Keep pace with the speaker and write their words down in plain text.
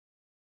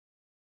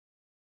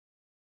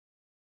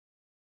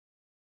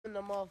in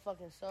the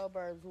motherfucking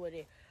suburbs with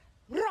it.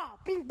 Rah,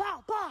 bing,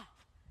 bah, bah.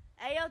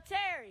 Hey, yo,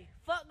 Terry,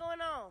 fuck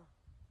going on?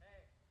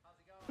 Hey, how's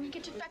it going? Me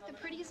get you back the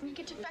prettiest, me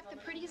get you back the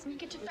prettiest, me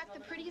get you back the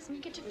prettiest, me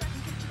get you back,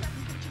 me get you back,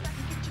 me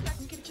get you back,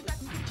 me get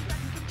you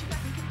back, me get you back,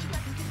 me get you back, me get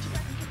you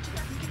back, me get you back, me get you back, me get you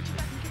back, me get you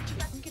back, me get you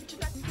back, me get you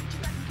back, me get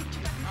you back, me get you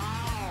back.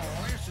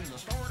 Oh, this is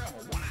the story of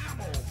a one-eyed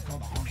wolf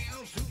called the Honey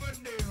Super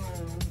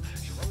Doom.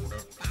 She rode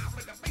her life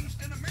like a beast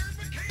in a mirror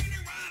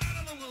bikini right out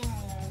of the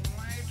womb.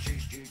 They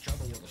chased each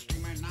other with a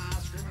steaming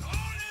knife, screaming,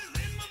 "All is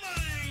in my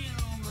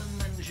veins!"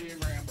 And then she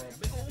grabbed a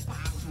big old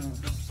pipe,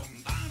 swooped up some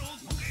vinyl,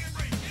 monkey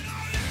brain, you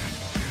know that.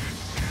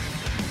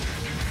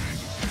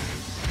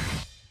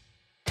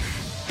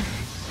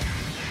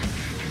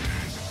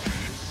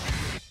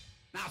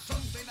 Now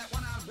some say that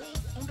one-eyed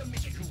wolf owned a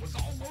midget who was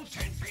almost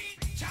 10 feet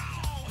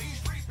tall. He's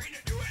scraping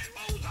at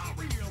UFOs all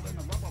real in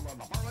the rubble of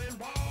the Berlin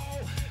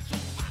Wall. So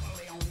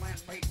finally on that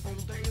fateful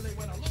day they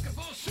went looking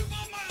for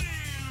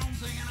Superman,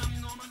 thinking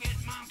I'm gonna get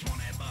my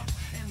 20 bucks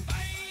and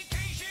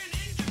vacation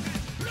in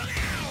Japan. Look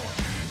out!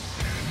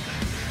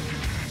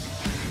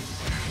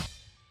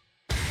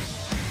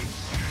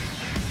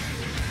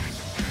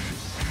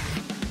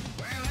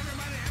 Well,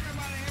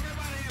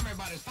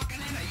 everybody's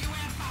fucking in a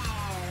UFO.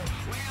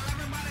 Well,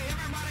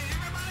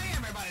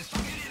 everybody's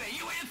fucking in a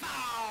UFO.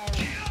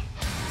 Yeah.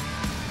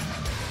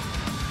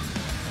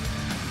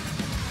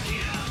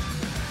 Yeah.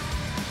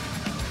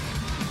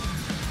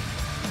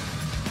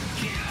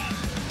 Yeah.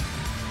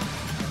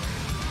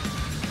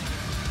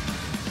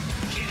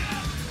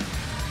 Yeah.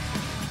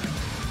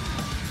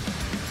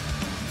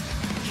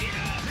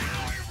 Yeah. Now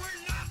every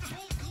night the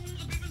whole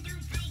comes beeping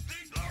through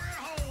filthy glory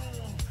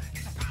hole.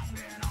 It's a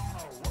pounding on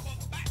a rubber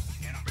back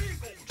in a big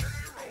old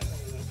cherry roll.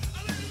 I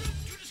looked up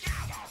to the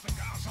skies, I think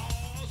I saw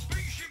a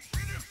spaceship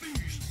in a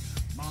feast.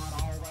 But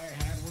all they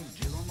had was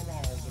jizz on the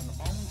walls and the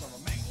bones of a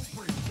mangled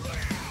priest. Look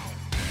out!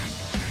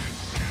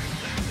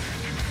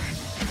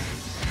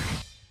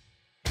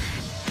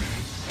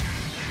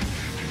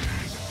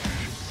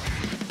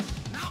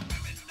 Now,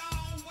 baby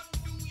doll, what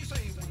do you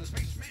say when the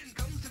spaceman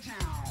comes to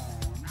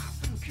town? I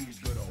think he's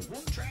got a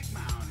one-track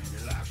mind and he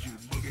likes you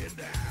boogie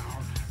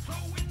down. So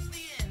in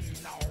the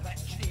end, all that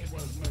she did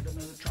was murder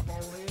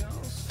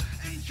Metropolis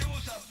and show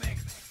us a big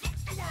fuck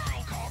the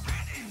world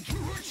Corvette into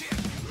her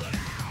chest. Look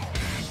out!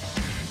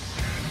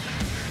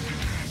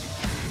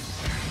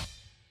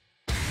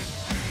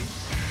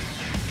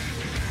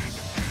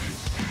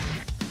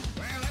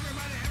 Well,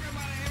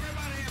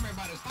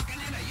 everybody's fucking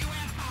in a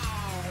UFO.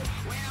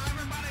 Well,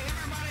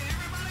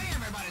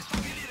 everybody's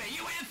fucking in a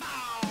UFO.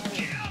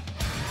 Yeah.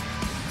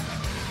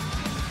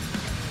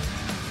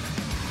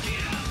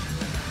 Yeah.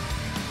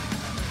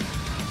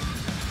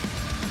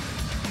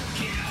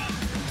 Yeah.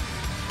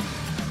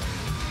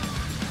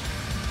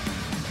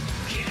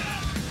 Yeah.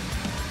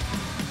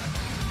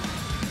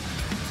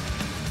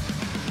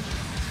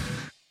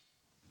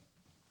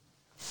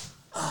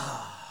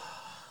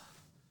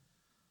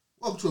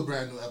 Welcome to a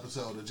brand new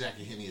episode of Jack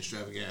and Henny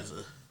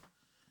Extravaganza.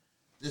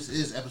 This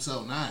is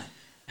episode 9.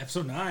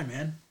 Episode 9,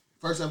 man.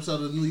 First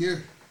episode of the new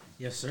year.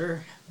 Yes,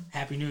 sir.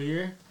 Happy New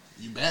Year.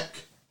 You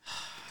back?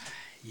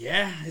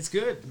 Yeah, it's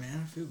good,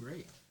 man. I feel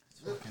great.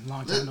 It's a fucking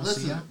long time no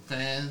see ya.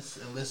 Fans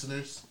and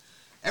listeners,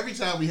 every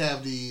time we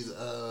have these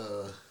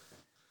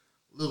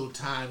little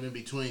time in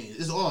between,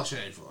 it's all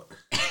Shane for it.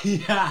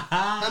 Yeah.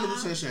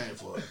 100% Shane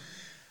for it.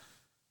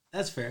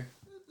 That's fair.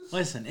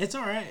 Listen, it's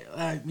all right.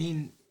 I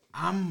mean,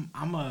 I'm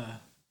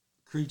a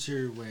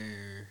creature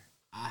where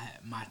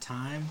my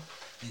time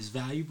is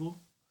valuable,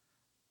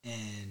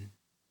 and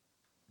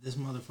this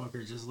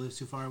motherfucker just lives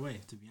too far away,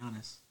 to be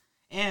honest.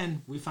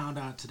 And we found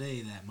out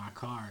today that my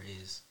car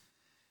is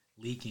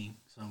leaking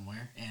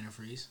somewhere,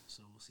 antifreeze,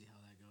 so we'll see how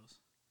that goes.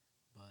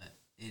 But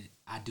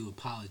I do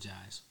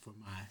apologize for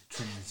my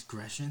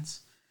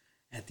transgressions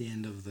at the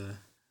end of the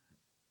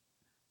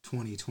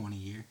 2020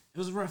 year. It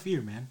was a rough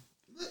year, man.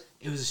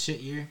 It was a shit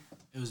year.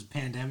 It was a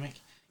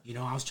pandemic. You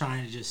know, I was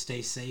trying to just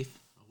stay safe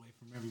away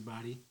from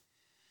everybody.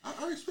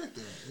 I respect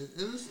that.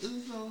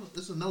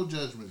 It's a no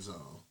judgment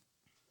zone.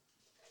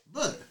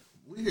 But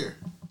we here.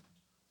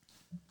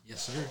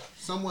 Yes, sir.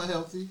 Somewhat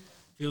healthy.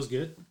 Feels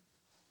good.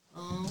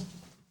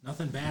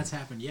 Nothing bad's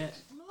happened yet.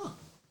 No.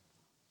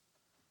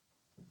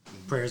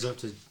 Prayers up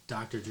to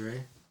Dr.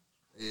 Dre.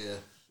 Yeah.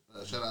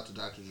 Shout out to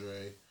Dr.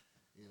 Dre.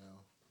 You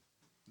know,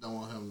 don't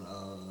want him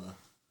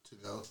to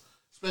go.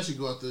 Especially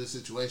going through the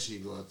situation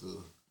he's going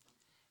through.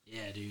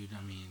 Yeah, dude.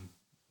 I mean,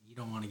 you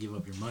don't want to give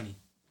up your money.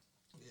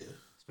 Yeah.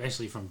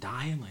 Especially from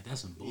dying. Like,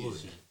 that's some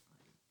bullshit.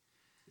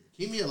 Yeah.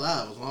 Keep me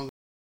alive as long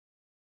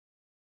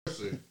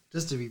as...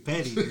 Just to be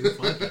petty, dude.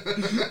 Fuck it.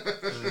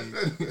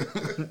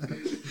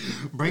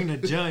 Bring the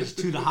judge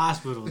to the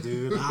hospital,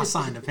 dude. I'll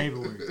sign the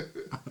paperwork.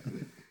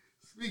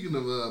 Speaking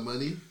of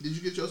money, did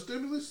you get your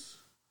stimulus?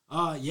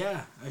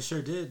 Yeah, I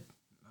sure did.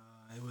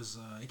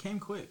 It came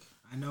quick.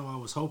 I know I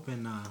was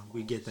hoping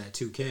we'd get that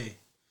 2K,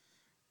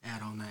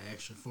 add on that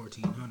extra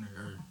 1,400,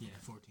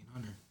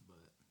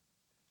 but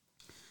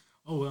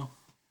oh well.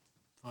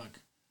 Fuck.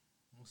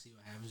 We'll see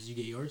what happens. Did you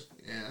get yours?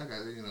 Yeah, I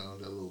got,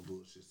 that little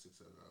bullshit $600.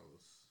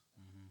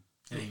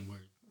 It ain't worth.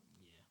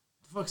 Yeah.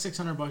 The fuck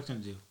 $600 gonna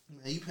do?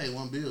 Man, you pay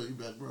one bill, you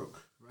back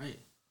broke. Right.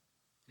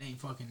 It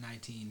ain't fucking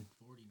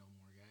 1940 no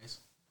more,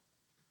 guys.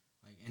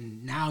 Like,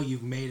 and now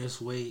you've made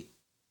us wait.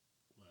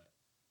 What?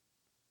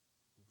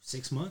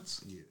 6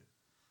 months? Yeah.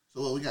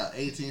 So what we got?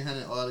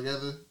 1,800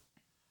 altogether.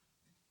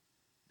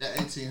 That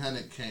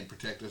 1,800 can't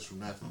protect us from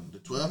nothing. The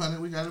 1,200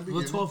 we got to be.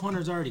 Well, the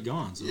 1,200's already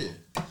gone. So. Yeah.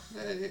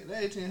 That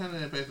 1,800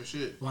 didn't pay for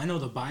shit. Well, I know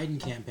the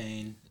Biden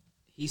campaign.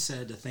 He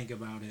said to think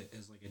about it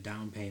as like a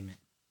down payment.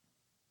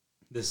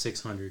 The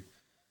 600,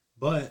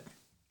 but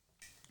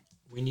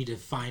we need to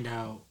find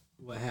out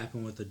what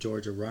happened with the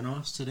Georgia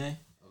runoffs today.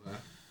 Okay.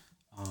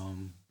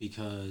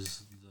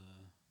 Because the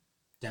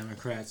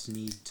Democrats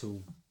need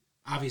to.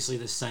 Obviously,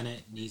 the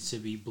Senate needs to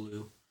be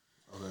blue.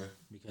 Okay.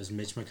 Because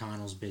Mitch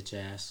McConnell's bitch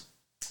ass.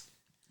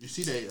 You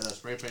see they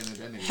spray painted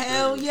that nigga.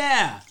 Hell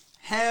yeah.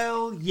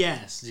 Hell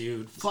yes,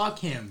 dude. Fuck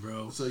him,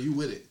 bro. So you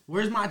with it?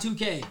 Where's my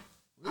 2K?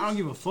 I don't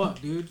give a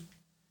fuck, dude.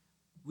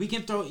 We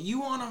can throw.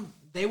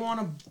 They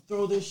want to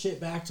throw this shit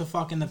back to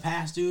fucking the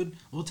past, dude.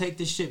 We'll take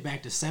this shit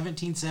back to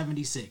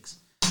 1776.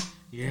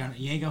 You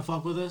ain't gonna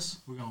fuck with us?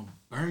 We're gonna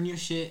burn your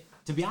shit.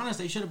 To be honest,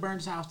 they should have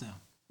burned his house down.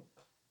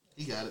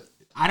 He got it.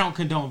 I don't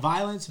condone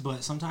violence,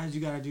 but sometimes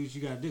you gotta do what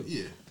you gotta do.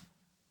 Yeah.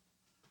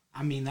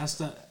 I mean,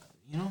 that's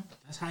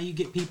how you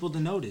get people to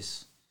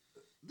notice.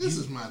 This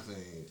is my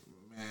thing,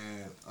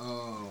 man.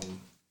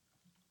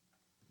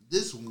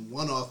 This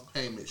one-off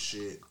payment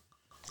shit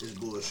is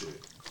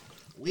bullshit.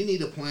 We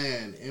need a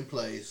plan in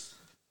place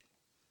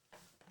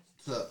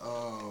to,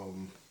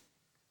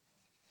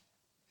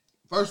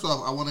 first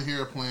off, I want to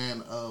hear a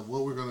plan of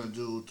what we're going to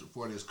do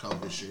for this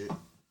COVID shit.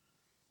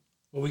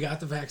 Well, we got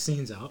the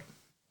vaccines out,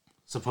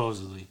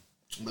 supposedly.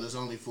 But it's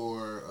only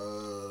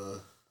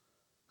for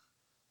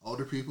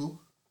older people.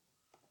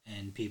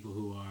 And people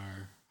who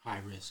are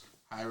high risk.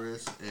 High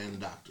risk and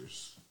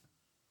doctors.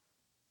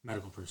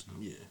 Medical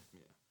personnel. Yeah.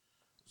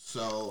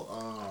 So,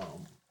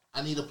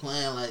 I need a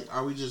plan. Like,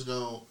 are we just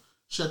going to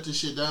shut this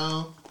shit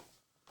down?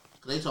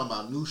 Cause they talking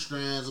about new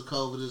strands of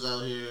COVID is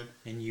out here.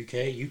 In UK,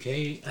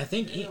 I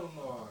think. Hell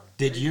no.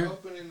 Did they you?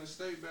 opening the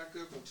state back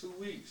up in 2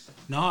 weeks?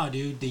 No,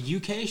 dude. The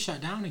UK shut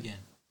down again.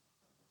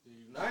 The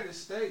United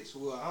States,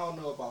 well, I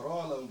don't know about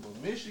all of them, but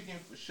Michigan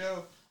for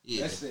sure.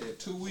 Yeah. They said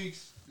 2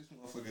 weeks. This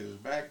motherfucker is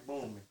back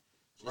booming.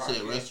 They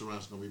said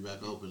restaurants gonna be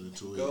back open in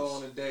 2 weeks. Go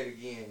on a date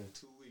again in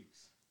 2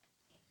 weeks.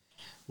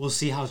 We'll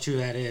see how true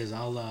that is.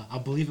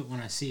 I'll believe it when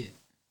I see it.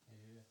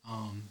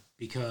 Yeah.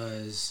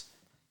 Because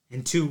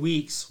in 2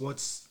 weeks,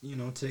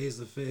 today's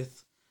the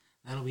 5th.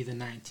 That'll be the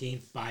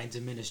 19th. Biden's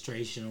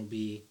administration will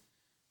be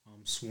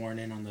sworn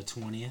in on the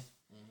 20th.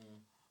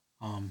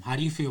 Mm-hmm. How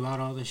do you feel about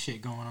all this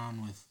shit going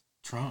on with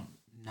Trump?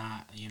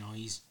 Not, he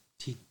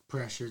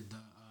pressured the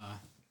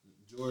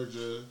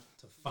Georgia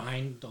to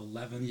find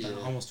 11,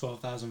 almost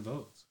 12,000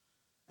 votes.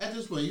 At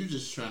this point, you're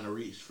just trying to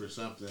reach for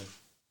something.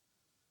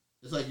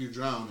 It's like you're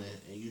drowning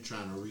and you're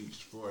trying to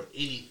reach for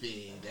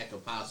anything that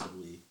could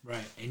possibly.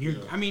 Right, and you're.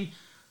 I mean,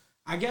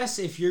 I guess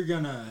if you're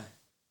gonna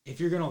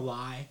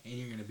lie and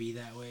you're gonna be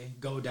that way,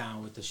 go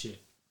down with the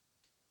shit.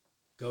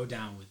 Go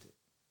down with it.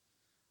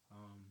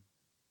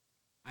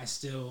 I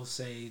still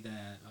say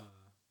that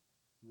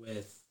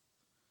with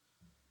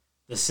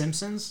The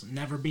Simpsons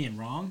never being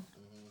wrong.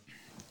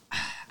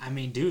 I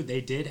mean, dude,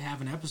 they did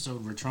have an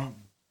episode where Trump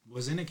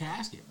was in a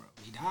casket, bro.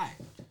 He died.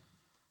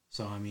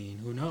 So, I mean,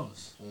 who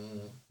knows?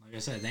 Like I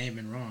said, they ain't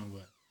been wrong,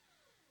 but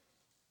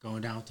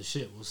going down with the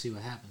shit, we'll see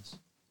what happens.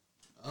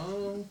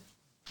 When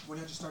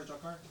you just started your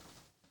car?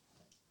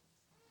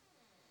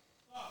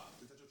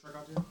 Is that your truck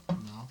out there?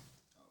 No.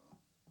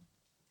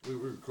 We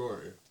were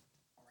recording.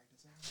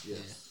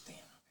 Yes. Yeah.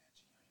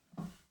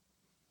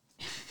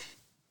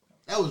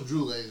 That was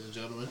Drew, ladies and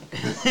gentlemen.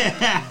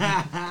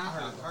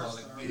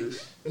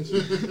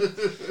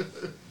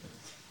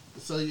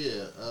 So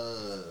yeah,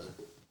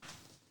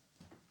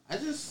 I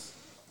just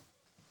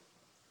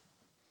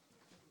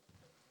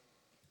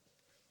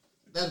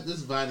this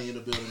is Viney in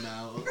the building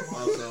now.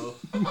 Also,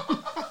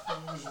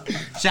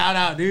 Shout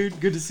out, dude.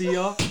 Good to see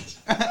y'all. it's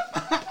in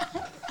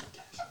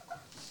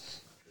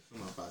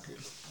my pocket.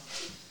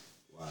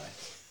 Why?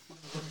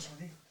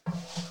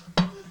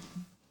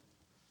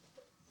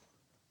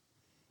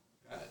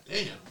 God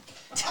damn.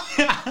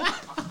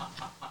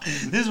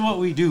 This is what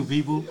we do,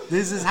 people.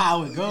 This is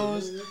how it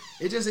goes.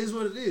 It just is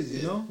what it is,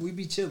 you know? We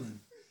be chilling.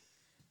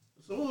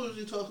 So what was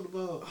you talking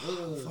about?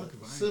 Fuck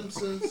if I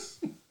Simpsons.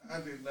 I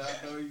did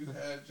not know you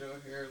had your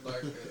hair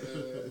like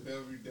a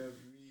WWE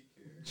character.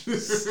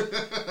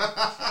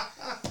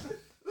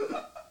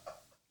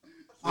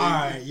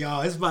 Alright,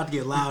 y'all. It's about to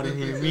get loud in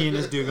here. Me and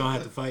this dude gonna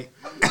have to fight.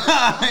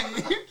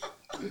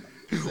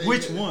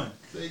 Which one?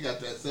 They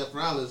got that Seth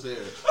Rollins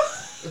hair.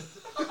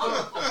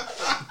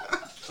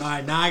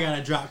 Alright, now I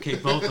gotta drop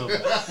kick both of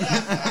them.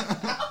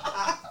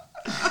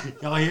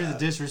 Y'all hear the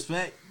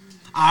disrespect?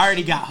 I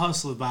already got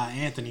hustled by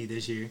Anthony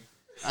this year.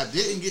 I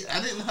didn't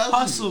hustle.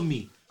 Hustle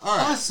me. All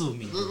right. Hustle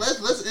me.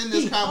 Let's end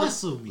this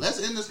hustled me.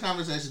 Let's end this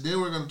conversation. Then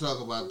we're gonna talk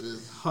about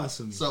this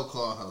Hustle me.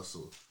 so-called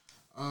hustle.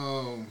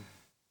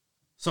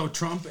 So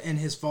Trump and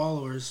his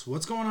followers,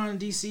 what's going on in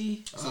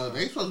D.C.?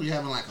 They supposed to be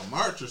having like a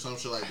march or some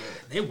shit like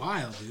that. They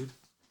wild, dude.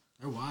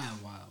 They're wild.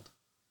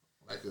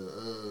 Like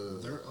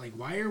They're like,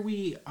 why are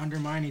we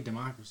undermining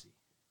democracy?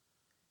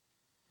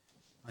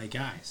 Like,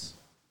 guys,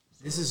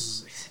 this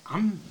is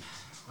I'm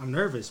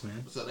nervous,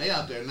 man. So they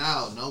out there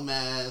now, no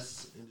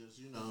masks, and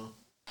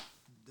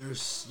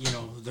just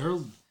They're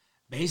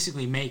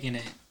basically making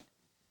it.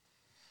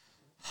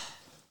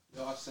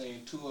 Y'all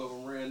seen 2 of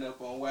them ran up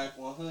on Whack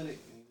 100 and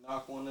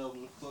knocked one of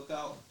them the fuck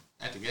out?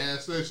 at the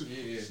gas station.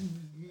 Yeah,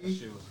 that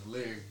shit was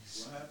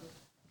hilarious. What happened?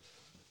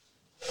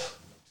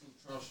 2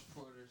 Trump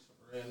supporters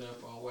ran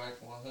up on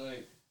Whack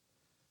 100.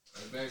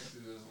 And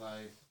basically was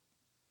like,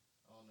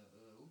 on the,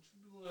 what you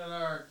doing at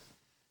our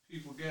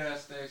people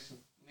gas station,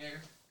 nigga?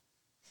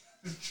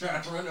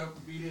 Trying to run up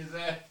and beat his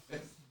ass.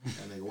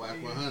 And they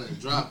Whack 100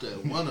 dropped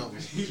that one of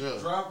them. Sure.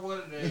 Drop one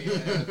of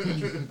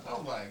them.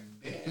 I'm like,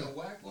 damn,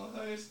 Whack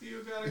 100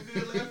 still got a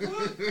good left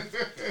foot.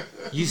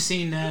 You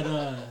seen that?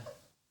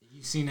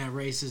 You seen that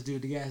racist dude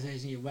at the gas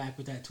station get whacked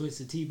with that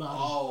twisted tea bottle?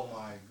 Oh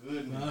my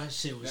goodness, bro, that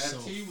shit was that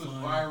so tea was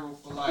fun. viral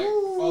for like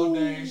 4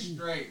 days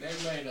straight. They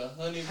made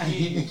 100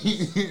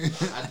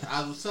 memes.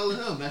 I was telling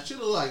him that shit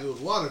looked like it was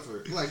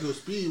Waterford, like it was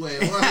Speedway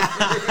in That's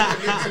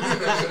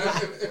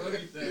Waterford. the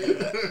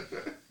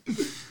funny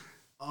thing.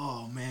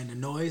 Oh man, the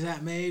noise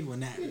that made when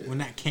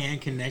that can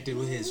connected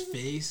with his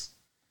face.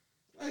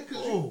 Hey,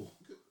 cause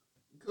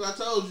I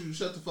told you,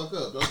 shut the fuck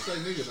up. Don't say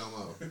nigga no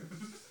more.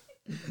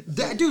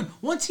 That dude,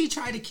 once he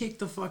tried to kick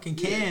the fucking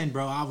can,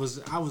 bro, I was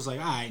like,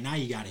 all right, now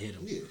you gotta hit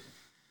him. Yeah.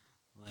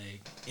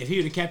 Like, if he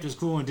would have kept his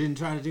cool and didn't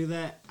try to do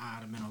that,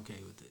 I'd have been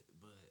okay with it.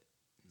 But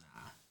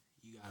nah,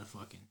 you gotta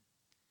fucking,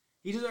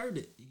 he deserved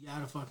it. You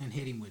gotta fucking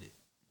hit him with it.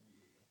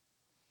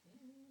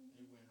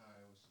 He went how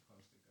it was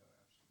supposed to go,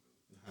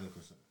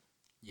 absolutely. 100%.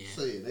 Yeah.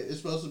 So yeah, it's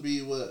supposed to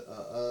be what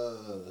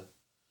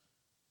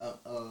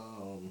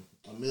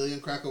a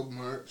million crack open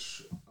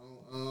march.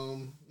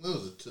 What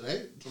was it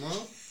today?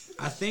 Tomorrow?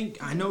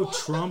 I know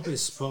Trump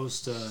is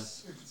supposed to.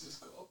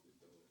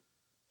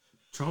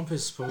 Trump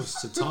is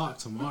supposed to talk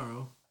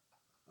tomorrow.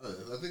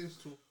 I think it's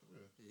two.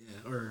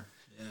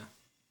 Yeah.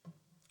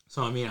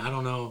 So I mean, I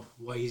don't know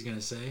what he's gonna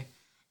say.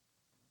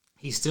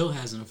 He still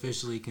hasn't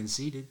officially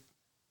conceded.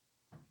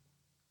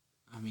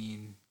 I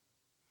mean,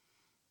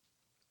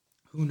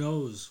 who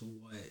knows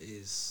what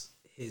is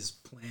his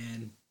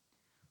plan?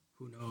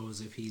 Who knows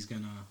if he's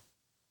gonna...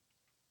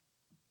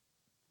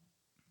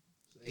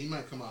 He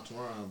might come out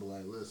tomorrow and be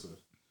like, listen,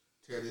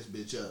 tear this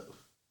bitch up.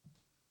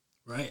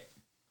 Right.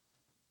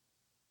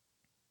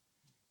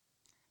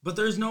 But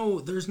there's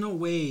no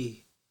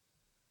way,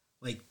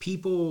 like,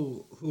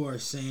 people who are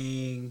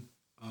saying,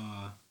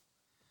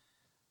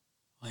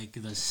 like,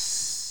 the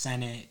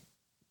Senate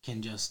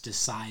can just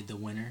decide the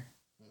winner.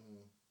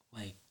 Mm-hmm.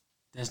 Like,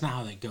 that's not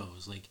how that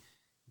goes. Like,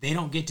 they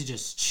don't get to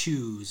just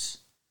choose.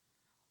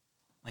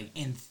 Like,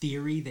 in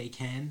theory, they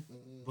can,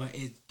 but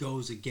it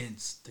goes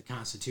against the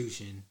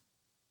Constitution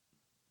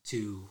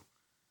to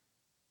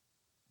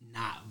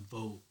not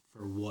vote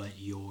for what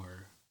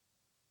your,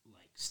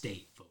 like,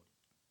 state voted.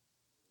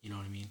 You know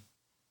what I mean?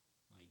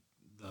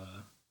 Like,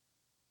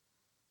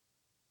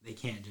 they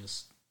can't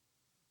just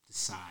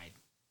decide.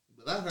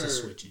 But I heard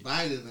switch it.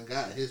 Biden and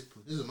got his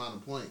amount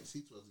of points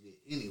he's supposed to get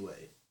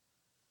anyway.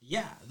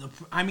 Yeah,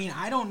 I mean,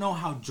 I don't know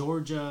how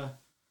Georgia...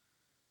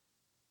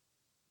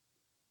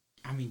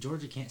 I mean,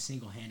 Georgia can't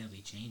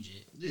single-handedly change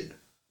it. Yeah.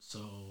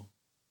 So,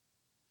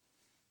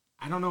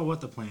 I don't know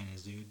what the plan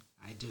is, dude.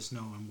 I just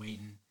know I'm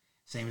waiting,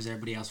 same as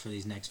everybody else, for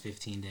these next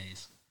 15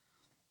 days.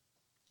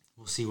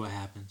 We'll see what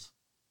happens.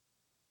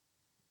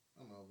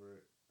 I'm over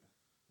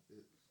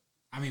it.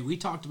 I mean, we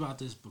talked about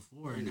this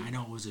before, and I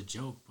know it was a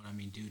joke, but I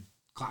mean, dude,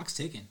 clock's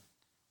ticking.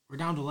 We're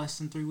down to less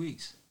than 3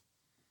 weeks.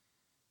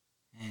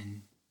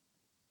 And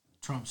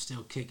Trump's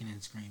still kicking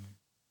and screaming.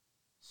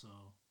 So...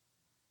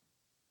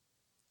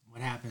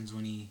 what happens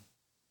when he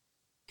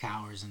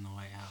cowers in the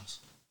White House?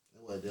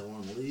 What, they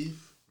want to leave?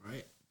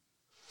 Right.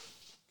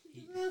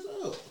 Kick his ass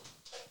out.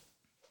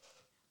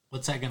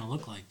 What's that going to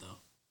look like, though?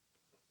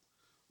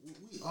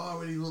 We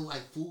already look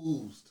like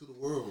fools to the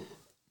world.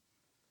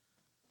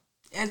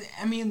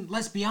 I mean,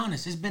 let's be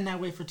honest. It's been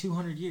that way for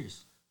 200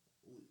 years.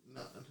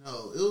 No,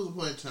 it was a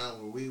point in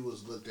time where we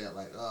was looked at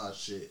like, oh,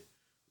 shit.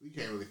 We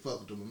can't really fuck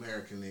with them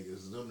American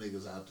niggas. Them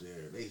niggas out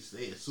there, they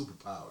a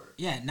superpower.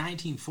 Yeah,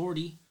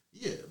 1940.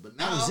 Yeah, but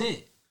now... that was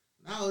it.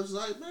 Now it's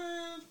like,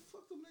 man,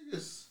 fuck them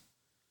niggas.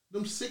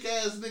 Them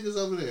sick-ass niggas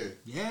over there.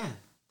 Yeah,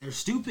 they're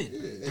stupid.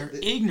 Yeah, they're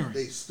ignorant.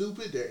 They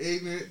stupid, they're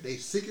ignorant, they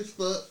sick as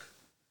fuck.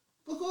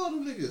 Fuck all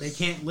them niggas. They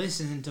can't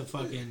listen to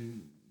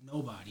fucking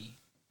nobody.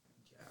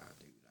 God,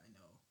 dude, I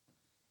know.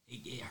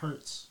 It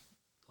hurts,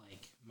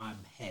 like, my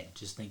head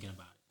just thinking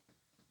about it.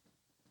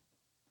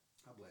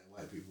 I blame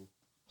white people.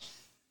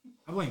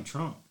 I blame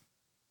Trump.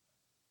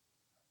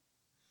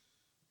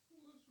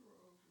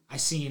 I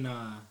seen,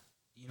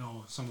 you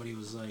know, somebody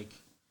was like,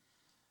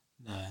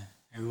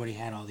 everybody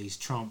had all these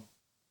Trump,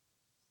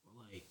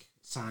 like,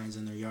 signs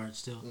in their yard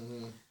still.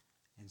 Mm-hmm.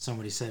 And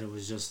somebody said it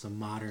was just the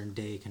modern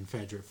day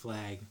Confederate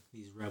flag.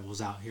 These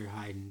rebels out here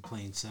hiding in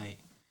plain sight.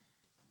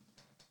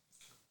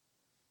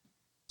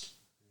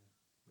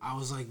 I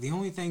was like, the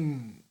only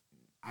thing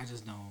I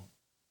just don't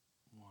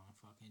want to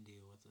fucking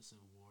deal with the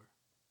Civil War.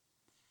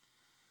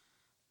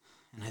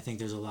 And I think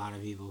there's a lot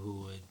of people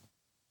who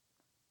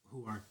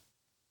are,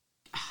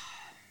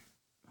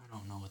 I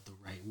don't know what the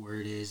right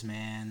word is,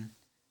 man.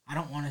 I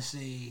don't want to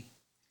say.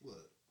 What?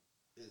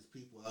 Is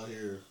people out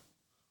here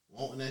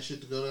wanting that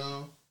shit to go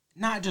down?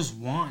 Not just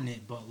wanting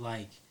it, but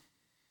like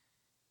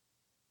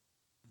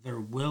they're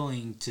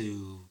willing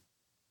to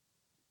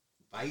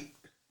fight.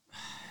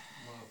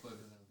 Motherfuckers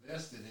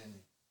invested in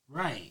it.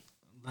 Right.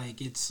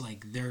 Like it's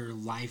like their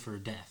life or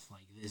death.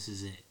 Like this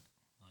is it.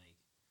 Like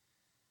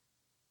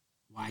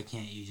why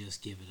can't you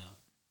just give it up?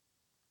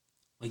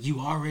 Like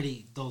you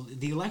already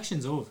the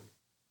election's over.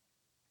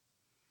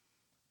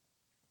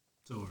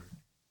 It's over.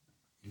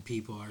 And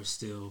people are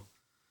still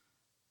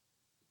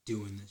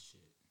doing this shit.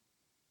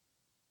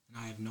 And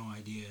I have no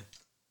idea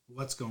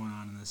what's going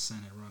on in the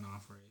Senate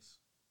runoff race.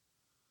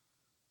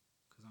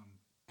 Because I'm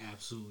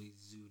absolutely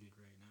zooted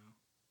right now.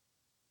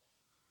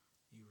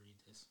 You read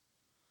this.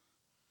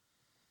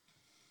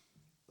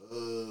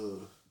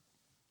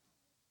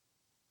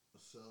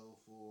 So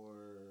for,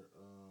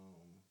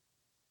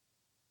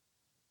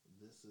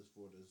 this is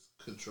for the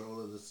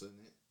control of the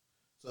Senate.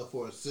 So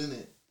for a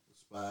Senate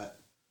spot,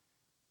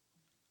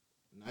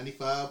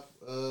 95,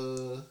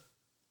 so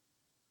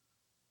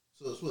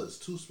it's what, it's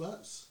 2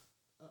 spots?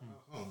 I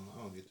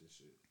don't get this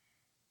shit.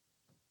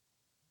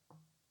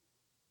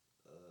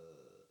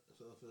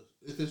 So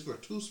if it's for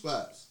 2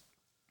 spots,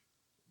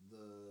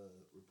 the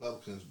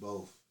Republicans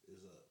both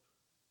is up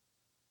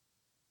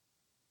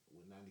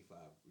with 95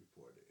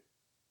 reported.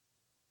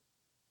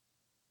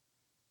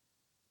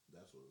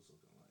 That's what it's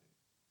looking like.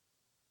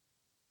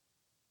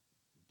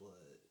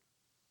 But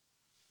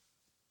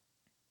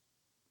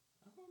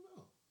I don't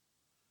know.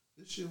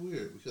 This shit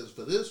weird because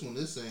for this one,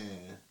 it's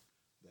saying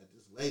that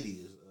this lady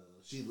is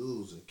she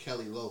losing,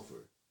 Kelly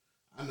Loeffler.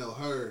 I know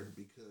her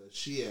because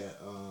she had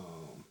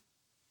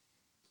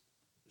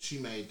she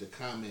made the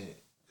comment.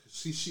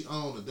 She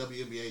owned a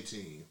WNBA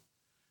team,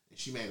 and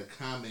she made a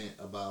comment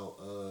about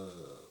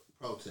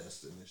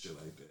protesting and shit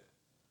like that.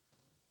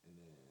 And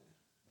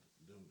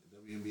then the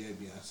WNBA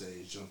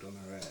Beyonce jumped on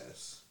her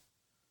ass.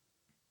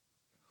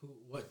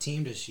 What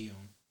team does she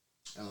own?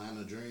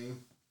 Atlanta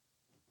Dream.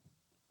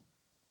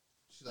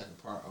 She's like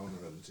a part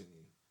owner of the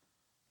team.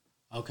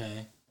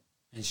 Okay.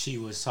 And she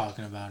was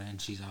talking about it, and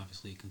she's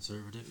obviously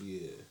conservative?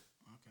 Yeah.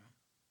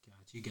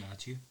 Okay.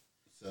 Got you.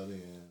 So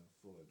then,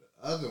 for the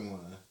other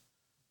one,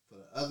 for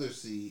the other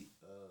seat,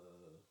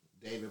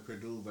 David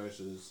Perdue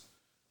versus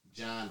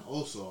John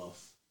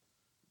Ossoff,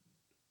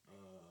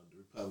 the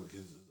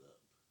Republicans is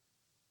up.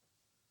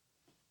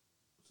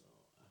 So,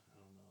 I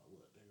don't know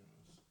what they're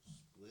going to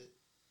split.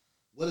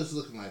 What it's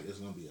looking like is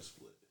going to be a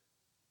split.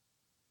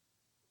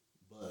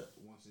 But,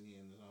 once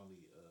again, there's only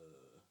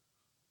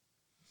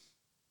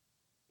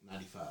 95%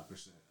 of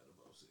the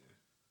votes here.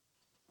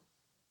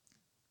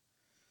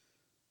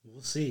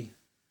 We'll see.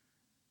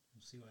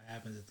 We'll see what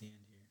happens at the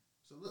end here.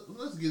 So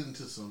let's get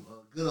into some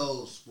good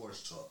old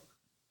sports talk.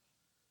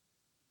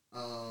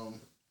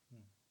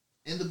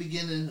 In the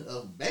beginning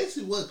of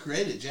basically what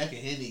created Jack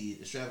and Henny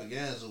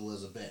Extravaganza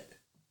was a bet.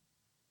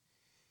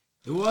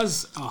 It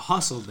was a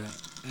hustle bet.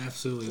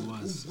 Absolutely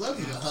was. It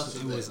wasn't a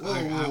hustle bet.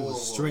 I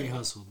was straight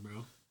hustled,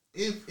 bro.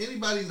 If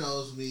anybody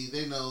knows me,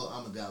 they know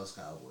I'm a Dallas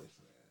Cowboys fan.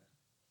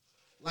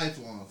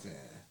 Lifelong fan.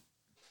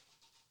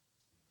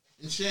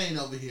 And Shane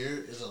over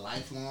here is a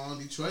lifelong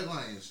Detroit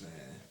Lions fan.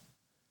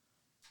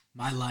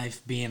 My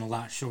life being a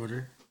lot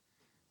shorter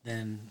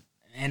than,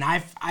 and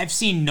I've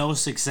seen no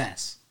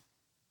success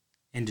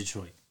in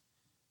Detroit.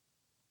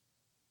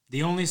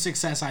 The only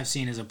success I've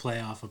seen is a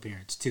playoff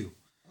appearance, 2,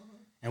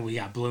 and we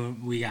got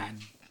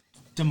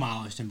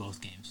demolished in both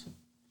games.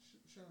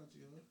 Shout out to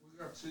you. We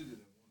got 2 to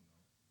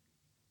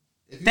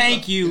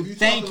 1.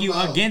 Thank you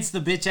against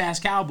the bitch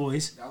ass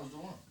Cowboys. That was the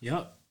one.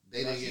 Yep.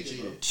 They didn't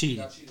get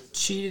cheated.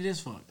 Cheated as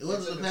fuck. It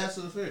wasn't a pass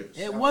interference.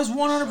 It was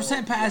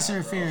 100% pass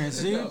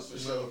interference, dude.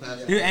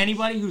 Dude,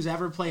 anybody who's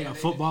ever played a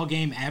football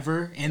game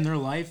ever in their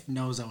life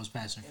knows that was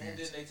pass And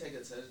interference. didn't they take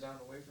a touchdown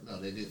away from No,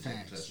 they didn't take a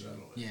Facts. touchdown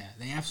away. Yeah,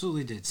 they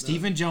absolutely did.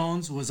 Stephen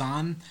Jones was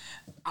on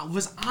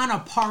a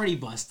party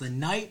bus the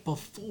night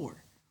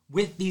before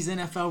with these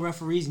NFL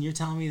referees, and you're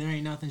telling me there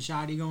ain't nothing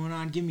shoddy going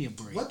on? Give me a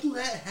break. What do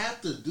that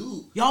have to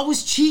do? Y'all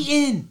was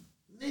cheating.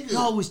 Nigga,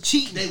 Y'all was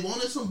cheating. They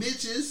wanted some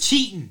bitches.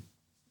 Cheating.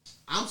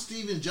 I'm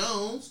Stephen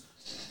Jones.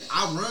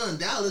 I run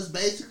Dallas,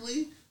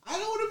 basically. I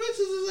know where the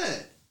bitches is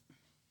at.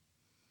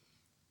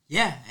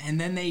 Yeah, and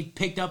then they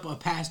picked up a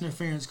pass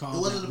interference call.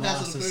 It wasn't a that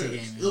pass lost us the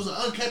interference. game. It was an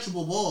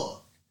uncatchable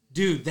ball.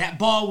 Dude, that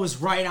ball was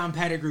right on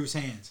Pettigrew's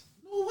hands.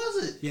 No, it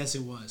wasn't. Yes,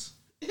 it was.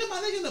 It hit my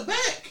nigga in the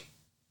back.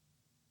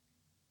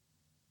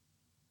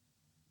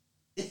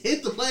 It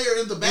hit the player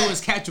in the back. It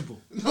was catchable.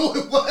 No,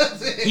 it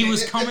wasn't. He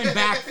was coming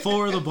back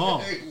for the ball.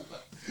 No,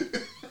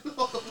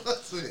 it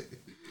wasn't.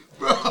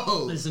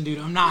 Bro. Listen, dude,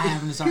 I'm not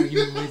having this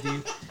argument with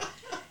you.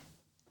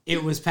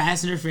 It was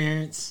pass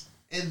interference.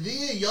 And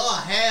then y'all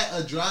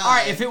had a drive. All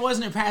right, if it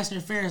wasn't a pass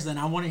interference, then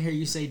I want to hear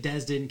you say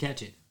Dez didn't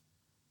catch it.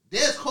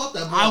 Dez caught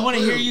that ball. I want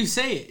to hear clearly. you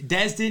say it.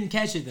 Dez didn't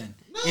catch it then.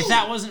 No. If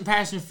that wasn't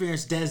pass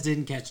interference, Dez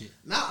didn't catch it.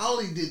 Not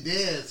only did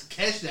Dez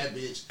catch that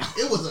bitch,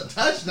 it was a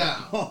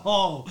touchdown.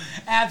 Oh,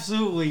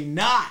 absolutely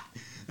not.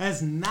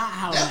 That's not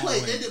how That that play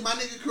went. ended my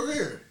nigga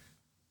career.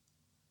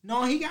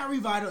 No, he got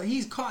revitalized.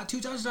 He's caught 2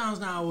 touchdowns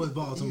now with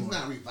Baltimore. He's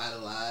not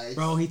revitalized.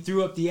 Bro, he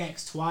threw up the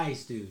X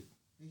twice, dude.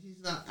 He's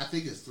not. I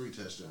think it's 3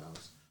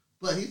 touchdowns.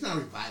 But he's not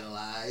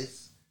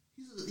revitalized.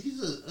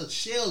 He's a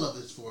shell of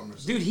his former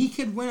self. Dude, he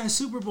could win a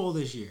Super Bowl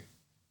this year.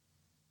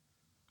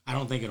 I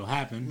don't think it'll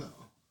happen. No.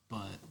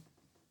 But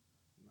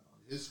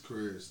His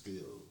career is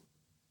still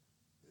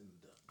in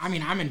the dust. I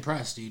mean, I'm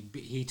impressed, dude.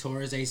 He tore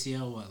his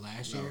ACL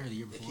last year or the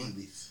year before?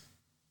 Achilles.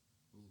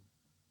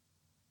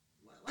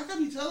 Like I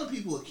be telling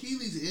people,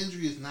 Achilles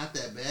injury is not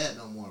that bad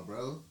no more,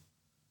 bro.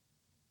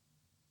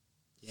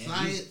 Yeah,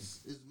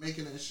 Science is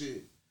making that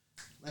shit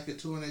like a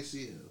torn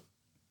ACL.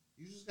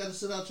 You just got to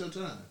sit out your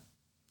time.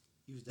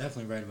 He was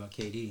definitely right about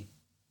KD.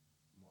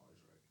 I'm always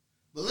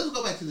right. But let's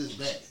go back to this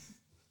bet.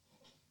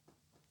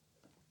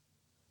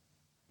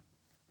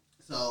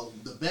 So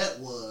the bet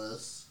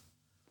was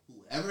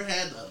whoever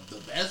had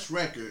the best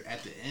record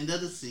at the end of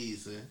the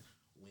season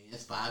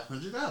wins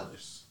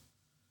 $500.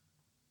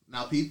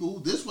 Now,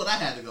 people, this is what I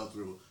had to go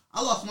through.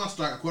 I lost my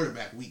starting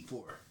quarterback week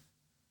 4.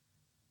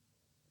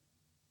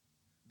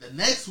 The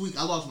next week,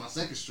 I lost my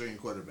second string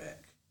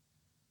quarterback.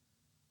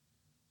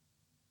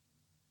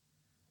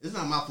 It's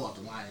not my fault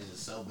the Lions is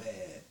so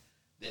bad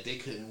that they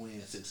couldn't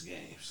win 6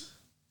 games.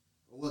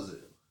 Or was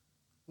it?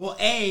 Well,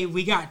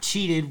 we got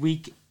cheated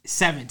week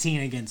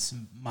 17 against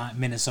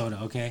Minnesota,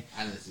 okay?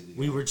 I didn't see the game.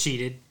 We were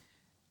cheated.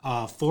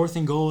 4th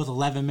and goal with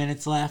 11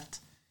 minutes left.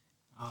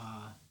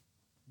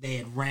 They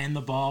had ran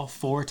the ball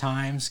 4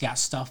 times, got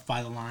stuffed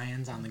by the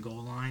Lions on the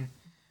goal line.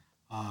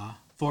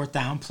 4th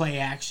down, play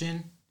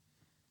action.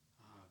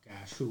 Oh,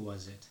 gosh, who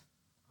was it?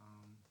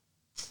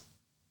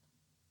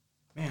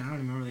 Man, I don't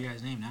even remember the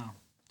guy's name now,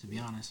 to be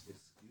honest.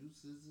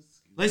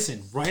 Excuses.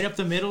 Listen, right up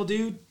the middle,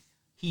 dude.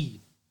 He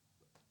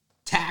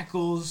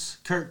tackles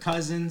Kirk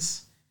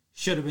Cousins.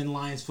 Should have been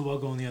Lions football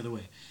going the other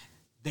way.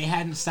 They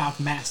hadn't stopped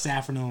Matt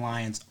Stafford and the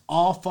Lions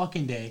all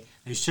fucking day.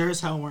 They sure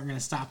as hell weren't going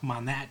to stop him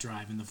on that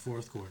drive in the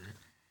 4th quarter.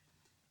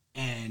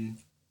 And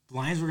the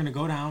Lions were going to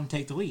go down and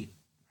take the lead.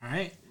 All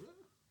right?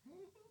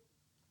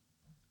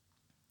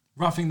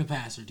 Roughing the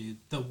passer, dude.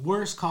 The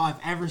worst call I've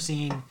ever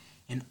seen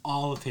in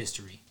all of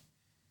history.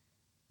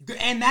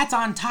 And that's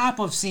on top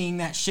of seeing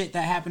that shit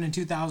that happened in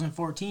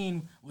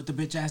 2014 with the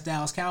bitch-ass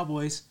Dallas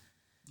Cowboys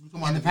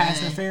and the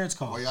pass interference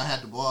call. Where y'all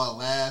had the ball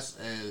last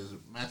as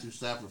Matthew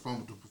Stafford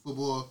fumbled the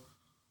football.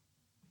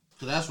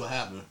 So that's what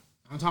happened.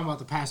 I'm talking about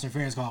the pass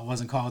interference call. It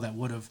wasn't called that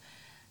would have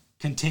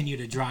continued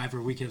a drive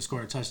where we could have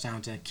scored a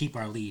touchdown to keep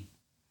our lead.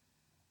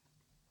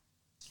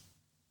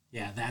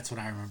 Yeah, that's what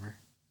I remember.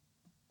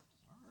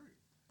 All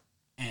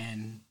right.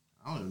 And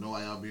I don't even know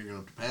why y'all bigging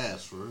up the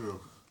pass, for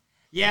real.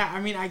 yeah,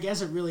 I mean, I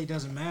guess it really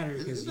doesn't matter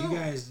because It you don't.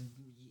 guys...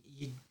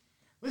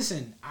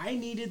 Listen, I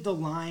needed the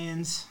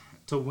Lions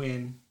to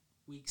win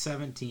week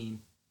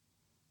 17,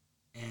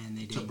 and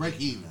they didn't. To break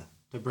even.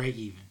 To break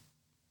even.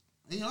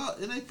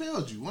 And they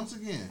failed you once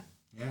again.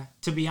 Yeah.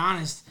 To be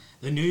honest,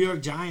 the New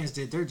York Giants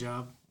did their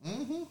job.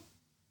 Mm-hmm.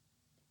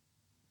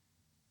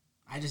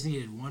 I just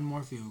needed one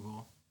more field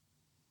goal.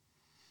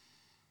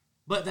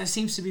 But that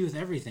seems to be with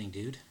everything,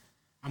 dude.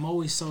 I'm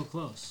always so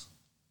close.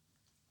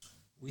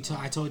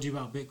 I told you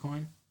about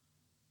Bitcoin.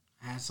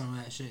 I had some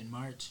of that shit in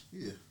March.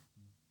 Yeah.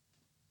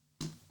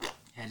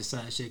 Had to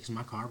sell that shit because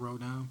my car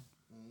broke down.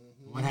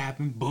 Mm-hmm. What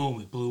happened? Boom,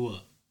 it blew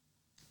up.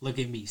 Look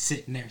at me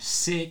sitting there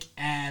sick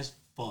as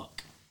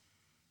fuck.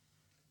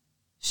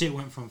 Shit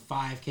went from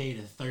 5K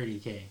to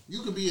 30K.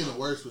 You could be in a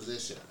worse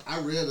position. I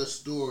read a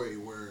story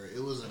where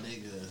it was a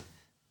nigga.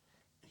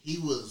 He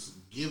was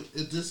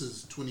this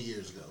is 20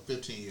 years ago,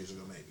 15 years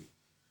ago maybe.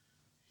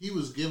 He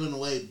was giving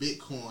away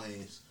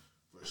Bitcoins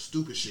for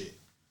stupid shit.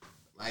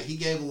 Like he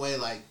gave away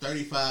like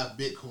 35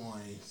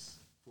 Bitcoins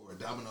for a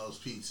Domino's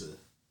pizza.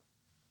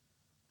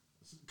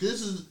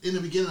 This is in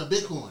the beginning of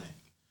Bitcoin.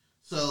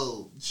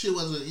 So shit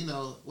wasn't, it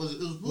was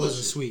bullshit.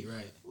 Wasn't sweet,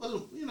 right?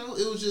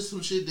 It was just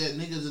some shit that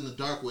niggas in the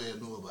dark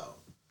web knew about.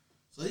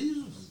 So he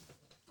was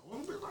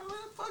throwing a bit like, man,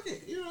 fuck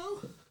it,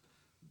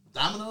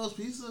 Domino's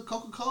pizza,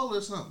 Coca-Cola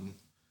or something.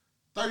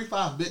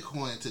 35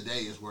 Bitcoin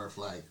today is worth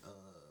like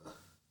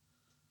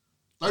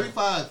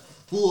 35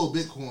 full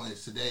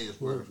Bitcoins today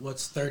is worth.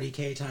 What's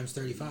 30K times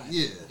 35?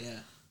 Yeah. Yeah.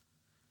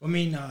 I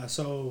mean,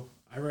 so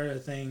I read a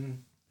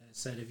thing that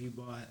said if you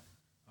bought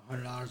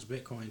 $100 of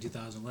Bitcoin in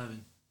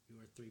 2011, you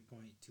were 3.25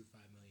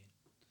 million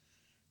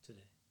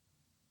today,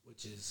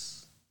 which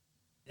is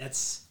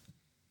that's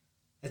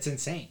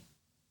insane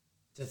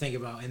to think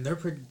about. And they're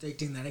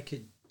predicting that it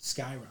could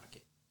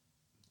skyrocket.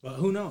 But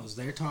who knows?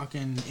 They're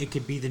talking it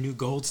could be the new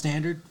gold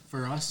standard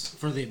for us,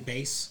 for the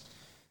base,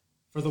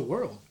 for the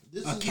world.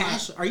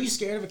 Are you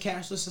scared of a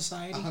cashless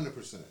society?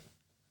 100%.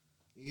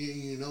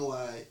 You know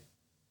why?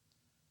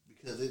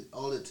 because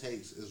all it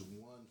takes is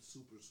one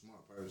super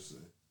smart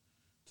person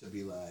to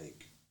be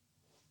like,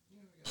 You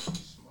gotta be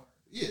smart.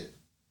 yeah,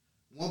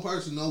 one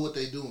person know what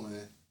they doing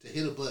to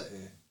hit a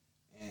button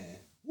and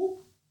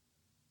whoop.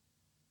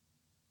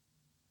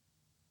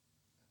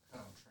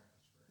 Account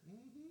transfer.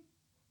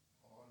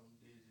 All them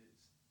digits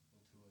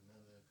into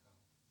another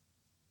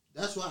account.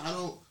 That's why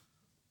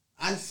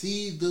I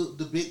see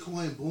the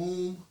Bitcoin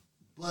boom,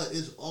 but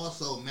it's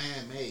also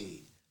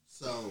man-made.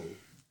 So,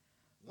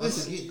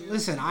 once again,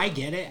 Listen, I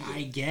get it.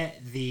 I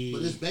get the.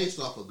 but it's based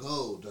off of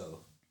gold, though.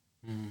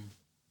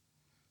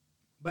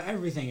 But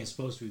everything is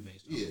supposed to be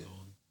based on gold.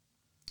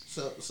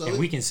 So And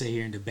we can sit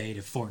here and debate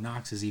if Fort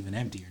Knox is even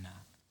empty or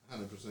not.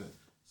 100%.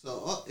 So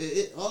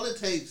all it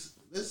takes,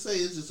 let's say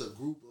it's just a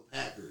group of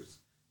hackers,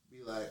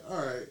 be like,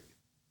 all right,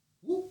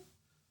 whoop,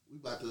 we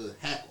about to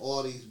hack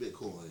all these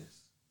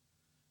Bitcoins.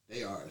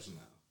 They ours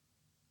now.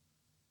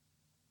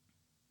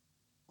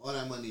 All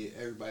that money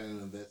everybody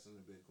investing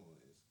in Bitcoin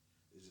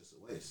is just a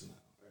waste now,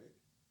 right?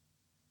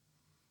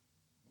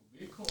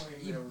 Bitcoin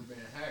ain't never been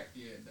hacked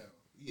yet, though.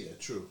 Yeah,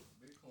 true.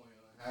 Bitcoin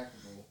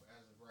unhackable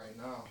as of right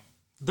now.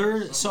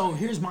 So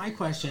here's my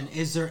question: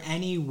 is there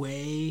any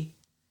way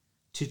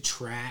to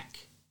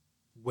track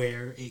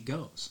where it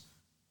goes?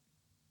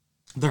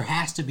 There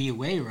has to be a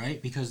way,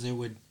 right? Because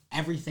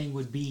everything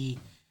would be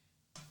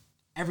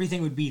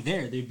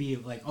there. They'd be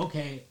like,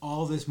 okay,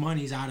 all this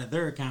money's out of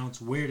their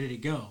accounts. Where did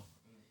it go?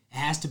 It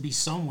has to be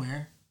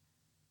somewhere.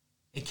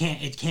 It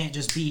can't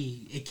just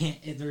be.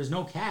 There's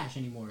no cash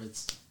anymore.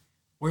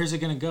 Where's it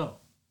gonna go?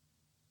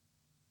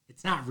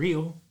 It's not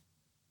real.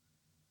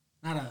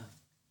 Not a.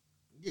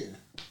 Yeah.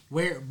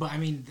 But I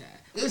mean,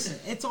 listen,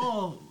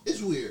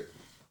 It's weird.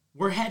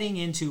 We're heading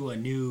into a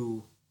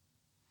new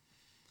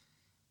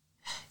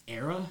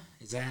era.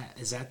 Is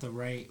that the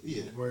right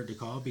word to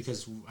call it?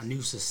 Because a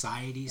new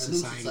society.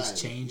 Society's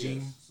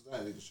changing. Yes.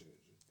 Society's changing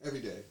every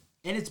day.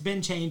 And it's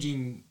been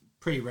changing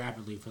pretty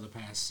rapidly for the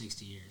past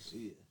 60 years.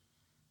 Yeah.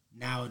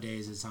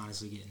 Nowadays, it's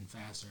honestly getting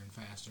faster and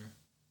faster.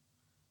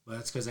 But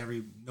that's because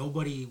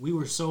we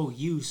were so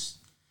used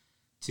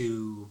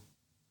to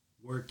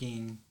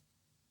working,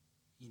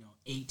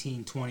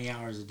 18, 20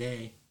 hours a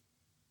day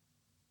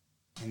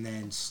and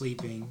then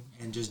sleeping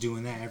and just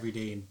doing that every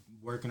day and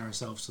working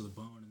ourselves to the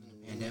bone. And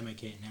then the pandemic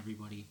hit and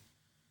everybody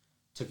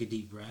took a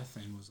deep breath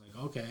and was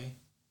like, okay,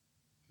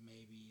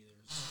 maybe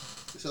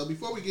there's... So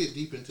before we get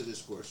deep into this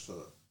sports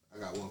talk, I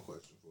got one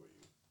question for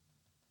you.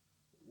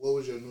 What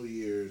was your New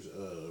Year's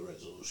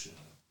resolution?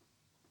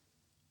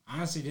 I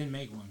honestly didn't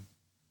make one.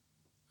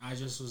 I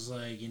just was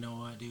like, you know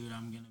what, dude,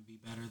 I'm going to be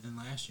better than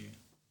last year.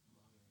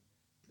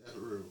 That's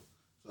real.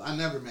 So I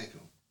never make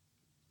them,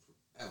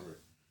 ever.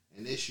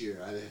 And this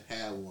year I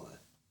had one.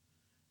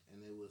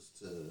 And it was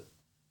to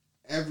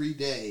every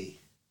day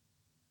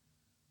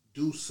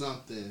do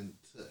something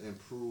to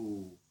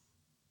improve,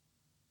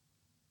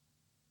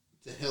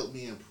 to help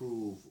me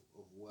improve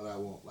of what I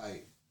want.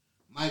 Like,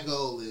 my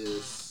goal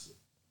is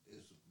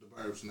the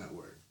Burbs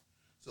Network.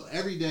 So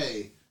every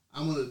day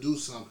I'm going to do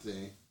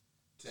something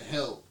to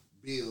help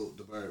build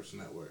the Burbs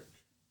Network.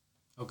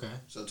 Okay.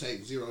 So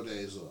take 0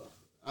 days off.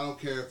 I don't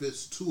care if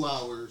it's 2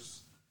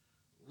 hours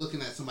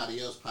looking at somebody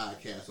else's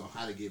podcast on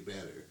how to get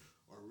better,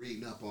 or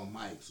reading up on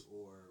mics,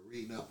 or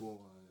reading up on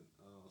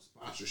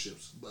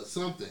sponsorships, but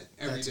something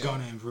every that's day.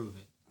 going to improve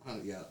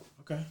it. Yeah.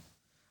 Okay.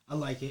 I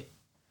like it.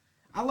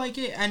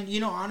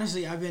 And,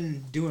 honestly, I've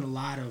been doing a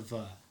lot of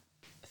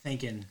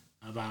thinking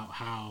about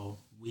how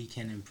we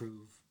can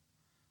improve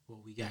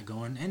what we got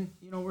going. And,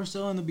 we're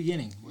still in the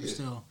beginning. We're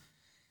still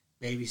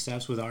baby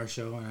steps with our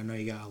show, and I know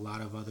you got a lot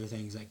of other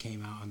things that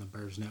came out on the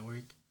Burbs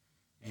Network.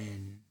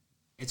 And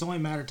it's only a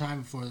matter of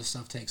time before this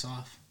stuff takes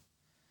off.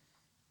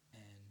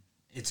 And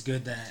it's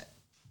good that,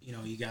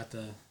 you got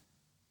the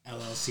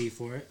LLC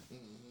for it.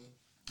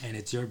 Mm-hmm. And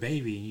it's your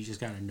baby, and you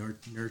just got to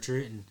nurture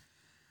it. And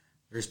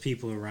there's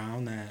people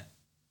around that,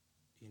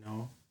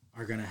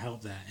 are going to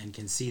help that and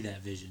can see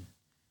that vision.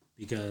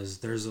 Because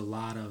there's a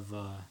lot of...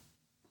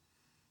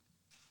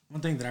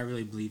 one thing that I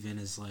really believe in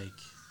is, like,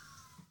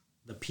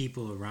 the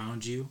people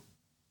around you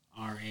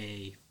are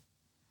a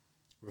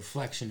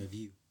reflection of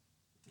you.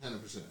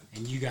 100%.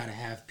 And you got to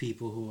have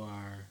people who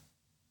are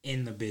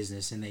in the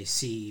business and they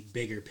see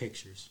bigger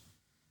pictures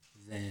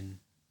than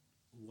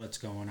what's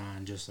going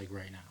on just like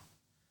right now.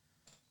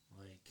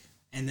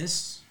 And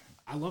this,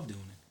 I love doing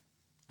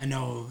it. I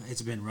know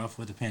it's been rough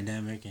with the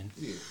pandemic and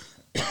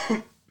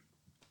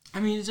I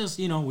mean, it's just,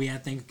 we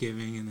had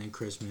Thanksgiving and then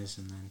Christmas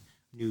and then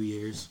New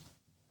Year's.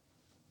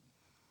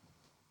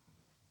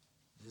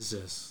 It's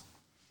just...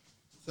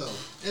 So,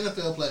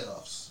 NFL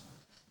playoffs.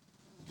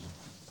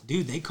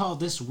 Dude, they call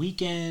this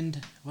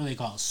weekend, what do they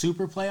call it,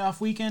 Super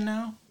Playoff Weekend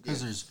now?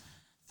 Because there's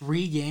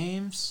 3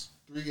 games.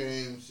 3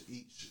 games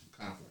each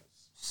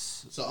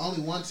conference. So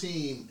only one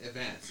team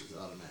advances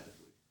automatically.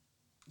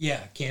 Yeah,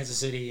 Kansas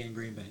City and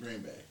Green Bay.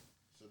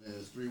 So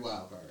there's 3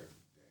 wild card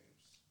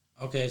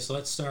games. Okay, so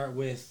let's start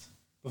with,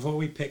 before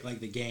we pick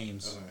the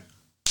games,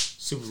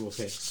 Super Bowl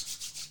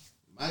picks.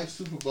 My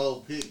Super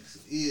Bowl picks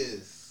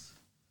is...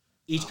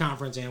 Each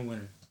conference and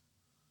winner.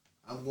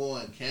 I'm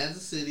going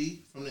Kansas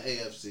City from the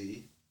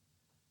AFC.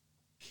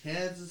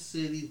 Kansas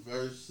City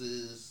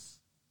versus.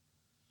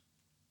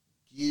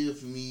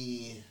 Give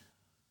me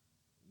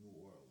New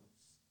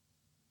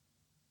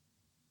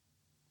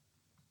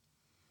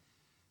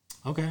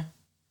Orleans. Okay.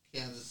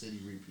 Kansas City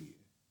repeat.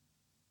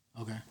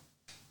 Okay.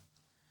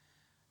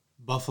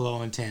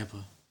 Buffalo and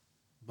Tampa.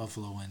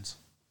 Buffalo wins.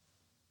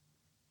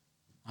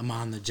 I'm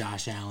on the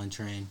Josh Allen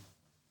train.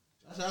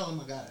 Josh Allen,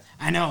 my guy.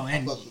 I know,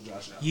 and fuck with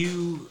Josh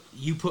Allen.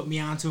 you put me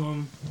onto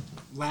him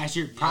last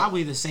year,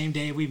 probably the same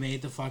day we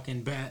made the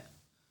fucking bet,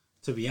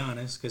 to be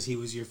honest, because he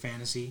was your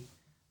fantasy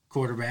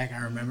quarterback,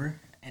 I remember,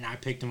 and I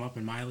picked him up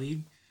in my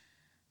league.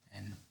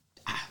 And,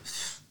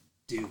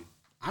 dude,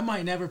 I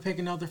might never pick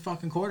another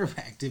fucking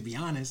quarterback, to be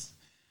honest.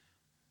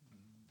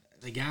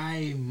 The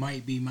guy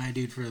might be my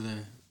dude for the...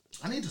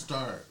 I need to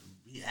start.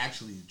 He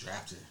actually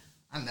drafted.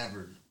 I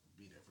never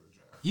be there for a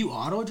draft. You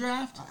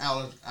auto-draft?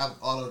 I've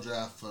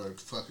auto-draft for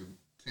fucking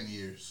 10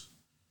 years.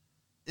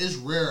 It's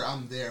rare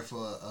I'm there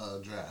for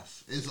a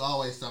draft. It's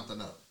always something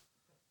up.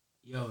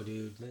 Yo,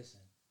 dude, listen.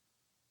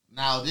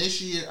 Now,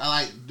 this year, I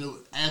like do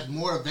as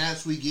more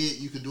advanced we get,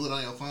 you can do it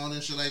on your phone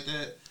and shit like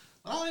that.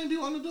 But I don't even be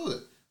wanting to do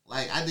it.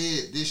 Like, I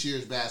did this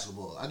year's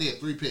basketball. I did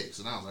 3 picks,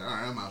 and I was like, all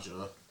right, I'm out,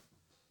 y'all.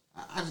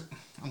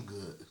 I'm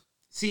good.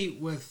 See,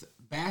 with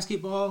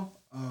basketball,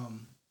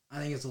 I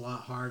think it's a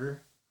lot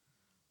harder,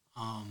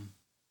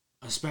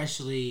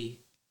 especially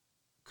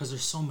because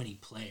there's so many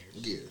players.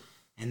 Yeah.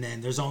 And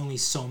then there's only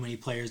so many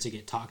players that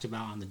get talked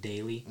about on the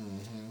daily.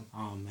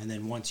 Mm-hmm. And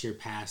then once you're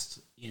past,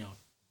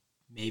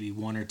 maybe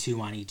 1 or 2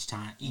 on each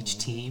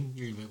team,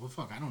 you're gonna be like, well,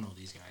 fuck, I don't know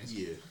these guys.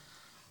 Yeah.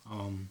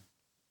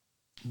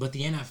 But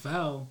the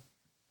NFL,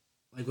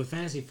 like with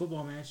fantasy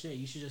football, man, shit,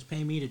 you should just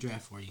pay me to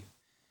draft for you.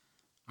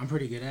 I'm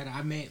pretty good at it.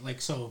 I made,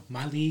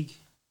 my league,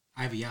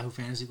 I have a Yahoo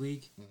Fantasy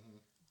League. Mm-hmm.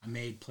 I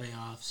made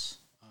playoffs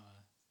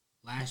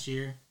last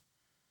year,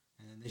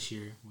 and then this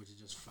year, which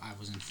is I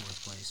was in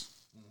 4th place.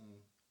 Mm-hmm.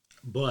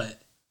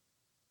 But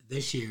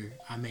this year,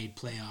 I made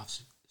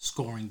playoffs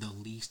scoring the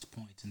least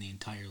points in the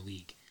entire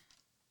league.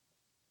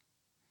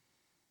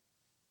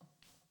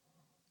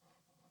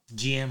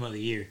 GM of the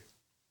year,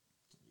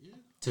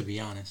 to be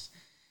honest.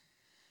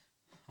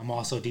 I'm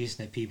also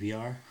decent at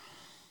PPR,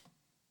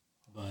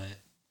 but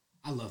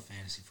I love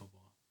fantasy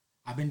football.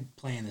 I've been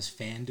playing this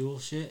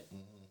FanDuel shit,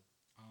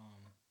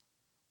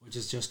 which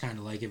is just kind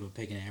of like it, but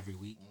picking it every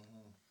week.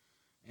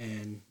 Mm-hmm.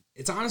 And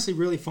it's honestly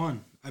really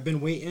fun. I've been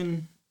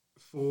waiting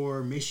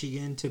for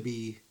Michigan to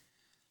be,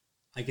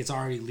 it's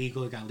already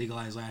legal. It got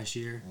legalized last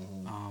year.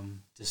 Mm-hmm.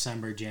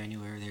 December,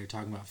 January, they were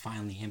talking about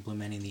finally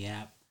implementing the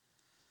app.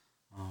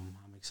 I'm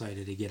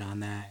excited to get on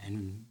that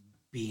and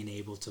being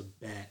able to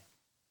bet,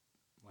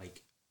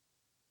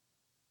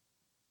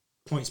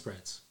 point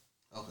spreads.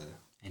 Okay.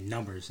 And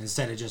numbers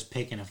instead of just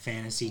picking a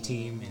fantasy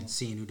team and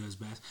seeing who does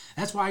best.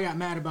 That's why I got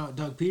mad about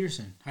Doug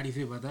Peterson. How do you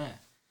feel about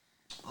that?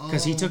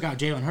 Because he took out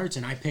Jalen Hurts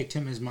and I picked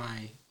him as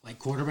my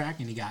quarterback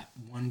and he got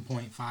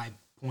 1.5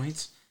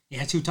 points. He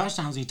had 2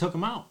 touchdowns and he took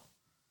him out.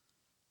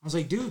 I was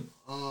like, dude,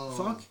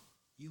 fuck,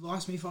 you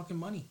lost me fucking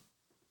money.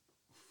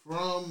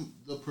 From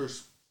the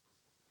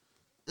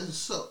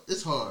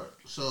it's hard.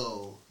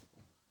 So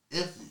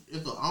if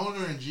the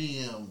owner and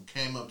GM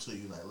came up to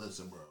you like,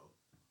 listen, bro,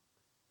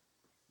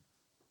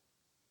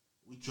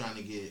 we trying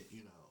to get,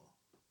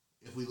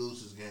 if we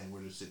lose this game, we're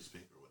the 6th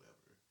pick or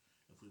whatever.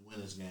 If we win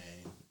this game,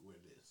 we're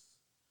this.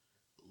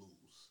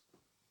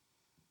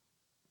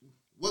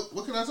 Lose.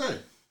 What can I say?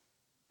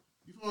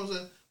 You feel what I'm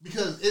saying?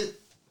 Because if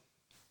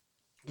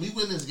we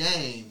win this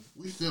game,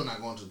 we still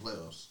not going to the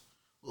playoffs.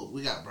 Well,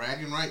 we got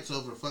bragging rights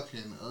over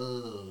fucking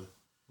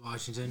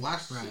Washington.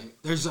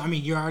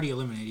 Right. You're already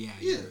eliminated.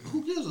 Yeah.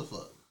 Who gives a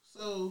fuck?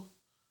 So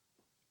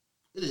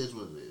it is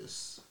what it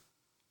is.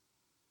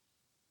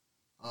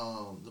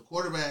 The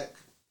quarterback,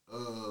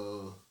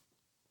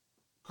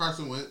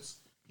 Carson Wentz,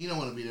 he don't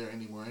want to be there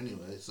anymore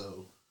anyway,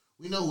 so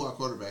we know who our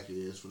quarterback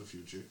is for the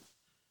future.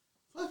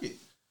 Fuck it.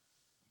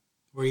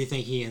 Where do you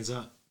think he ends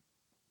up?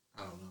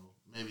 I don't know.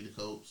 Maybe the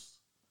Colts.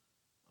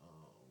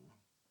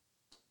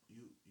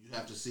 You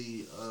have to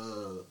see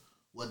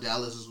what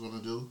Dallas is going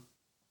to do.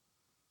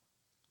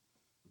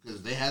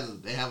 Because they have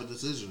a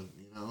decision,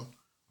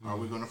 Are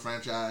we going to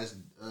franchise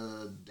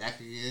Dak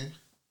again?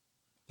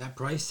 That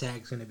price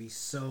tag's going to be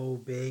so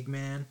big,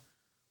 man.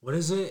 What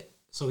is it?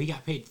 So he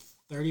got paid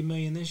 $30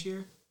 million this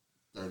year?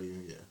 30,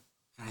 yeah.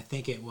 And I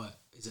think is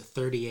it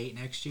 38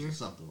 next year?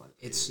 Something like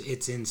that.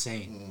 It's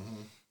insane.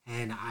 Mm-hmm.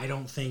 And I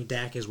don't think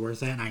Dak is worth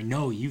that. And I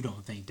know you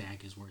don't think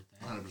Dak is worth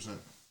that.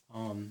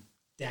 100%.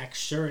 Dak's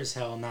sure as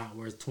hell not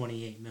worth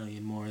 $28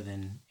 million more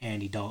than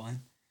Andy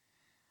Dalton.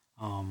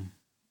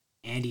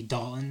 Andy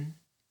Dalton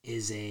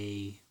is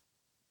he's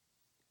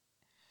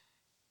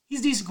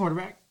a decent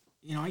quarterback.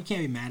 I can't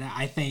be mad at it.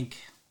 I think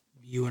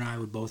you and I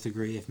would both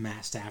agree if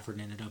Matt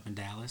Stafford ended up in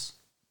Dallas.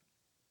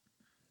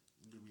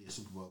 You'd be a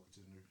Super Bowl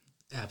contender.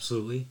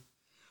 Absolutely.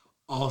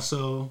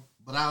 Also...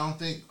 But I don't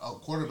think a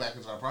quarterback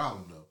is our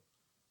problem, though.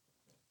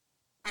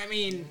 I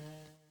mean,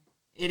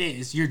 it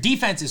is. Your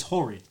defense is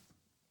horrid.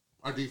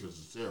 Our defense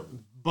is terrible.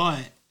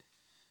 But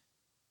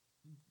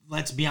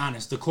let's be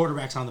honest, the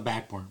quarterback's on the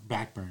back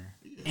burner.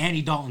 Yeah.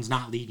 Andy Dalton's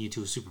not leading you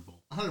to a Super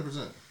Bowl.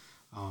 100%.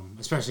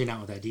 Especially not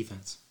with that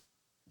defense.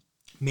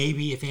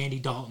 Maybe if Andy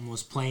Dalton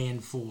was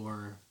playing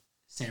for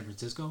San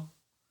Francisco,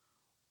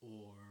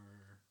 or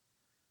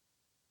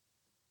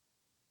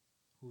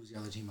who was the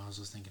other team I was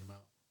just thinking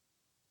about?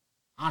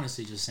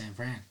 Honestly, just San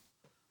Fran.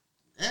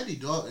 Andy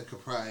Dalton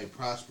could probably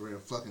prosper in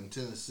fucking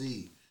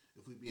Tennessee,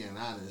 if we being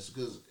honest,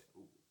 because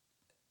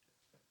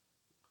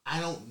I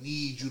don't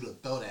need you to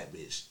throw that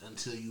bitch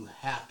until you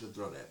have to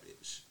throw that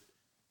bitch.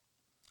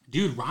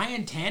 Dude,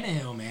 Ryan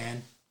Tannehill,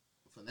 man.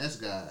 Finesse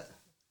guy.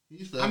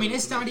 I mean,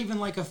 it's not even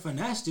like a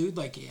finesse, dude.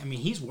 Like, I mean,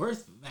 he's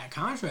worth that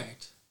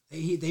contract.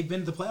 They've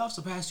been to the playoffs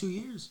the past 2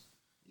 years.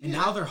 And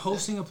now they're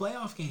hosting a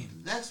playoff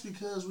game. That's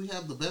because we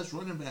have the best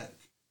running back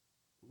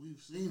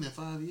we've seen in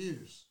 5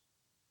 years.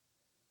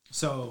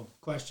 So,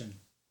 question.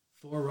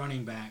 4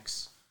 running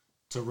backs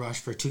to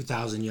rush for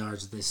 2,000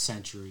 yards this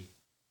century.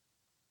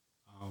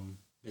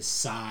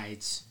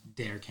 Besides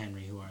Derrick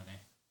Henry, who are they?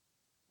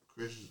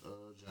 Chris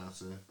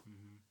Johnson.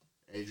 Mm-hmm.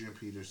 Adrian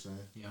Peterson.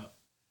 Yep.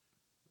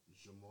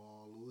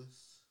 Jamal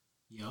Lewis.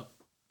 Yep.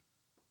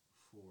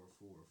 4.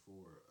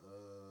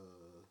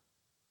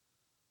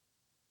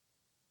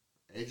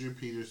 Adrian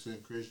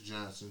Peterson, Chris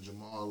Johnson,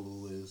 Jamal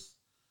Lewis.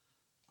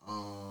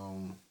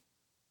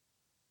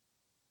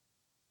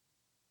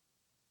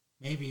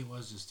 Maybe it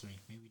was just 3.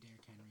 Maybe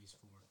Derrick Henry's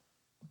 4.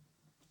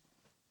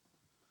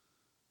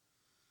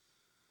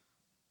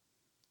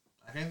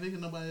 I can't think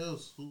of nobody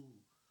else who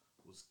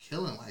was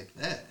killing like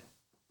that.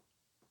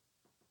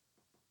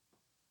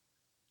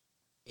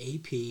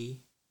 AP.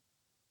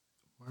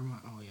 Where am I?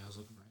 Oh, yeah, I was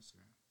looking for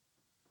Instagram.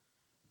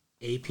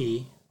 AP.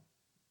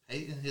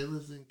 Peyton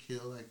Hillis didn't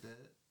kill like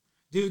that.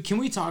 Dude, can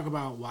we talk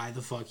about why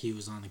the fuck he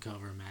was on the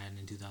cover of Madden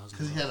in 2000?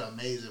 Because he had an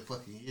amazing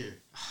fucking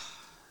year.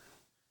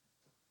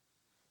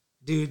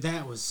 Dude,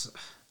 that was...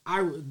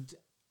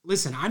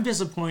 Listen, I'm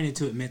disappointed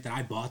to admit that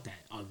I bought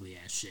that ugly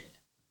ass shit.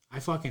 I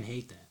fucking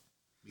hate that.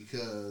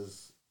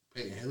 Because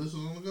Peyton Hillis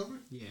was on the cover?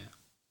 Yeah.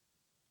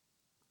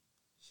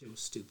 Shit was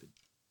stupid.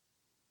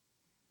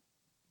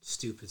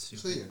 Stupid.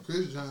 So yeah,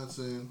 Chris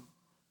Johnson,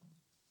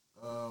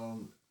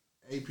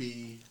 AP,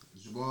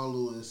 Jamal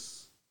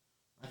Lewis.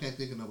 I can't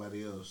think of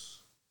nobody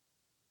else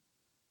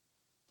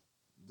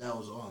that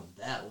was on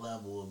that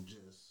level of just.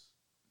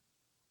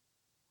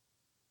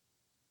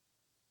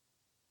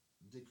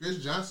 Did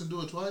Chris Johnson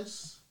do it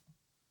twice?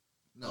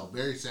 No,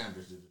 Barry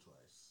Sanders did it twice.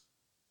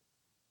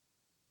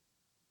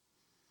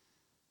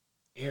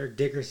 Eric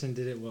Dickerson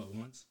did it, what,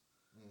 once?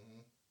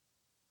 Mm-hmm.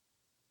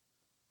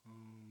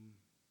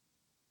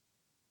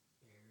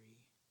 Barry.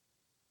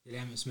 Did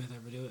Emmitt Smith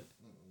ever do it?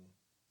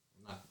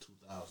 Mm-mm. Not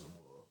 2000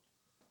 world.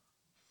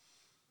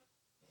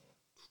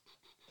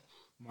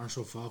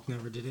 Marshall Falk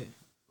never did it?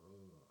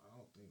 I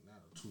don't think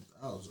not a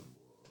 2000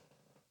 world.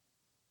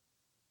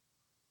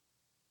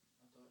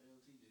 I thought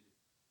LT did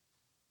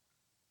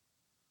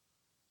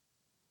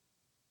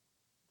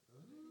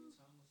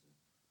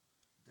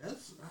it.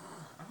 That's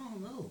I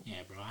don't know.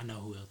 Yeah, bro, I know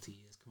who LT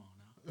is. Come on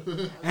now.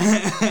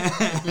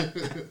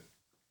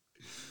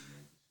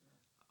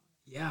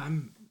 Yeah,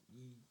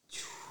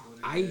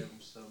 I gave him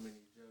so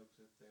many jokes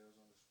if they was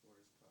on the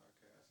sports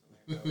podcast and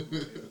they know who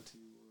LT was.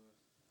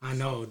 I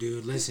know,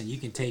 dude. Listen, you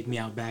can take me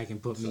out back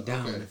and put me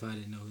down if I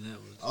didn't know who that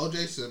was.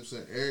 O.J.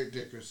 Simpson, Eric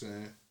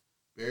Dickerson,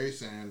 Barry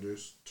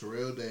Sanders,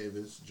 Terrell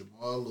Davis,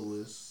 Jamal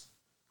Lewis,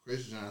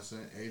 Chris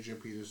Johnson, Adrian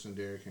Peterson,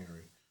 Derrick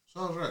Henry.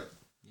 So I was right.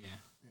 Yeah.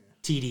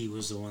 TD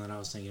was the one that I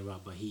was thinking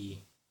about, but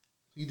he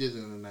did it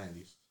in the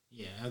 90s.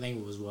 Yeah, I think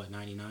it was, what,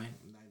 99?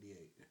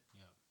 98.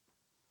 Yeah.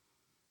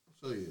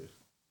 So, yeah.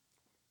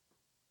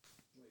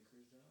 Wait,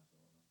 Chris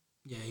Johnson?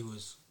 Yeah, he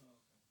was. Oh, okay.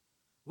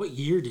 What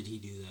year did he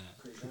do that?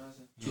 Chris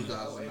Johnson? Yeah.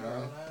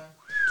 2009.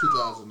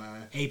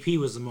 2009. AP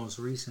was the most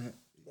recent.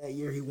 That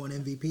year he won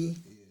MVP?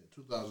 Yeah,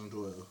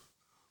 2012.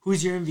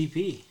 Who's your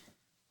MVP?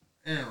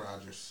 Aaron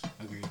Rodgers.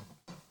 Agreed.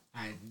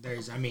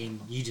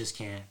 You just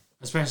can't.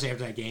 Especially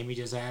after that game he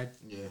just had.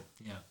 Yeah.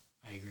 Yeah,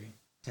 I agree.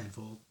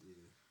 Tenfold. Yeah.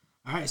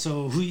 All right,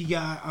 so who you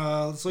got?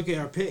 Let's look at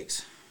our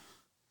picks.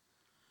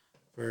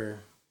 For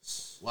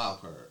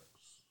wild cards.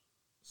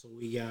 So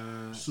we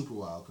got super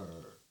wild card.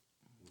 Okay.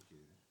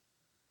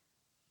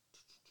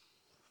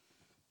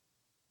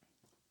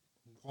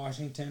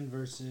 Washington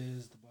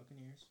versus the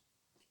Buccaneers.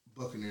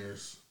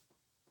 Buccaneers.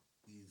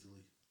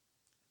 Easily.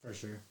 For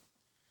sure.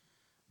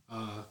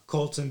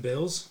 Colts and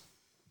Bills.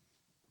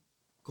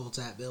 Colts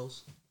at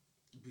Bills.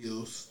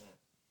 Bills.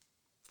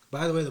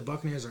 By the way, the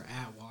Buccaneers are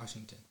at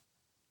Washington.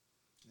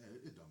 Yeah,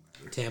 it don't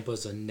matter.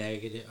 Tampa's a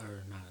negative,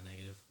 or not a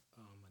negative,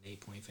 an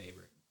 8-point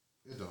favorite.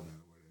 It don't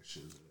matter where that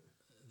shit is at.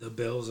 The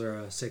Bills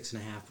are a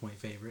 6.5-point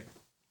favorite.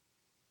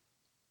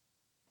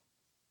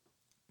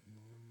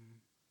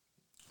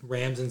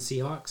 Rams and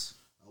Seahawks.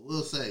 I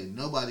will say,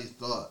 nobody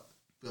thought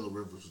Phillip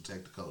Rivers would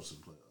take the Colts to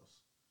the playoffs.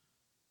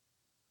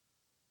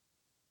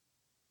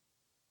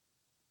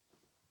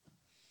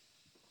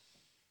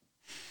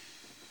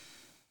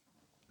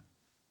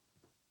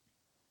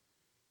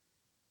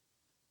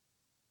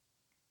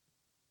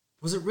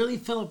 Was it really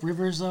Phillip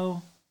Rivers,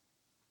 though?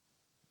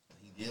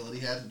 He did what he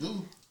had to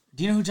do.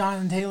 Do you know who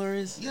Jonathan Taylor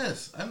is?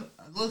 Yes.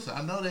 Listen,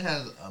 I know they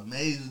had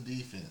amazing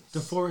defense.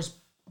 DeForest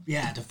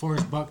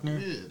Buckner.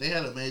 Yeah, they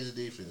had amazing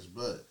defense,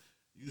 but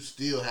you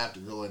still have to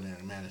go in there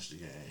and manage the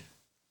game.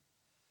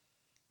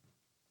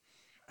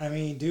 I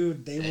mean,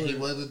 dude, he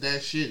wasn't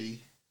that shitty.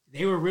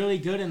 They were really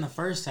good in the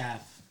first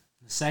half.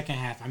 The second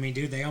half, I mean,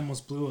 dude, they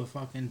almost blew a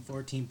fucking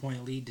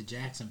 14-point lead to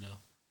Jacksonville.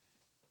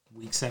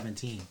 Week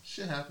 17.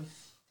 Shit happens.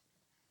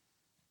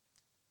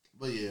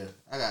 But yeah,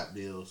 I got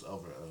Bills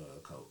over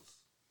Colts.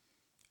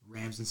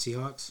 Rams and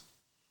Seahawks?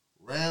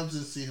 Rams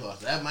and Seahawks.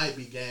 That might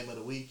be game of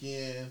the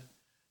weekend.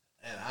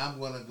 And I'm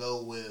going to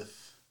go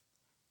with...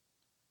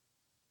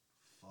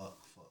 Fuck.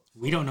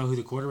 We don't know who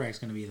the quarterback's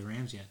going to be of the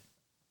Rams yet.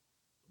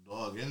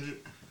 Dog injured?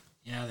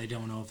 Yeah, they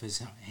don't know if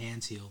his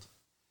hand's healed.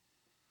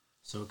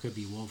 So it could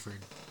be Wolford.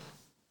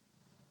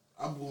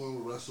 I'm going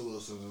with Russell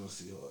Wilson and the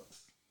Seahawks.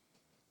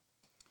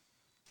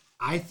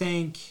 I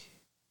think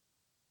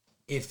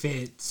if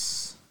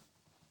it's...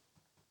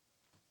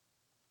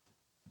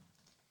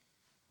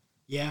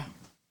 Yeah.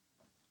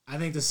 I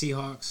think the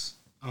Seahawks.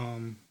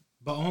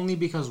 But only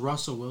because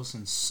Russell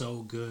Wilson's so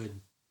good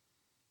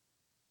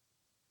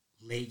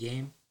late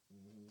game.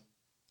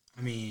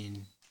 I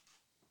mean,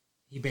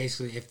 he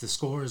basically, if the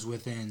score is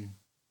within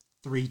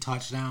 3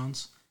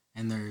 touchdowns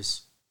and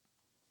there's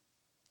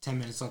 10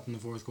 minutes left in the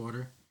fourth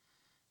quarter,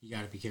 you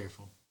got to be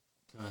careful.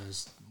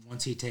 Because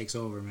once he takes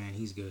over, man,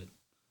 he's good.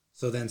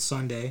 So then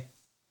Sunday,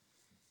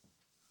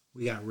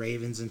 we got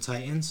Ravens and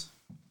Titans.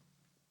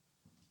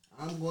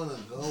 I'm going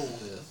to go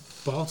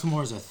with...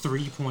 Baltimore's a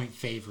 3-point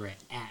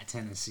favorite at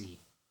Tennessee.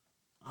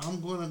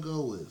 I'm going to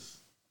go with...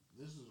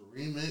 This is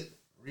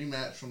a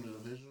rematch from the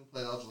divisional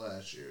playoffs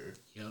last year.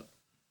 Yep.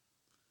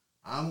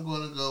 I'm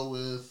going to go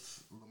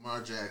with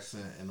Lamar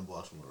Jackson and the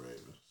Baltimore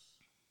Ravens.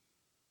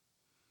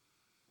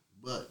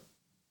 But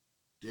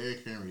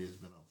Derrick Henry has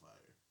been on fire.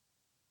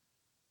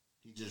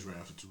 He just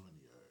ran for 200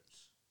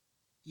 yards.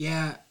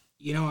 Yeah,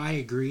 I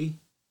agree.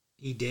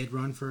 He did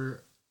run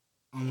for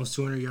almost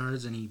 200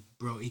 yards, and he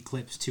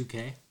eclipsed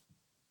 2K.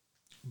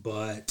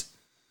 But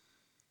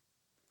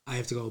I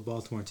have to go with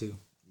Baltimore, too.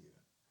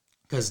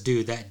 Because,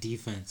 dude, that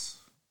defense,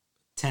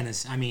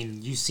 tennis, I mean,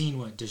 you've seen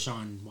what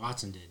Deshaun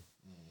Watson did.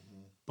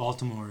 Mm-hmm.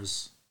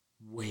 Baltimore's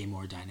way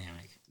more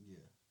dynamic. Yeah.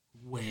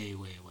 Way,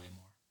 way, way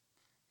more.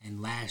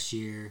 And last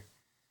year,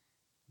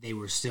 they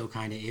were still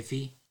kind of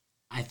iffy.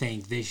 I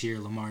think this year,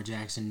 Lamar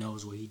Jackson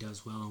knows what he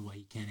does well and what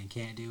he can and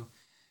can't do.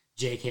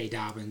 J.K.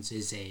 Dobbins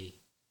is a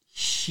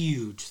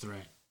huge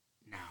threat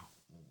now,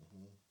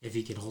 if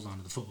he can hold on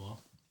to the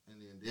football. And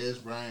then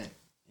Dez Bryant,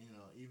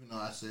 even though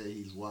I said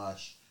he's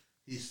washed,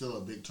 he's still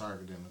a big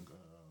target in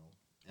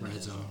the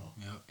red zone.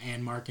 Yep.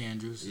 And Mark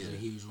Andrews is a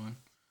huge one.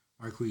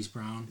 Marquise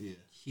Brown,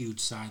 huge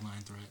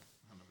sideline threat.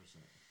 100%.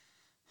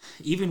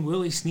 Even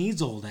Willie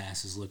Snead's old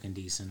ass is looking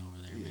decent over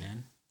there,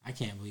 man. I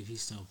can't believe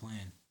he's still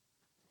playing.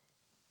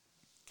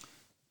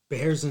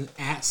 Bears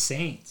at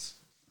Saints.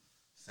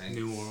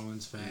 New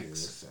Orleans facts.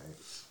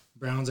 Saints.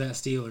 Browns at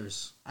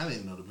Steelers. I didn't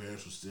even know the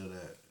Bears were still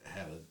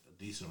had a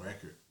decent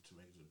record to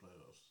make it to the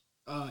playoffs.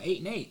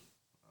 8-8.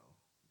 Oh,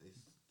 they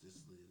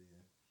just slid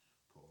in.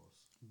 Pause.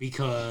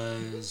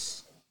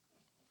 Because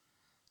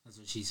that's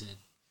what she said.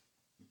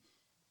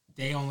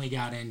 They only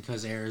got in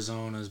because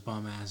Arizona's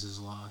bum asses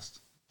lost.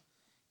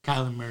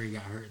 Kyler Murray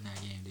got hurt in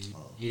that game, dude.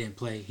 Oh. He didn't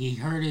play. He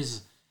hurt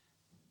his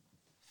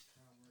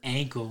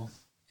ankle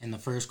in the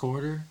first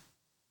quarter,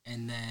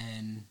 and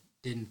then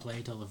didn't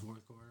play till the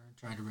fourth quarter.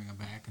 Tried to bring him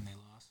back, and they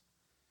lost.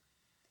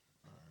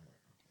 All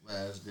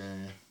right. Last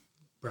game.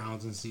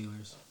 Browns and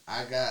Steelers.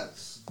 I got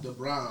the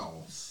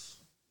Browns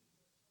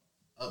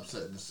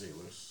upsetting the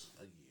Steelers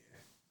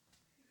again.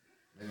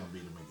 They're going to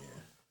beat them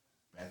again.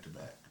 Back to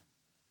back.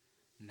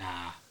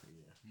 Nah.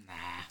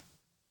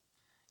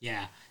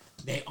 Yeah.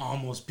 They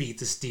almost beat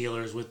the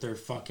Steelers with their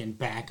fucking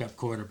backup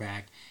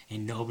quarterback,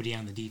 and nobody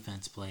on the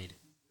defense played.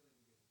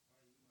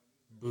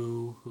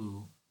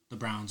 Boo-hoo. The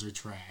Browns are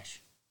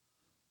trash.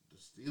 The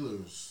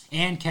Steelers.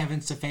 And Kevin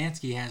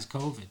Stefanski has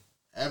COVID.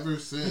 Ever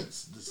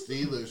since the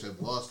Steelers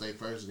have lost their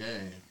first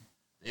game,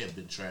 they have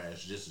been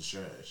trash, just as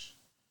trash.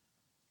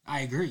 I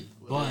agree,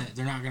 but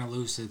they're not going to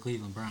lose to the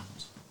Cleveland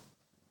Browns.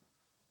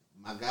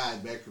 My guy,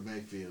 Baker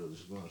Mayfield,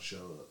 is going to show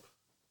up.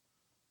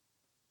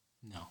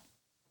 No,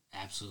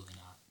 absolutely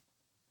not.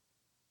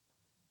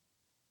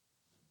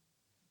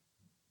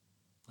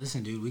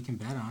 Listen, dude, we can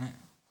bet on it.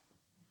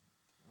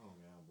 I don't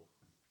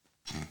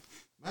gamble.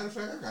 Matter of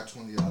fact, I got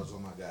 $20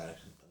 on my guy.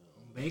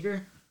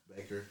 Baker?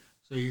 Baker.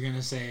 So you're going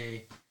to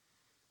say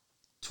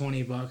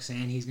 $20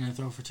 and he's going to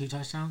throw for 2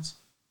 touchdowns?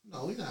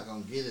 No, we're not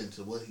going to get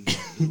into what he's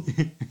going to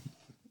do.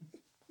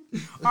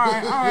 All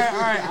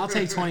right. I'll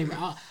take 20.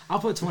 I'll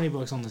put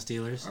 $20 on the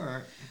Steelers. All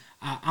right.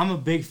 I'm a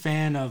big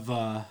fan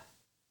of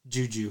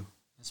Juju.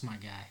 That's my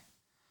guy.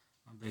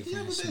 I'm a big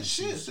fan of Smith.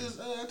 Shit since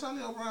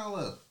Antonio Brown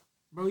left.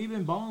 Bro, you've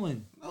been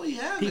balling. No, he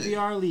hasn't.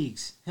 PPR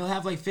leagues. He'll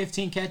have like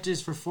 15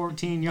 catches for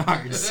 14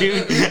 yards,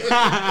 dude.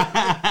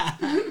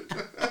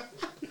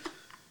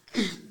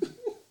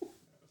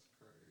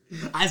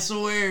 I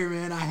swear,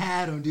 man, I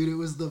had him, dude. It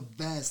was the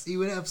best. He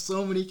would have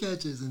so many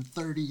catches and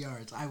 30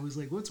 yards. I was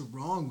like, what's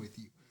wrong with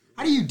you?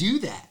 How do you do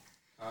that?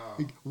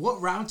 Like,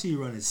 what route are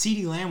you running?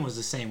 CeeDee Lamb was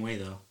the same way,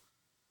 though.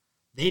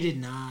 They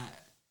did not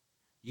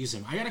use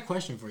him. I got a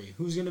question for you.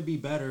 Who's going to be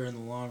better in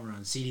the long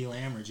run, CeeDee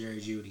Lamb or Jerry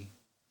Jeudy?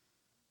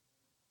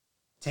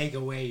 Take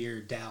away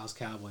your Dallas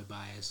Cowboy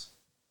bias.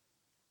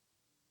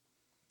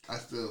 I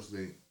still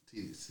think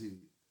TDC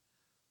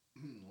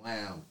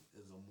Lamb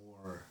is a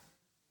more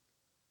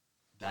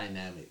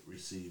dynamic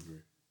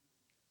receiver.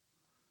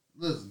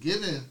 Listen,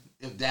 given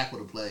if Dak would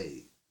have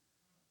played.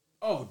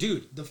 Oh,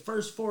 dude, the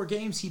first 4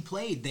 games he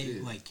played,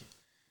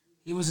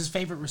 he was his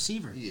favorite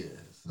receiver. Yeah,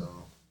 so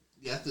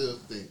I still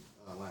think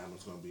Lamb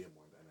is going to be a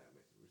more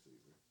dynamic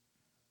receiver.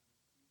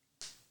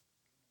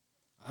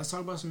 Let's talk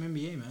about some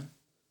NBA, man.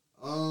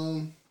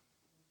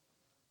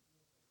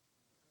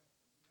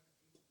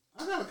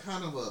 I got a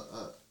kind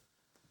of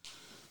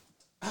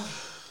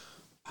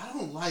I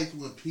don't like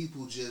when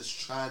people just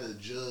try to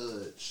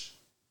judge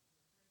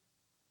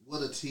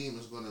what a team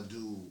is going to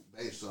do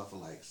based off of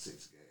like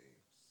 6 games.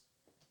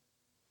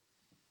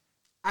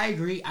 I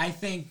agree. I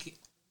think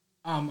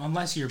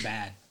unless you're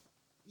bad.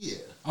 Yeah.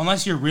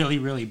 Unless you're really,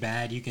 really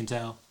bad, you can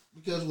tell.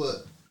 Because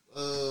what?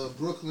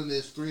 Brooklyn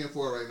is 3-4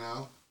 right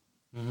now.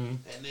 Mm-hmm.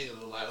 And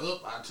niggas are like, oh,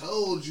 I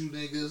told you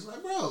niggas.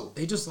 Like, bro.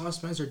 They just lost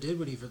Spencer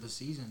Dinwiddie for the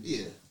season.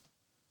 Yeah.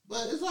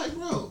 But it's like,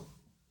 bro,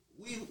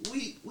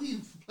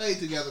 we've played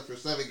together for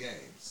 7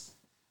 games.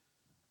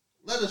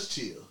 Let us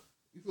chill.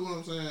 You feel what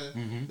I'm saying?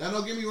 Mm-hmm. Now,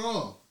 don't get me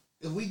wrong.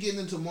 If we get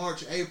into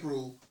March,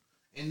 April,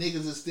 and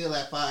niggas is still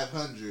at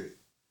 500,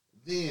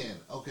 then,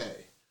 okay.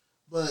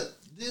 But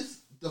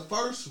the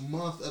first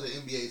month of the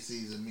NBA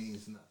season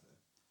means nothing.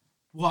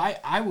 Well,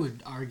 I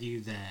would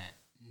argue that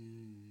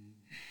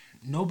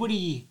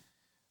nobody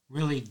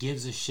really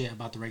gives a shit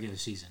about the regular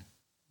season.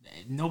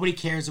 Nobody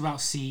cares about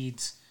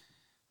seeds.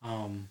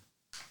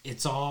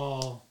 It's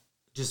all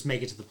just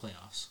make it to the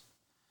playoffs.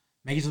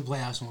 Make it to the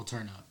playoffs and we'll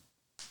turn up.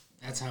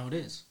 That's how it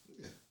is.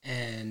 Yeah.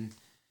 And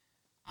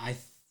I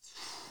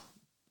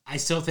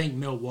still think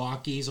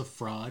Milwaukee's a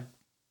fraud.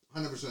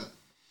 100%.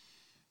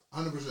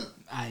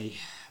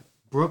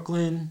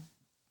 Brooklyn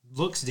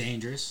looks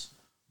dangerous.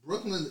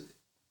 Brooklyn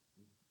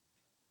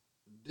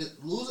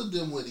losing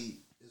Dinwiddie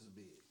is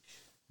big.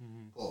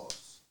 Mm-hmm.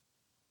 Pause.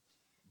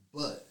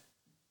 But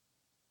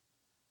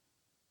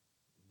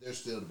they're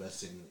still the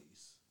best team in the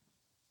East.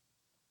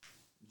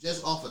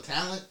 Just off of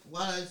talent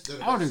wise,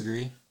 I would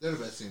agree. They're the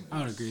best team in the East.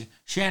 I would agree.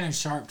 Shannon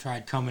Sharp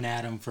tried coming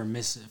at him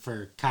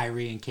for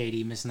Kyrie and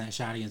KD missing that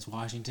shot against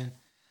Washington.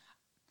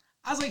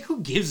 I was like,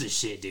 who gives a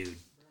shit, dude?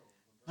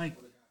 Like,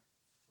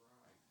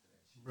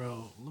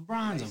 bro,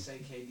 LeBron's They say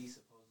KD's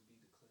supposed to be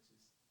the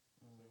clutchest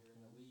player in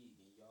the league,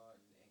 and y'all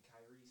and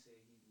Kyrie said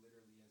he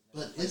literally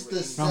has. But it's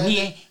the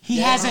seventh. He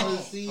hasn't,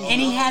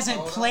 and he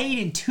hasn't played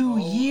in 2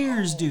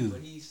 years, dude.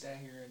 But he sat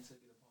here and took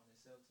it upon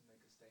himself to make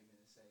a statement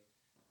and say,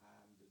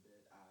 "I'm the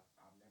best.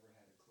 I've never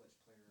had a clutch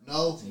player."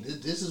 No,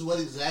 this is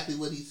exactly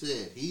what he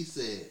said. He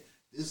said,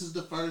 "This is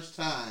the first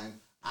time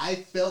I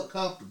felt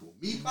comfortable.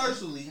 Me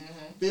personally,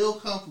 feel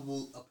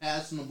comfortable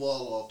passing the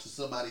ball off to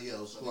somebody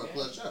else for a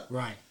clutch shot."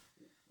 Right.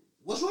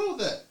 What's wrong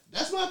with that?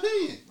 That's my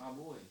opinion. My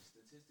boy,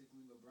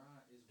 statistically,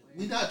 LeBron is way.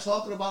 We're not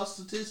talking about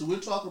statistics. We're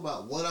talking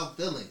about what I'm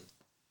feeling.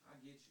 I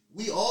get you.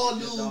 We all It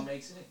just knew. don't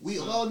make sense. We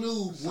all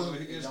knew. So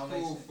When, it's don't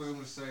make cool sense. for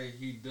him to say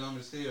he dumb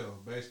as hell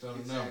based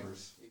on the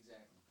numbers. Exactly.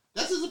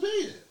 that's his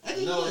opinion.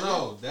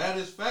 No, that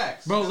is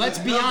facts. Bro, let's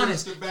be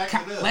honest.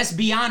 Let's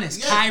be honest.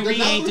 Yes, Kyrie the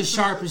ain't the numbers-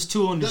 sharpest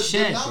tool in the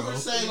shed, the bro.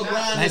 numbers say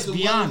LeBron Let's is be one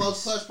of the honest.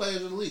 most clutch players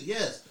in the league.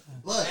 Yes,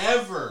 but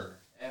Ever.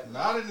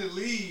 Not in the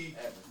league.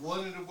 One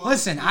of the most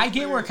Listen, I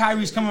get where players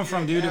Kyrie's coming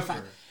from, dude.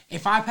 ever.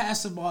 If I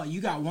pass the ball, you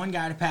got one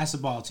guy to pass the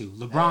ball to,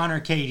 LeBron or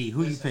KD.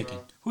 Who you picking?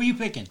 bro. Who you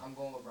picking? I'm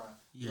going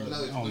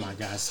LeBron. Oh my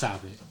God,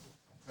 stop it.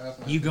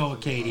 You go with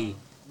KD.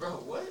 Bro,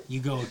 what? You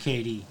go with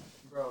KD.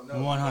 Bro, no. 100%.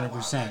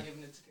 I'm not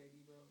giving it to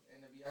KD, bro.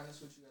 And to be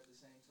honest with you, at the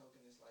same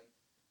token, it's like,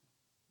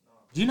 no.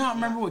 Do you not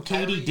remember what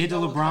KD Kyrie, did to you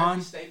know what LeBron?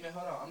 Kyrie's statement?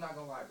 Hold on, I'm not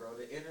gonna lie, bro.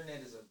 The internet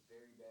is a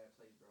very bad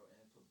place, bro,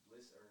 and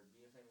publicity or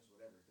being famous,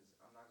 whatever. Because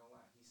I'm not gonna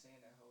lie, he's saying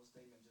that whole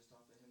statement just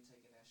off of him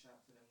taking that shot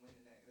for them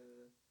winning that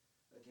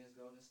against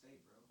Golden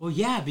State, bro. Well,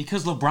 yeah,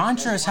 because LeBron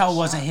sure as hell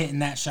wasn't hitting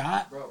that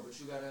shot. Bro, but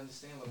you gotta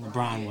understand,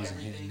 LeBron did wasn't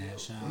hitting everything that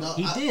else. shot. no,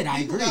 He did.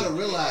 I people agree. gotta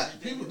realize.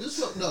 This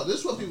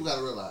is what people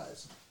gotta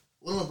realize.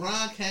 When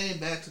LeBron came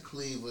back to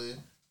Cleveland,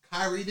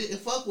 Kyrie didn't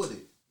fuck with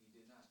it. He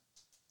did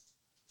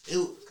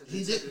not. He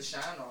He did. took the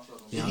shine off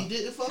of him. Yeah. He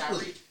didn't fuck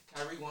with it.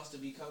 Kyrie wants to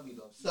be Kobe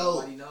though. So-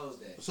 Nobody knows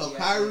that. so He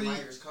Kyrie- actually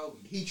admires Kobe.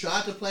 He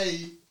tried to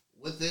play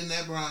within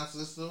that Bron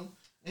system,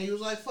 and he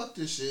was like, "Fuck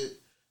this shit,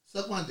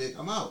 suck my dick,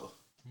 I'm out."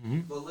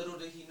 But little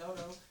did he know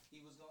though, he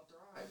was gonna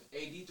thrive.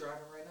 AD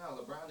thriving right now.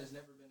 LeBron has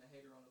never been a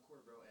hater on the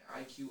court, bro.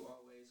 And IQ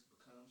always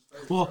becomes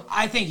first. Well, bro.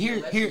 I think He'll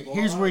let you ball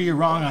here's out, where you're he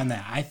wrong will. on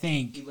that. I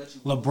think He let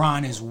you ball LeBron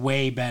out. is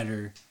way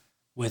better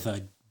with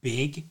a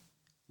big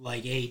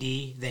like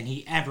AD than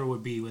he ever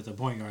would be with a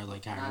point guard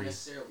like Not Kyrie.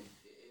 necessarily.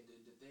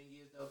 The thing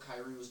is though,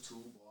 Kyrie was too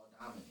ball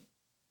dominant.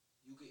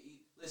 You could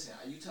Listen,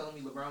 are you telling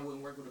me LeBron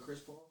wouldn't work with a Chris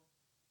Paul?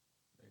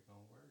 They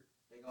gonna work.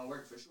 They gonna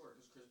work for sure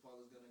because Chris Paul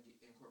is gonna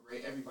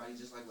incorporate everybody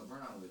just like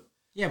LeBron will.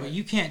 Yeah, but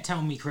you can't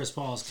tell me Chris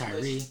Paul is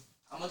Kyrie. Listen,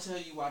 I'm gonna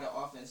tell you why the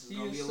offense is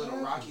gonna be a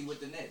little rocky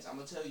with the Nets. I'm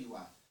gonna tell you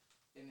why.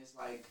 And it's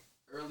like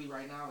early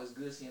right now, it's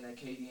good seeing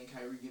that KD and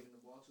Kyrie giving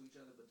the ball to each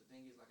other. But the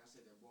thing is, like I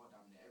said, they're ball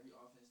dominant. Every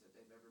offense that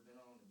they've ever been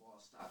on, the ball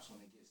stops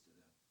when it gets to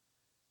them.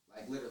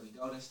 Like literally,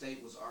 Golden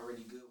State was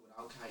already good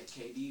without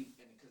KD,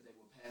 and because they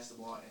would pass the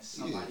ball and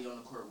somebody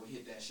on the court would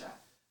hit that shot.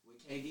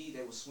 With KD,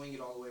 they would swing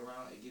it all the way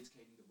around. It gets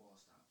KD, the ball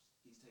stops.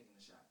 He's taking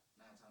the shot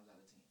 9 times out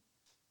of 10.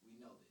 We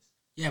know this.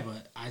 Yeah,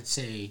 but I'd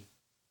say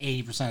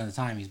 80% of the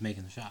time he's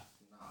making the shot.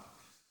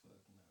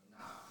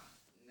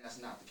 That's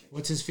not the case.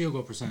 What's his field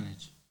goal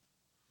percentage?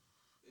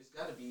 It's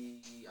got to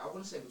be, I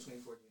wouldn't say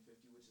between 40 and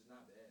 50, which is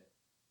not bad.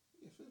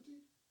 Yeah,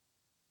 50.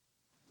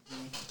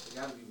 It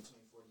got to be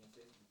between 40 and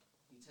 50.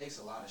 He takes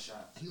a lot of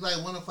shots. He's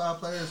like one of 5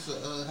 players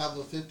to have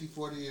a 50,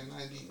 40, and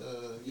 90.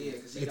 Yeah,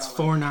 because it's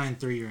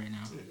 4.93 right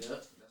now. Yep, that's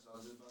what I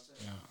was just about to say.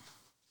 Yeah.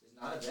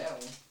 It's not a bad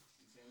one.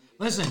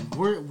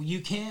 Listen, you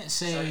can't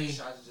say.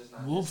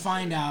 We'll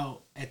find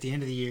out at the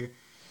end of the year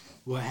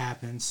what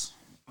happens.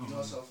 You know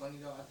what's so funny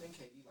though? I think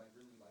KD like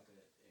really like an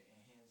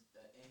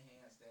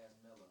enhanced ass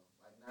Melo,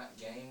 like not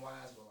game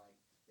wise, but like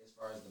as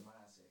far as the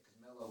mindset, because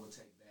Melo would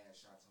take bad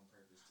shots on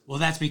purpose too. Well,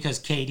 that's because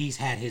KD's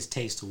had his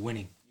taste of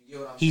winning. You get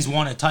what I'm He's saying?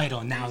 won a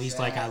title, now he's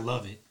like, I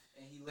love it.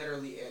 And he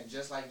literally, and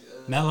just like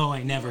Melo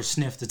ain't never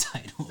sniffed a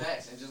title.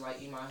 Facts, and just like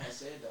Iman has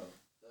said though,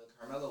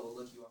 Carmelo will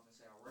look you up and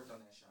say, I worked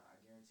on that shot. I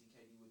guarantee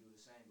KD would do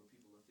the same, but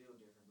people will feel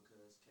different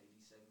because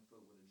KD's 7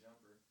 foot with a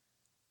jumper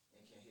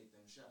and can hit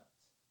them shots.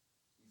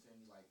 You feel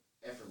me? Like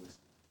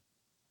effortlessly.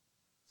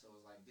 So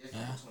it's like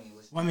different between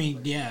listening. Well, I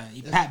mean, yeah,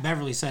 Pat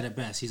Beverly said it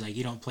best. He's like,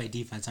 you don't play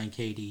defense on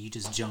KD. You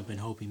just jump and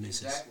hope he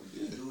misses. Exactly.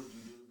 You do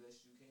the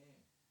best you can.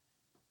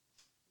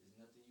 There's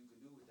nothing you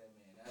can do with that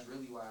man. That's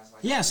really why it's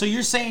like. Yeah, so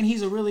you're saying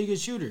he's a really good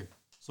shooter.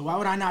 So why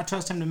would I not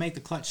trust him to make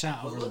the clutch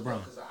shot over look,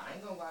 LeBron? Because I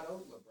ain't gonna lie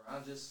though,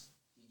 LeBron just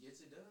he gets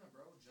it done,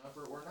 bro.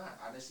 Jumper or not,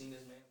 I done seen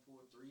this man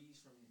pull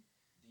threes from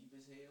deep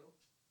as hell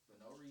for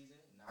no reason,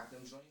 knock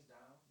them joints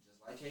down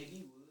just like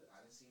KD would.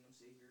 I done seen him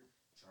sit here,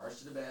 charge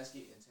to the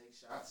basket, and take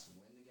shots,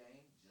 win the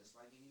game just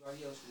like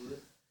anybody else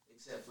would,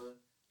 except for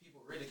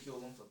people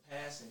ridicule him for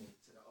passing it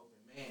to the open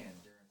man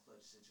during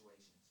clutch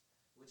situations,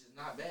 which is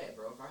not bad,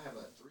 bro. If I have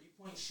a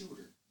 3-point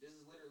shooter, this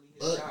is literally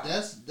his job.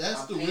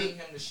 That's I'm paying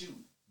him to shoot.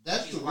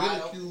 That's the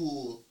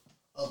ridicule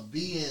of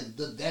being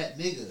that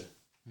nigga.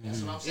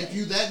 That's what I'm saying. If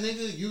you that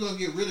nigga, you're gonna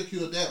get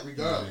ridiculed at that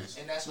regardless.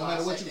 And that's why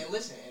I say, and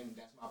listen, and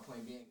that's my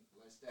point being,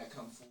 let's that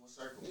come full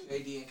circle.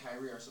 KD and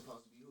Kyrie are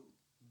supposed to be who?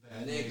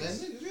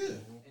 Niggas.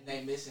 And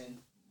they missing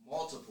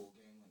multiple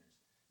game winners.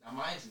 Now,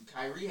 mind you,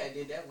 Kyrie had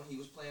did that when he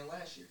was playing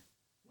last year.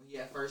 When he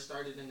had first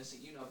started in the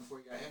season, before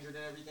he got injured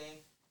and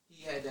everything,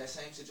 he had that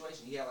same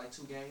situation. He had like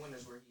 2 game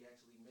winners where he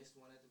actually missed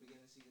one at the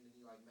beginning of the season and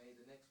he like made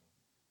the next one.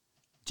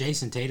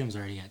 Jason Tatum's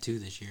already got 2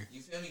 this year. You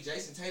feel me?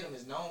 Jason Tatum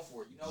is known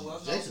for it. You know who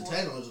else? Jason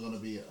Tatum is going to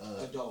be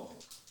a dog.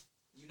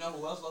 You know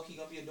who else low-key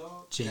going to be a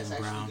dog? Jaylen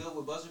That's Brown. actually good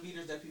with buzzer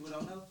beaters that people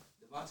don't know.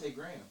 Devontae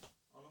Graham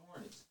on the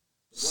Hornets.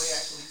 The boy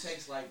actually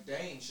takes like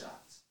Dame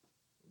shots.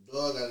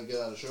 Dog got to get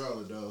out of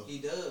Charlotte though. He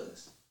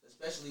does,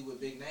 especially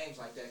with big names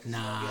like that.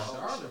 Nah,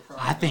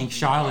 I think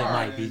Charlotte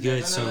might be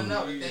good soon.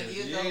 No. The thing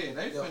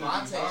is though,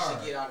 Devontae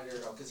should get out of there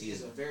though, because he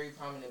is a very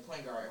prominent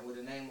point guard, and with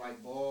a name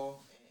like Ball,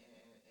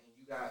 and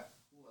you got.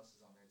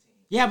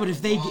 Yeah, but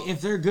if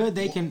they're good,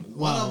 they can.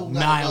 Well,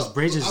 Miles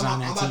Bridges is on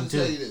that team too. I'm about to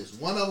tell you this: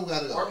 one of them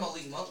got to go. Or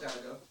Malik Monk got to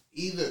go.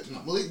 Either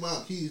Malik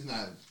Monk, he's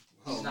not.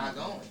 He's not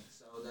going.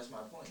 So that's my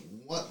point.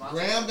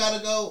 Graham got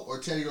to go, or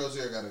Teddy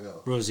Rozier got to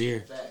go.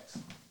 Rozier. Facts.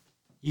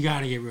 You got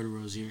to get rid of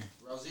Rozier.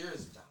 Rozier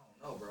is, I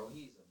don't know, bro.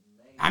 He's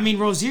amazing. I mean,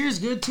 Rozier is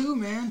good too,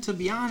 man. To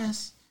be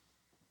honest.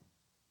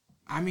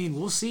 I mean,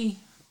 we'll see.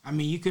 I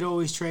mean, you could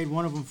always trade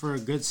one of them for a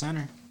good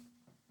center.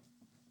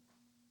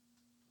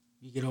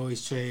 You could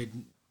always trade.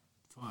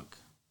 Fuck.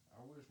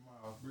 I wish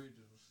Miles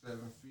Bridges was 7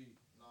 feet.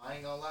 No, I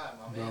ain't gonna lie,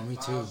 my bro, man. me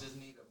Miles too. just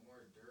need a more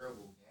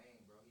durable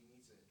game, bro. He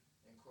needs to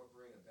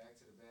incorporate a back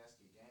to the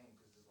basket game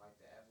because it's like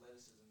the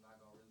athleticism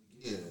not gonna really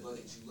get you the look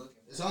that you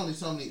looking for. It's only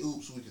so many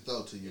oops we can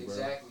throw to you, bro.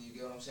 Exactly, you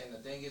get what I'm saying. The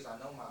thing is, I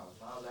know Miles.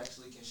 Miles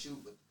actually can shoot,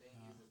 but the thing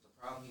is, the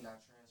problem he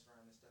not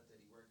transferring the stuff that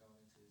he worked on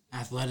into his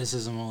game.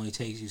 Athleticism only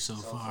takes you so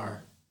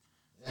far.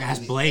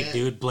 That's Blake,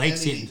 dude.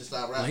 Blake's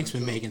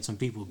been making some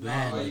people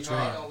bad. No, I ain't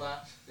gonna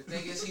lie. The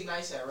thing is, he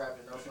nice at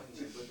rapping, no funny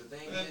shit. But the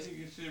thing is,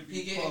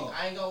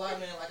 I ain't gonna lie,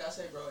 man. Like I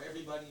said, bro,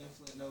 everybody in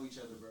Flint know each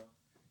other, bro.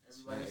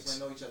 Everybody in Flint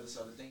know each other.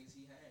 So the thing is,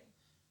 he hang.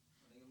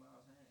 My nigga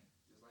Miles hang,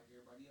 just like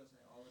everybody else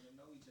hang. All of them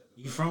know each other.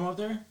 You from up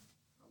there?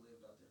 I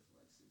lived out there for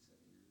like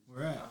 6-7 years.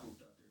 Where at? I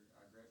hooped out there.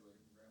 I graduated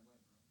from Grand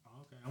Blanc, bro.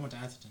 Oh, okay. I went to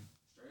Atherton.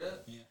 Straight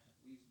up? Yeah.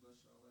 We used to bust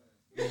y'all ass.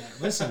 Yeah,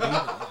 listen, dude,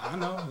 I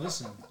know.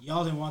 Listen,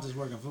 y'all didn't want this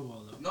working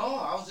football though.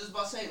 No, I was just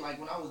about to say, like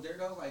when I was there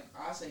though, like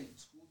I say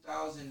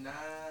 2009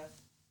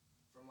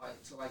 from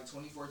like to like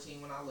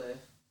 2014 when I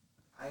left.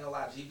 I ain't gonna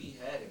lie, GB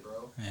had it,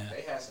 bro. Yeah.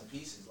 They had some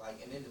pieces,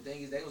 like, and then the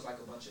thing is, they was like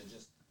a bunch of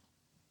just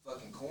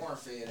fucking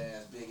corn-fed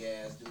ass, big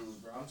ass dudes,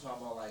 bro. I'm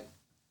talking about like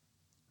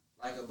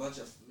a bunch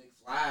of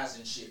McFlies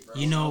and shit, bro.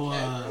 You know,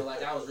 bro.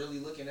 Like I was really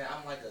looking at.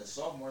 I'm like a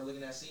sophomore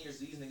looking at seniors.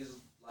 These niggas is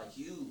like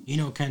huge. You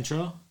know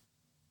Kentrell?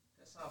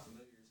 That sounds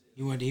familiar as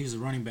hell. He was a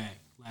running back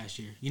last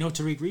year. You know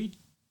Tariq Reed?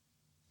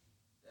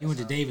 He went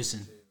to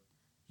Davidson.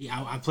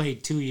 I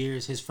played 2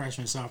 years, his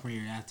freshman, sophomore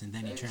year at Athens,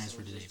 then he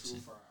transferred to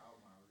Davidson.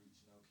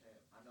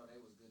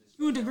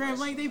 You went to Grand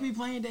Blanc, they be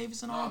playing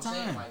Davidson all the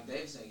time. Like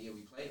Davidson, yeah,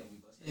 we played them. We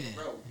busted.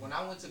 Yeah. Bro, when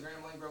I went to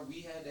Grand Blanc, bro,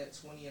 we had that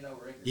 20-0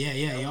 record. Yeah,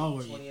 y'all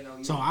were.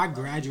 So I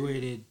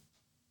graduated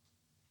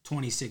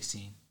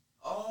 2016.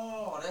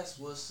 Oh, that's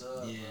what's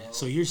up, Yeah. bro.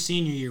 So your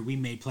senior year, we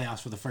made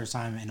playoffs for the first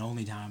time and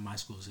only time in my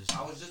school's history.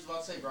 I was just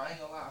about to say, bro, I ain't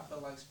gonna lie. I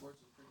felt like sports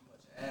was pretty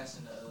much ass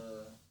in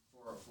the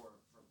for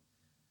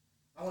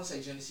I want to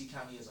say Genesee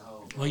County as a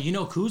whole. Bro. Well, you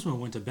know Kuzma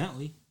went to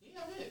Bentley. Yeah,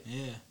 I'm hip.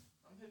 Yeah.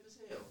 I'm hip as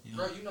hell. Yeah.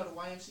 Bro, you know the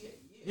YMCA?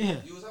 Yeah.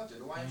 You was up there.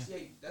 The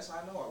YMCA, that's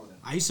how I know all of them.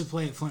 I used to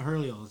play at Flint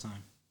Hurley all the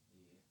time.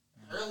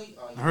 Yeah. Hurley?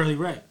 Oh, yeah. Hurley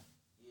Rec.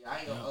 Yeah, I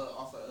ain't gonna,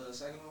 off of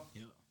Saginaw?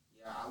 Yep.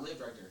 Yeah, I lived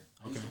right there.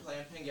 I used to play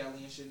in Penn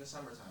Galley and shit in the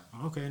summertime.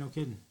 Okay, no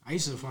kidding. I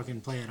used to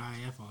fucking play at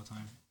IAF all the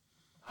time.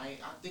 I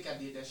think I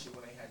did that shit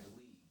when they had the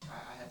league.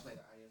 I had played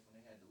at IAF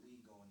when they had the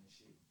league going and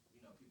shit.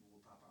 You know, people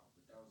would pop out,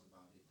 but that was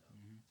about it,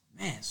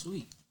 though. Man,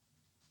 sweet.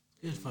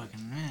 Good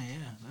fucking man,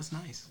 yeah. That's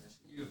nice.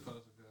 You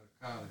supposed to go to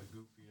college,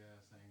 goofy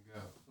ass ain't go.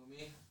 Who,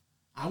 me?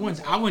 I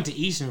went to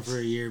Eastern for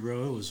a year,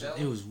 bro.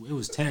 It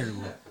was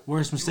terrible.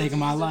 Worst mistake of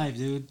my life,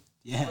 dude.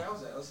 Yeah. When I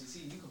was at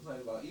OCC, you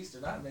complained about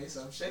Eastern. I made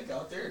some shake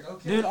out there. No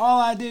kidding. Dude, all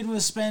I did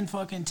was spend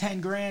fucking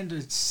 $10,000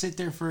 to sit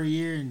there for a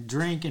year and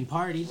drink and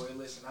party. Boy,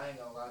 listen, I ain't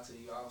gonna lie to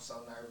you. I was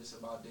so nervous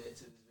about that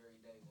to this very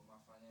day. When my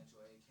financial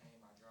aid came,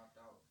 I dropped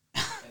out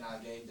and I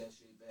gave that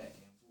shit back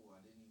in full.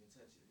 I didn't even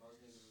touch it. Most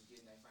niggas was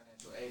getting their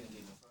financial aid and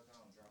getting the fuck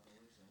on, dropping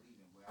loose and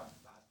leaving. Boy, I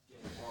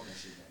gave all that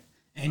shit back.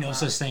 Ain't no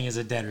such thing as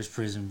a debtor's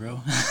prison,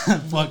 bro.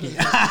 Fuck it.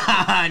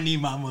 I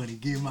need my money.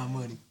 Give me my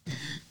money.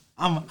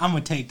 I'm gonna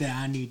take that.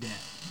 I need that.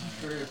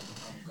 I'm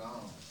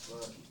gone.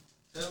 Fuck it.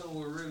 Tell them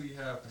what really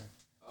happened.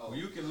 Oh, Well,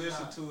 you can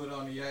listen to it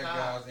on the Yak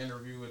Guys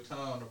interview with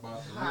Tom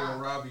about the real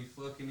Robbie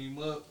fucking him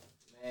up.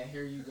 Man,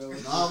 here you go.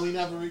 No, we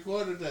never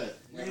recorded that.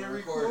 Never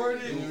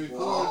recorded it. We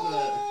recorded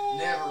that.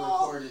 Never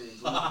recorded it.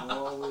 Bro.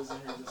 Always in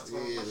here just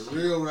talking. Yeah, the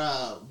real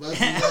Rob. Bust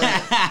his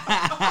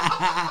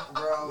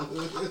Bro,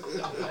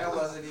 that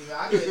wasn't even.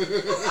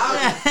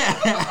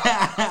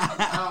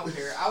 I don't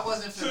care. I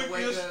wasn't finna Took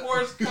wake your up.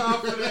 sports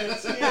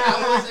confidence. I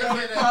Yeah, wasn't I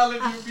was finna.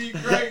 college would be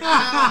great.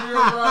 Real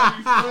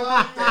Robbie Fuck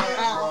fucking that,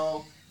 him up.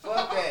 bro.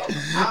 Fuck that.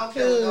 I don't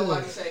care what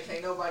nobody say.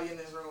 Can't nobody in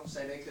this room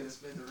say they could have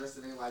spent the rest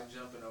of their life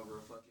jumping over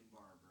a fucking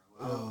bar,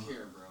 bro. I don't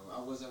care, bro. I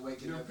wasn't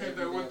waking You up. picked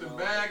every up with day the of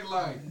my bag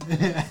life.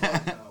 like.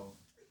 Fuck no.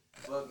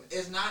 Fuck,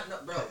 it's not, no,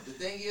 bro. The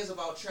thing is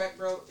about track,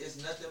 bro, it's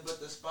nothing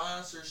but the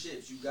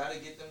sponsorships. You gotta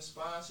get them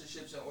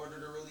sponsorships in order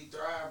to really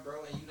thrive,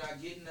 bro. And you're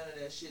not getting none of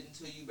that shit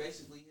until you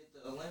basically hit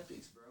the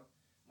Olympics, bro.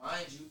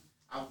 Mind you,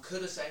 I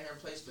could have sat here and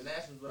played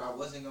Spinations, but I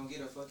wasn't gonna get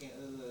a fucking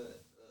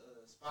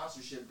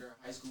sponsorship during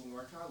high school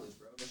or college,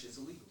 bro. That shit's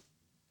illegal.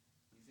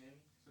 You feel me?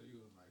 So you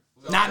was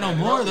like, Not no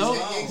more though.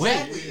 Exactly,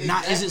 Wait,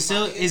 not is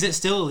exactly. it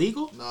still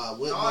illegal? Nah,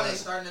 No, they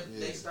starting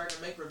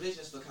to make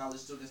provisions for college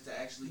students to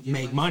actually get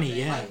Make money, for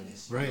their yeah,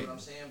 likeness, you right. know what I'm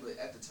saying? But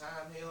at the time,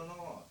 hell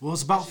no. Well,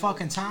 it's about That shit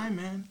fucking was- time,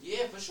 man.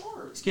 Yeah, for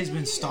sure. This kid's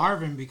been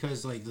starving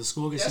because like the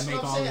school gets That's to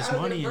make what I'm all saying. this I've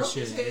been money and broke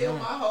shit. as hell Yeah.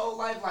 my whole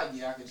life, like,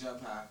 yeah, I can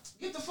jump high.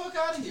 Get the fuck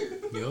out of here.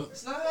 Yup.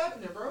 It's not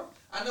happening, bro.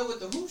 I know with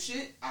the hoop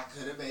shit, I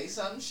could have made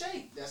something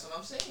shake. That's what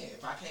I'm saying.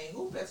 If I can't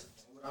hoop, that's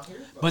what I'm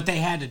here for. But they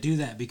had to do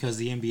that because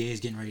the NBA is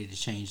getting ready to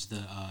change the.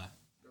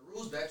 The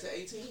rules back to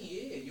 18,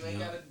 yeah. You ain't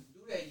Yeah. gotta do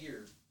that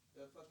year.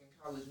 The fucking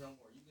college no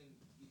more. You can,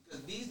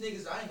 because these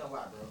niggas, I ain't gonna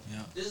lie, bro.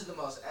 Yeah. This is the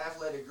most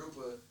athletic group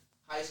of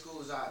high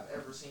schoolers I've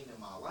ever seen in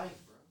my life,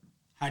 bro.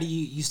 How do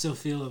you still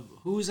feel?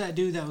 Who was that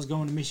dude that was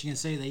going to Michigan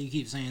State that you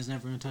keep saying is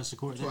never gonna touch the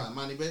court? That's right,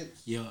 Monty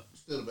Bates. Yeah.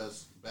 Still the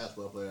best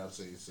basketball player I've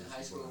seen since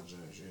high school. LeBron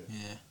James. Yeah.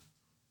 Yeah.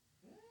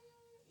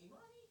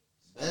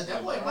 That's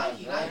That boy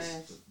Mikey,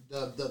 nice.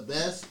 The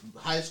best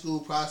high school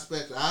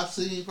prospect I've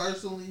seen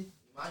personally.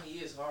 Imani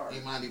is hard.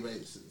 Imani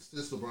Bates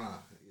since LeBron.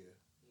 Yeah.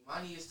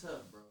 Imani is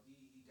tough, bro.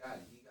 He got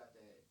it. He got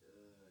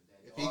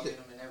that If he dog could- in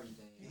him and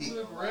everything. He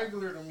look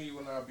regular to me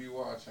when I be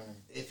watching him.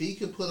 If he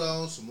could put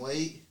on some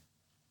weight,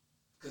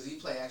 Because he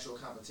play actual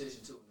competition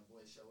too, and the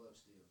boys show up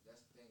still.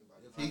 That's the thing about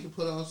if he could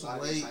put on a lot some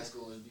of these weight, high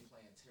schoolers be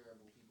playing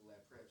terrible people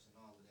at preps and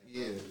all of that.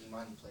 Yeah. Bro.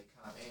 Imani play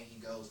comp, and he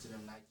goes to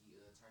them Nike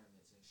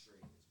tournaments and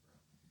shreds, bro.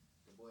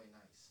 The boy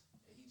nice.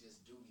 And he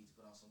just do need to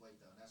put on some weight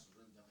though. And that's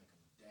what really gonna make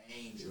him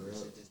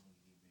dangerous Yeah. at this when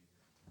he get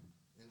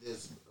bigger. and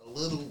there's a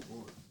little,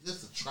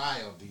 just a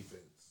trial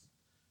defense.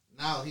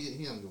 Now he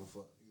don't give a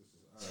fuck.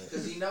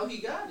 Because he know he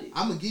got it.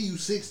 I'm gonna give you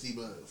 60,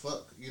 but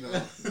fuck, you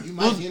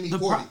might give me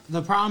 40.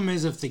 The problem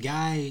is if the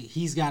guy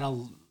he's got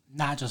to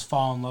not just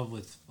fall in love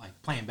with like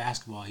playing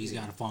basketball, he's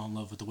got to fall in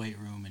love with the weight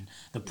room and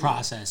the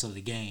process of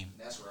the game.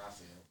 That's where I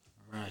feel.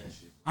 Right.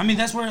 I mean,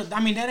 that's where. I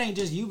mean, that ain't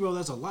just you, bro.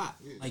 That's a lot.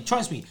 Like,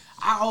 trust me.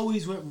 I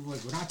always like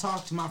when I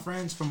talk to my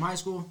friends from high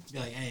school, be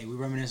like, "Hey, we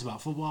reminisce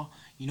about football.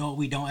 You know what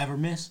we don't ever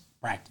miss?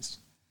 Practice."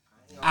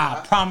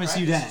 I promise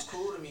you that. Practice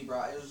was cool to me,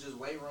 bro. It was just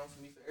weight room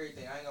for me for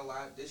everything. I ain't gonna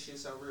lie. This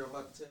shit's so real. I'm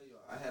about to tell you.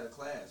 I had a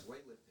class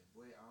weightlifting.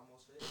 Boy, I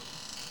almost failed.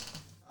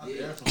 I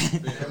definitely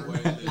been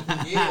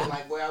weightlifting. Yeah,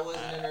 like boy, I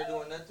wasn't in there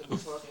doing nothing but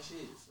talking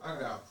shit. I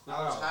got I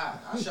was high.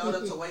 I showed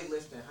up to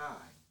weightlifting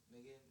high.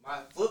 Nigga, my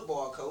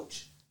football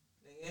coach.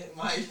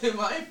 My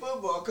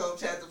football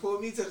coach had to pull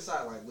me to the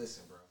side like,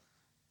 listen, bro,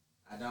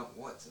 I don't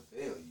want to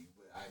fail you,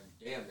 but I'm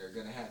damn near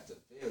gonna have to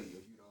fail you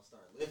if you don't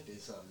start lifting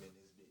something in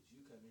this bitch.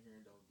 You come in here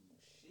and don't do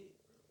shit,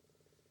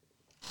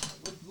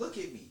 bro. Look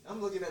at me. I'm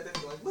looking at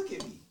them like, look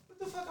at me. What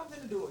the fuck I'm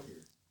finna do in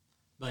here?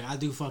 Like, I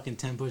do fucking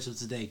 10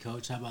 push-ups a day,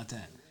 coach. How about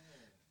that? Man,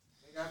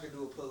 nigga, I can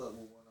do a pull-up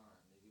with one arm,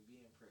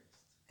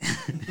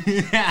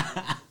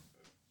 nigga.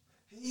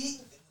 Be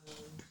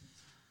impressed.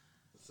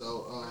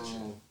 So,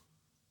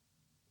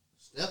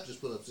 Steph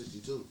just put up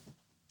 62.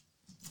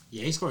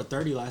 Yeah, he scored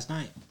 30 last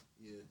night.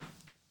 Yeah.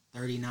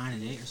 39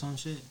 and 8 or some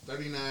shit.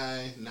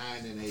 39, 9,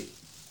 and 8.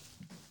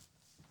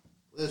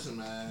 Listen,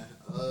 man.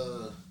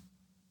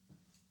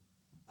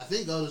 I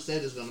think Golden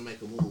State is going to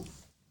make a move.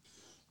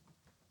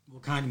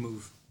 What kind of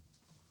move?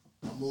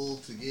 A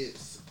move to get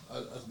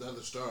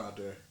another star out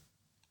there.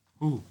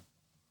 Who?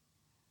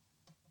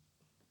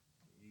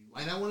 You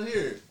might not want to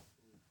hear it,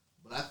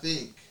 but I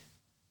think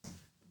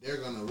they're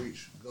going to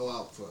go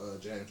out for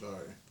James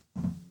Harden.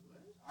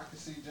 I can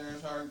see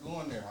James Harden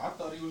going there. I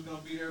thought he was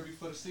gonna be there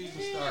before the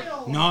season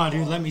started. No,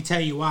 dude. Let me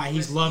tell you why.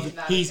 He's loving.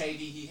 He's KD.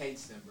 He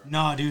hates them, bro.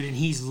 No, dude, and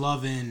he's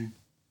loving.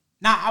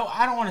 Nah,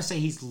 I don't want to say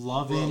he's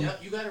loving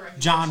Yep, you got it right.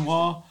 John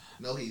Wall.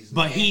 No, he's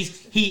But not.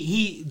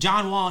 he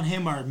John Wall and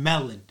him are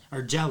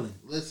gelling.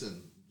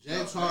 Listen,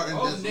 James Harden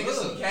Both doesn't. niggas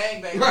some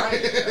gangbang,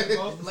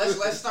 right?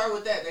 Let's start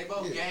with that. They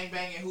both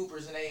gangbanging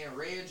hoopers and they in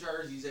red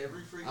jerseys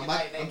every freaking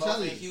night. And they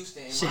both in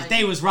Houston. Shit,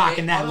 they was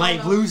rocking that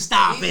light blue.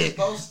 Stop These it.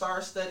 both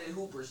star-studded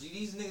hoopers.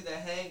 These niggas that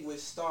hang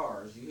with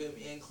stars. You hear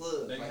me in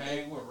clubs. They like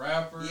hang with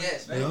rappers.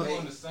 Yes, they bro.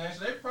 doing the same.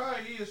 They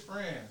probably is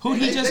friends. Who'd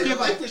he just give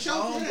like up? the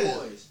show Home for him.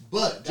 boys.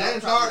 But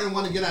James Harden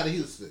want to get out of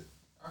Houston.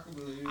 I can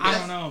believe it. I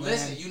don't know, man.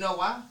 Listen, you know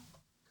why?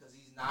 Because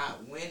he's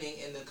not winning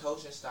and the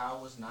coaching style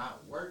was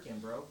not working,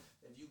 bro.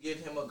 If you give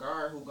him a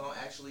guard who gonna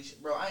actually,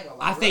 bro, I ain't gonna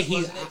lie. I think he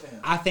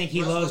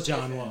Russ loves wasn't it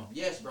John for him. Wall.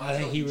 Yes, bro. I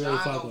think he really John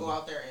fuck gonna with go him.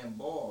 out there and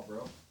ball,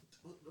 bro.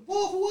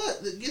 Ball for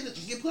what?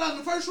 Get put out in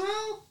the first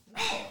round?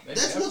 They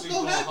That's what's definitely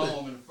gonna going happen.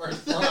 home in the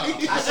first round.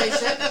 I say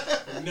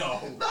second. No.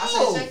 I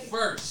say second.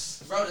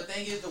 First. Bro, the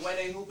thing is, the way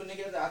they hooping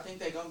together, I think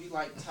they're gonna be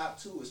like top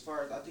two as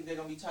far as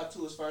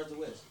the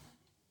West.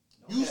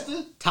 No Houston?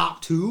 cap.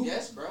 Top 2?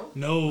 Yes, bro.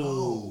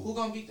 No. Who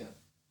gonna beat them?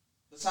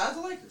 Besides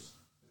the Lakers.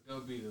 It's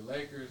gonna be the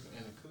Lakers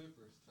and the Clippers.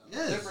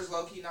 Yes. Clippers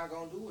low key not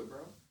gonna do it, bro.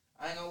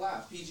 I ain't gonna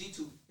lie.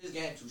 His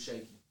game too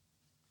shaky.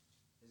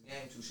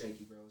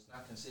 Bro. It's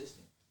not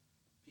consistent.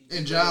 PG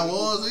And John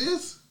Walls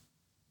is?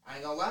 I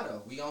ain't gonna lie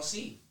though. We gonna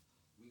see.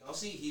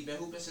 He been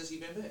hooping since he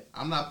been back.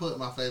 I'm not putting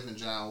my faith in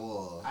John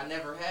Wall. I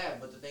never have,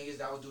 but the thing is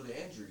that was due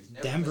to injuries.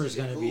 Never Denver's because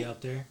he gonna been be hooping.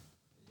 up there.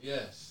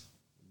 Yes.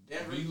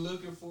 Denver. Be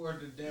looking forward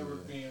to Denver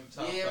being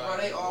top Yeah, bro.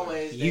 5. They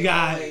always. You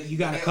got a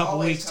they couple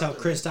always weeks till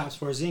come through. Kristaps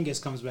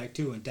Porzingis comes back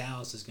too, and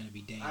Dallas is gonna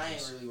be I ain't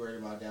dangerous. really worried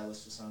about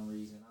Dallas for some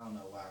reason. I don't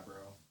know why, bro.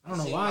 I don't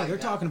know Seem why like they're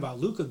that- talking about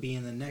Luka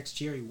being the next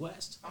Jerry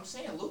West. I'm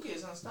saying Luka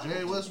is unstoppable.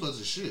 Jerry West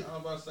was a shit.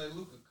 I'm about to say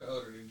Luka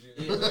colder than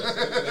Jimmy. Yeah.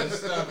 Let's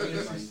stop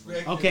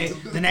disrespecting. Okay,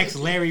 the next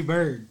Larry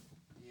Bird.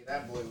 Yeah,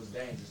 that boy was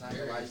dangerous. I ain't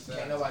gonna lie.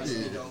 Can't nobody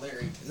speak on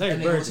Larry. Larry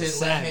That nigga Bird's was a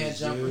hitting left-hand savage,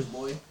 jumpers, dude.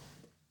 boy.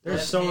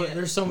 There's so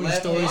many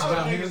left stories hand.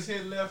 about All him. niggas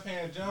hit left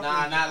hand jumper.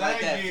 Nah, not The like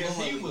thing that is,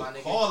 fluently, he was my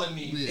nigga. calling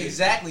these. Yeah.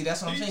 Exactly,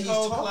 that's what I'm He saying. He's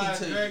told talking Clyde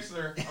to you.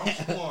 Drexler, I'm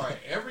scoring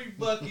every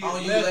bucket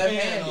On you left hand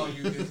left-handed. on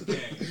you this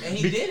game. And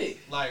he did it.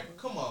 Like,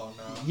 come on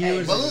now. He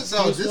was But an look, though,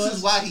 excuse this was-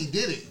 is why he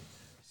did it.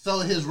 So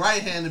his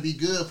right hand to be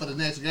good for the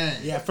next game.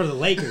 Yeah, for the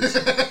Lakers,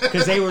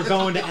 because they were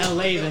going to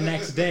LA the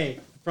next day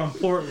from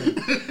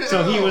Portland.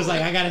 So he was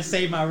like, "I gotta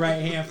save my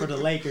right hand for the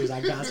Lakers. I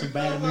got some You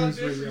know bad how news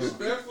for you."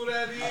 disrespectful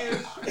that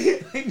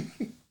is?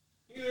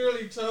 He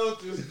really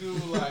told this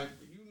dude, like,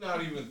 you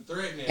not even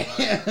threatening.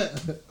 Like,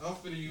 I'm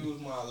finna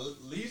use my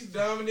least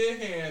dominant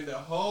hand the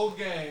whole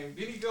game.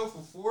 Did he go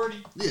for 40?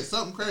 Yeah,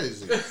 something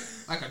crazy.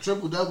 Like a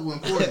triple-double in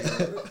 40.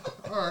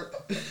 All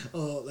right.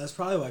 Oh, that's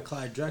probably why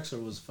Clyde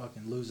Drexler was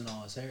fucking losing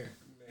all his hair.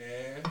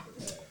 Man.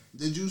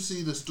 Did you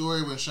see the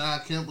story when Sean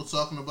Kemp was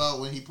talking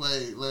about when he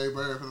played Larry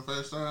Bird for the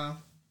first time?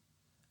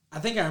 I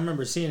think I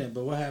remember seeing it,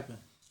 but what happened?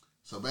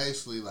 So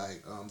basically,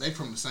 like, they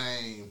from the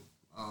same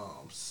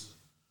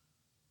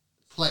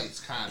place,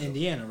 kind of.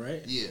 Indiana,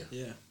 right? Yeah.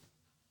 Yeah.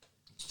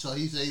 So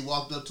he said he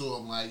walked up to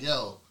him like,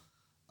 "Yo,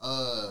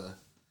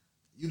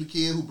 you the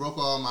kid who broke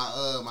all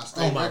my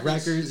state my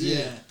records?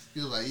 Yeah. He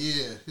was like,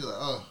 "Yeah." He was like,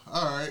 "Oh,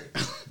 all right."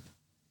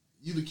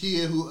 You the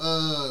kid who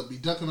be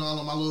dunking all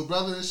on my little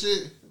brother and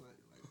shit?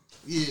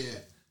 Like, yeah.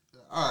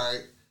 All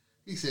right.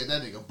 He said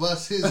that nigga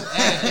bust his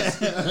ass.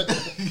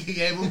 He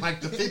gave him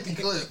like the 50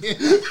 clip.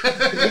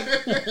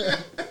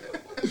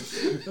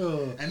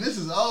 And this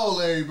is old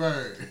Larry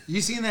Bird.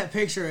 You seen that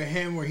picture of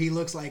him where he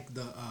looks like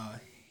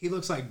he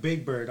looks like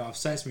Big Bird off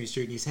Sesame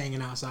Street, and he's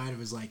hanging outside of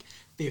his like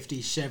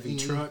 50 Chevy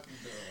truck,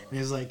 and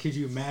it's like, could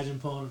you imagine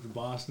pulling up to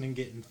Boston and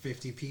getting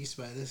 50 piece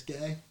by this guy?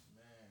 Man,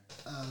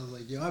 I was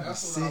like, yo, I'd be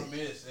sick. That's what I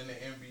miss in the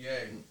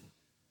NBA.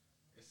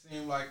 It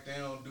seems like they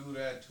don't do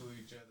that to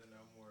each other no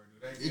more. Do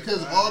they?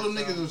 Because all them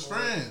niggas is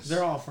friends.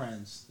 They're all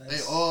friends. They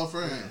all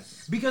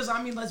friends. Because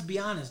I mean, let's be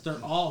honest,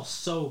 they're all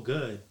so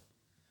good.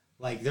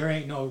 Like, there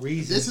ain't no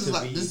reason This is to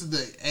like be... this is the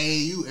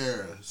AAU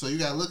era, so you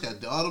gotta look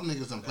at all them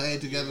niggas and playing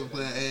together,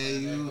 playing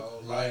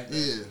AAU. Right.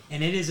 Yeah,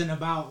 And it isn't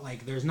about,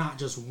 like, there's not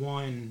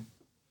one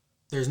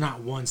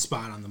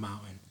spot on the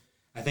mountain.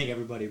 I think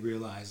everybody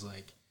realized,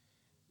 like,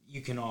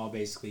 you can all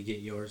basically get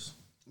yours.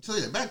 so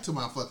yeah, back to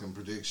my fucking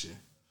prediction.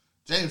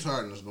 James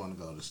Harden is going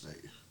to Golden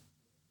State.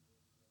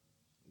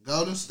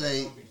 Golden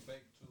State.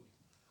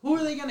 Who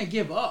are they going to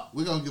give up?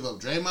 We're gonna give up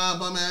Draymond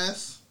bum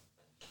ass.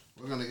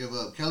 We're gonna give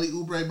up Kelly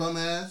Oubre bum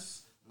ass.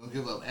 We're gonna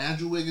give up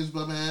Andrew Wiggins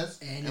bum ass.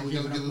 And you're we're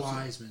giving gonna up give up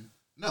Wiseman.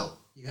 No.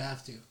 You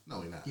have to. No,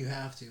 we're not. You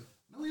have to.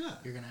 No, we're not.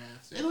 You're going to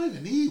have to. They don't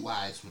even need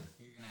Wiseman.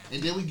 You're gonna have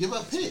And then we give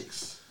up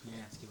picks. You're going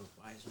to have to give up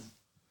Wiseman.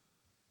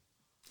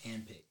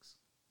 And picks.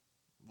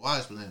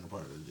 Wiseman ain't a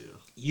part of the deal.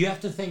 You have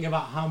to think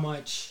about how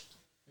much...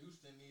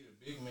 Houston need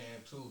a big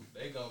man, too.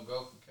 They gonna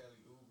go for Kelly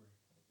Oubre.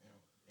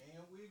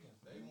 And Wiggins.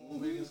 They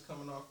want Wiggins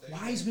coming off that.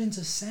 Wiseman's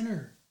a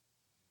center.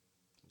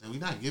 And we're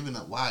not giving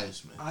up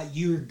Wiseman.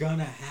 You're going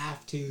to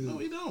have to... No,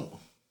 we don't.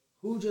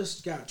 Who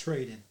just got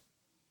traded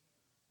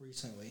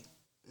recently?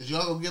 Is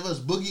y'all gonna give us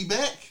Boogie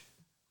back?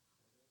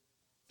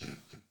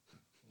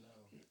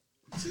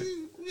 No.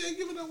 See, we ain't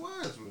giving up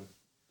Wiseman.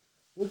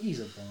 Wookie's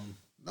a bum.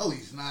 No,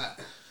 he's not.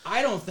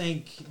 I don't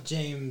think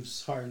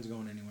James Harden's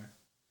going anywhere.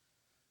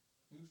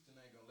 Houston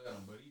ain't gonna let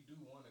him, but he do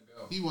want to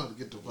go. He wanted to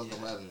get the fuck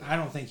up out of there. I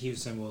don't think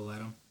Houston will let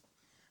him.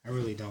 I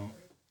really don't.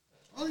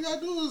 All you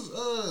gotta do is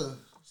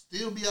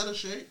still be out of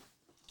shape.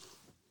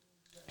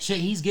 Shit,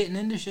 he's getting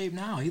into shape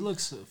now. He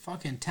looks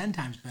fucking 10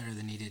 times better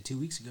than he did 2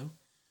 weeks ago.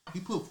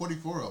 He put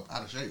 44 up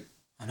out of shape.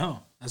 I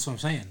know. That's what I'm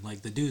saying.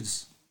 Like, the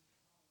dude's...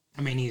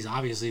 I mean, he's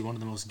obviously one of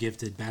the most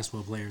gifted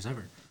basketball players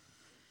ever.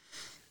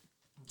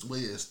 But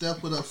yeah,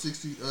 Steph put up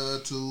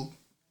 62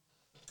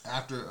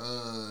 after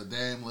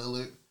Dame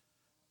Lillard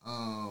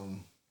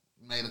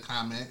made a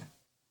comment.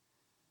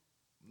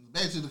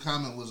 Basically, the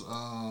comment was,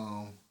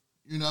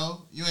 you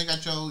know, you ain't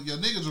got your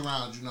niggas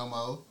around you no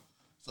more,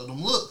 so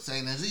them looks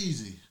ain't as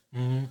easy.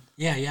 Mm-hmm.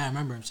 Yeah, I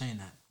remember him saying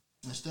that.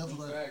 And Steph was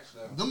like, Facts,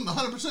 them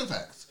 100%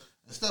 facts.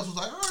 And Steph was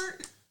like, all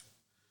right,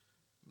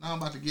 now I'm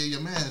about to give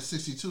your man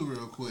 62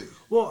 real quick.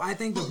 Well, I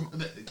think...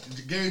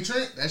 Gary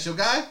Trent, that's your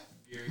guy?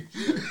 Gary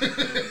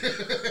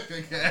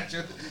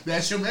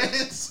that's your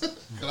man's?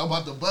 Because I'm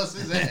about to bust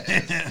his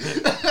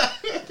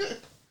ass.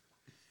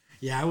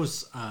 Yeah,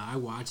 I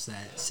watched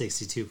that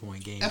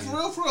 62-point game. And for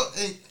real,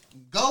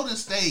 Golden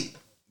State,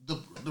 the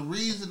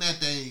reason that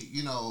they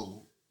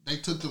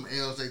took them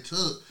L's they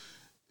took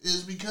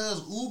is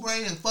because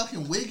Oubre and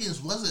fucking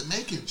Wiggins wasn't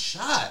making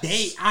shots.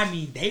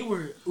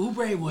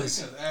 Oubre was...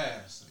 Wiggins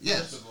ass.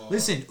 Yes.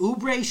 Listen,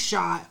 Oubre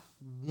shot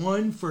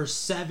 1 for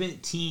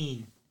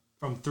 17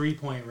 from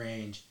 3-point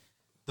range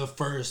the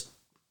first,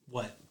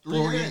 what?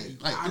 3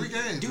 games. Like 3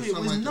 games. Dude, or it was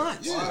something like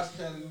nuts. that. Why Yeah. is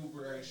Kelly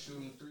Oubre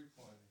shooting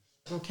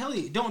 3-pointers? Bro,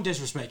 Kelly, don't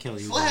disrespect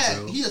Kelly Oubre,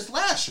 bro. He a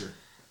slasher.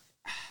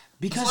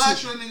 Because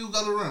Slasher nigga who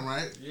go to the rim,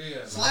 right?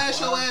 Yeah. Slash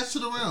your ass to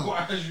the rim.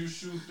 Why did you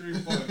shoot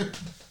 3-pointers?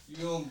 You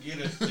don't get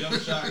a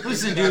jump shot.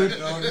 Listen, dude.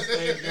 Go to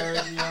state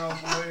jersey on,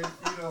 boy.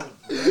 You know,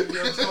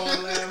 your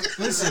tall ass.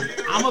 Listen,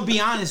 I'm going to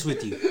be honest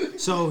with you.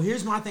 So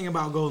here's my thing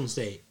about Golden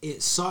State.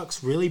 It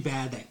sucks really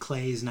bad that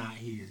Clay's not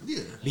here.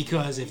 Yeah.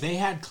 Because if they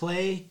had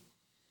Clay...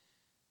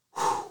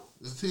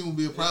 This team would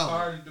be a It's problem.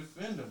 hard to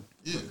defend him.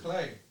 Yeah. With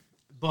Clay.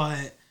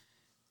 But...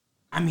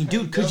 I mean,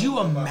 dude, could you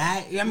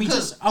imagine? I mean,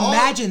 Because just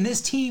imagine this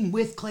team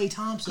with Klay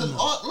Thompson.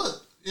 Because though.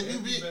 look,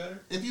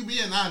 if you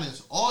being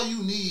honest, all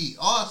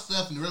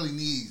Steph really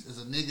needs is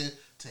a nigga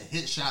to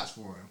hit shots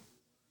for him.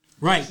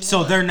 Right,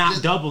 so they're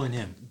not doubling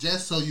him.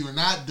 Just so you're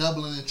not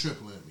doubling and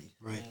tripling me.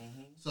 Right.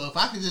 So if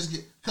I could just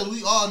get, because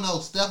we all know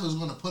Steph is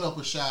going to put up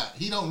a shot.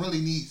 He don't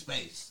really need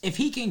space. If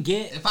he can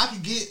get If I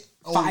could get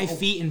 5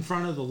 feet in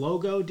front of the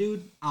logo,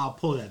 dude, I'll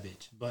pull that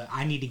bitch. But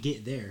I need to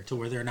get there to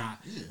where they're not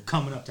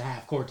coming up to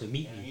half court to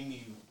meet me. You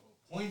need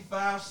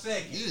 0.5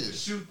 seconds Yeah. to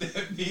shoot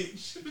that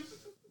bitch.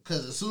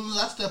 Because as soon as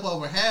I step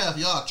over half,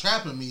 y'all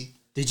trapping me.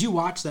 Did you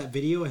watch that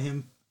video of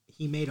him?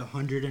 He made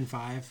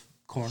 105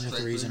 corner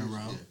Straight threes in a threes,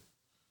 row. yeah.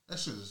 That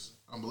shit is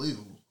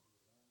unbelievable.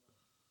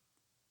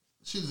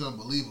 Shit is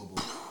unbelievable.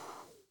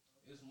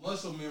 It's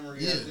muscle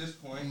memory Yeah. at this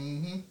point.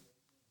 Mm-hmm.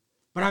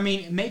 But I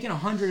mean, making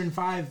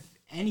 105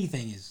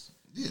 anything is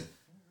Yeah.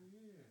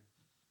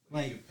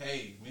 like You get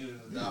paid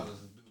millions of dollars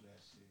to do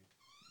that shit.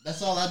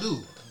 That's all I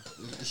do.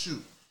 Is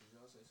shoot.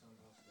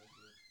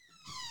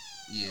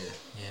 Yeah.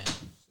 yeah.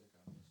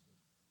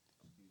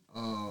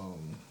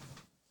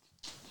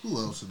 Who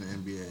else in the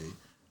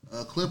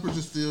NBA? Clippers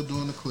are still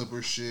doing the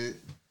Clippers shit.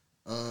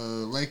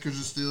 Lakers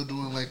are still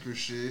doing Lakers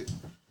shit.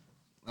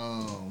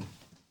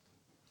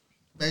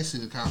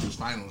 Basically the conference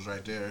finals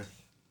right there.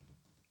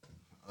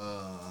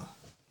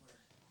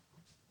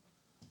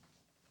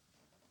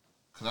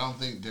 Cause I don't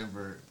think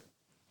Denver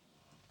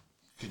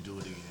could do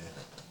it again.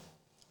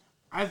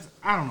 I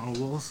don't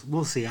know.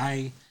 We'll see.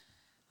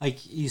 Like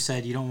you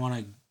said, you don't want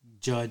to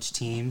judge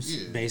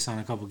teams based on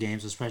a couple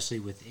games, especially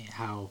with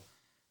how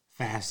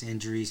fast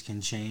injuries can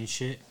change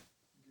shit.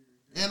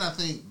 And I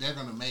think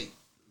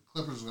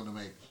Clippers are gonna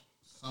make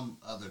some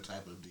other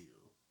type of deal.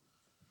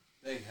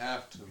 They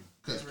have to.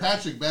 Because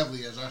Patrick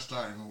Beverly as our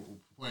starting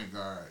point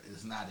guard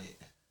is not it.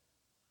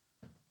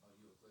 Oh,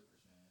 you a Clippers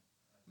fan?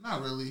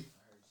 Not really.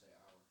 I heard you say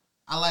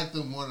our. I like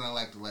them more than I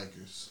like the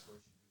Lakers. Of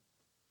course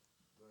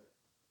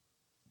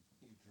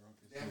you do.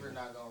 But Denver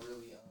not gonna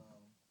really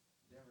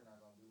Denver not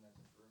gonna do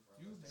nothing for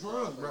real. You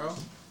drunk, bro.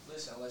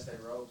 Listen, unless they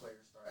role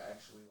players start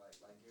actually like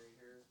Gary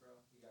Harris, bro,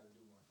 he gotta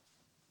do one.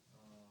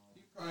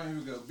 He probably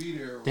even gonna be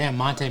there. Damn,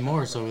 Monte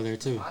Morris over there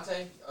too.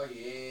 Monte? Oh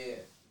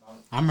yeah.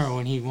 I remember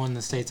when he won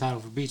the state title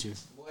for Beecher.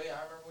 Boy,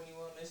 I remember when he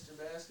won Mr.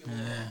 Basketball.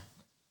 Yeah.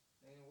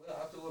 And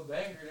well, I threw a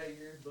banger that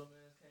year. Bum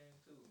ass came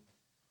too.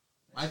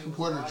 Michael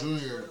Porter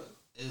Jr.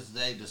 is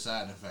the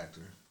deciding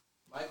factor.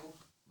 Michael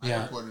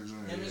Yeah. Porter Jr.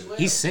 Him as is. well.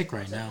 He's sick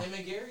right now. Him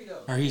and Gary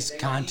though. Or he's They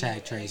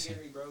contact don't need him tracing.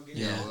 and Gary, bro. Get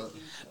Yeah. him.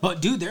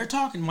 But dude, they're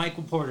talking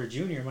Michael Porter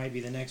Jr. might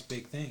be the next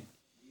big thing.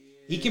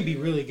 He can be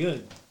really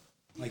good.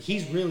 Like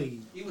he's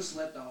really. He was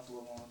slept on for a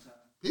long time.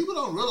 People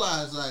don't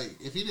realize, like,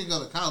 if he didn't go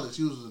to college,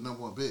 he was the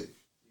number one pick.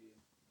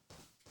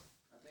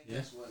 I think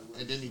that's what.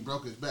 And then he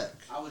broke his back.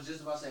 I was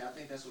just about to say. I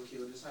think that's what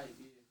killed his hype.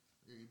 Yeah.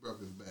 Yeah, he broke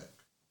his back.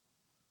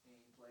 He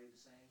ain't played the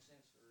same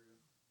since for real.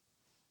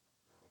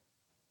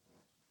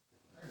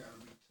 I gotta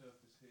be tough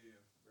as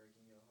hell.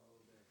 Breaking your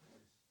whole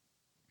back.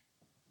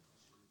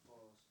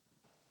 Pause.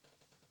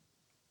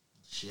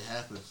 Shit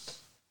happens.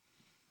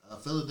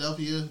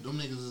 Philadelphia, them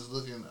niggas is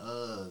looking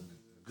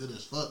good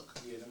as fuck.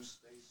 Yeah, they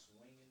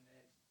swinging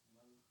that,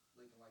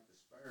 looking like the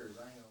Spurs.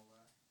 I ain't gonna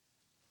lie.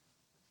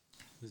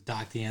 Was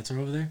Doc the answer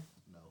over there?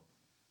 No.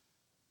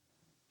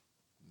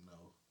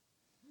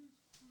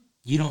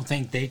 You don't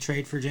think they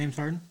trade for James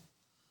Harden?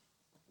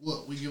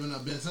 What, we giving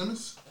up Ben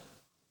Simmons?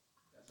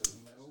 That's a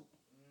nope.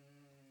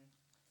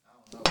 I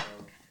don't know,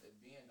 bro. If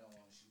Ben don't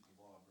want to shoot the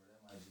ball, bro,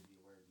 that might just be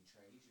a worthy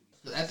trade. He should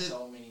be scoring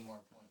so many more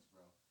points,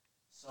 bro.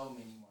 So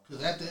many more.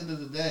 Because at the end of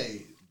the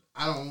day,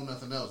 I don't want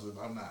nothing else if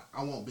I'm not.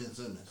 I want Ben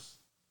Simmons.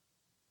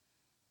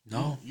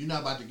 No. You're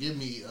not about to give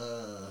me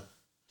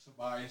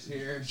Tobias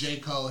Harris. J.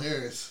 Cole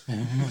Harris. J.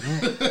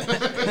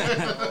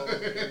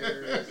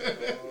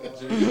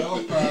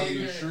 Cole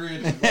probably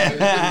shred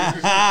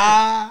Tobias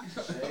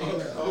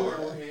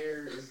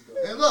Harris.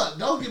 And look,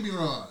 don't get me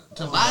wrong.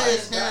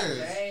 Tobias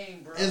Harris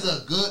game, is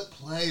a good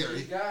player.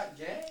 He got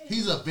game.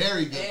 He's a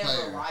very good and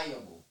player.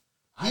 reliable.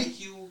 He-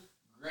 IQ,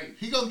 great.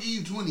 He gonna give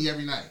you 20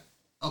 every night.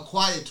 A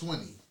quiet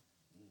 20.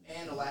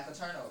 And a lack of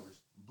turnovers.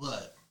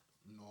 But,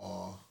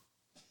 no.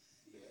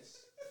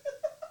 Yes.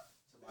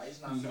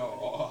 Tobias not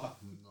No.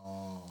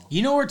 No.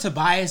 You know where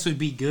Tobias would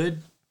be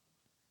good?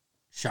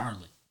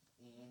 Charlotte.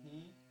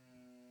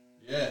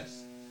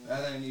 Yes.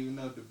 That ain't even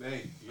no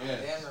debate.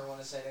 Yes. Damn, I want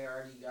to say they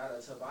already got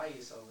a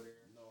Tobias over there.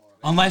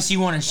 Unless you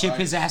want to ship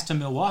his ass to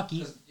Milwaukee.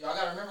 'Cause y'all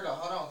got to remember, though,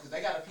 hold on, because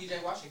they got a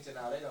PJ Washington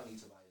now. They don't need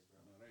Tobias, bro.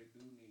 No, they do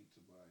need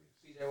Tobias.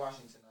 PJ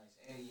Washington, nice.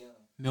 And he young.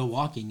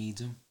 Milwaukee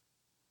needs him.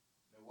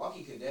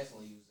 Milwaukee could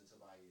definitely use the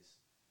Tobias.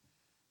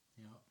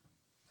 Yep.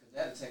 Because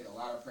that'd take a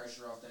lot of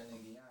pressure off that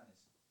nigga Giannis.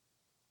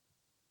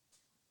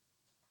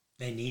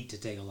 They need to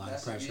take a lot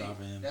of pressure off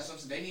of him. That's what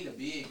I'm saying. They need a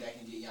big that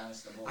can get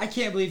Giannis the ball. I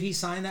can't believe he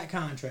signed that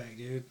contract,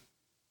 dude.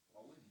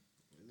 Why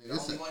wouldn't he? The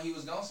only one he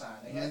was going to sign.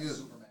 They had the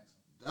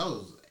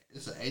Supermax.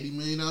 It's an $80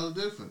 million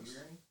difference. You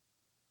hear me?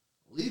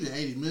 Leaving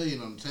 $80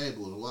 million on the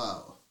table is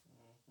wild.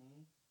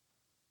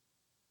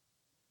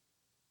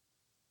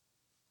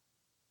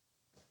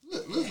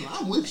 Listen,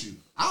 I'm with you.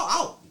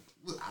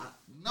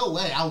 No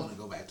way I want to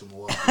go back to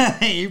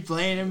Milwaukee. You're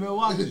playing in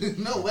Milwaukee.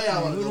 No way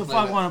I want to Who go the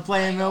back. fuck want to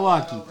play in Bro,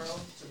 Milwaukee?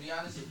 to be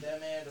honest, if that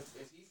man,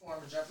 if he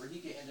formed a jumper, he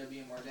could end up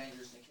being more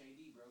dangerous than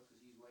KD, bro,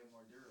 because he's way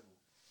more durable.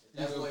 If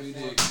He's that gonna boy be the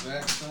formed-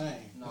 exact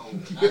same. No,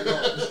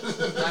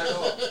 not at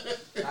all.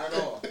 Not at all. Not at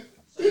all.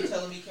 So you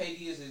telling me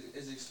KD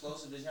is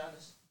explosive as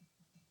Giannis?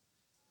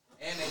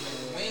 And they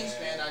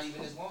wingspan not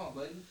even as long,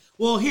 buddy.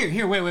 Well,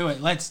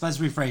 wait. Let's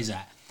rephrase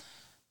that.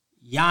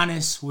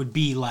 Giannis would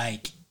be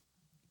like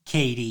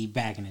KD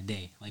back in the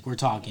day. Like we're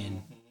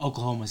talking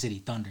Oklahoma City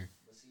Thunder.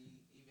 But see,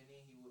 even then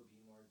he would be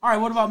more. All right,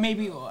 what about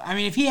maybe? I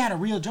mean, if he had a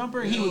real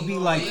jumper, he would be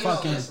like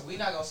fucking. Listen, we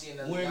not gonna see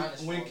another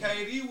Giannis. When for him.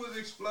 KD was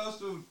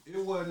explosive,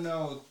 it wasn't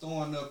no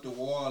throwing up the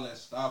wall and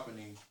stopping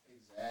him.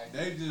 Exactly.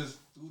 They just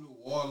threw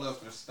the wall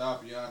up and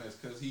stopped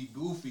Giannis because he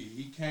goofy.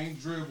 He can't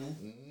dribble.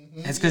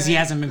 That's because he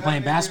hasn't been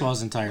playing That nigga, basketball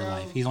his entire bro,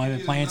 life. He's only been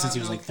is playing not since he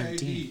was no like 13.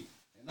 KD.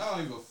 And I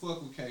don't even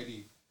fuck with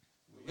KD.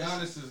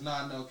 Giannis is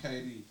not no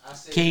KD. I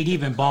said KD he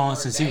been become balling more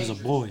since he was a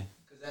dangerous, boy.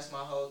 Because that's my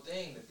whole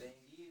thing. The thing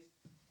is,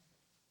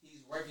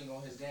 he's working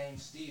on his game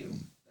still.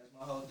 That's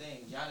my whole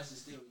thing. Giannis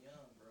is still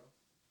young, bro.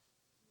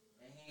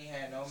 And he ain't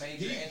had no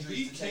major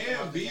injuries to take him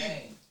out the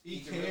game.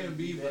 He can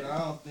be, but I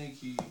don't think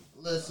he...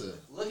 Listen.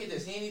 Look at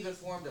this. He ain't even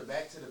formed a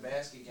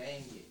back-to-the-basket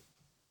game yet.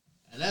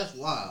 And that's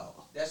wild.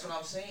 That's what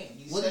I'm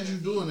saying. What did you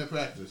do in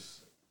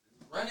practice?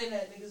 Running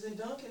at niggas and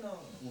dunking on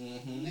them.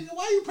 Mm-hmm. Nigga,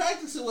 why you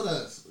practicing with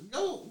us?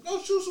 Go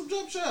shoot some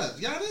jump shots,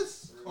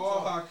 Giannis.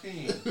 Call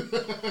Hakeem.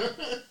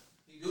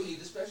 You do need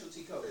the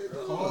specialty coach,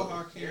 bro. Call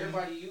Hakeem.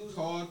 Everybody use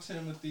Call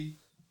Timothy.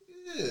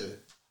 Yeah.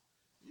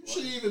 You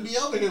shouldn't even be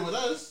over here with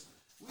us.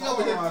 We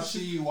over here.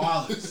 Rasheed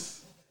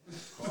Wallace.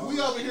 We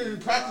over here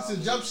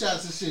practicing jump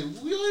shots and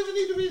shit. We don't even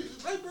need to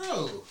be like,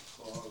 bro.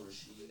 Call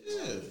Rasheed.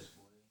 Yeah.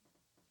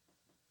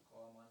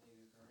 Call my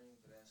nigga Kareem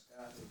for that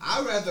Scott.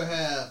 I'd rather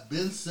have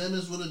Ben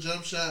Simmons with a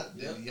jump shot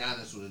than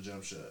Giannis with a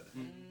jump shot.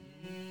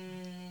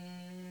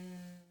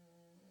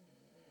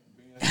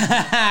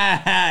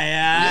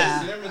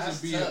 Yeah. Simmons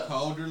would be a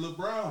colder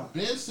LeBron.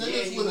 Ben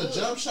Simmons with a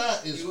jump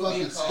shot is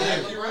fucking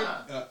scary.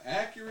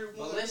 Accurate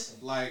one,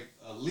 like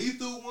a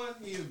lethal one,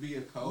 he'd be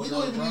a colder We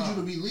don't even LeBron. need you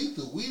to be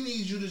lethal. We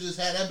need you to just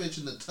have that bitch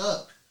in the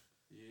tuck.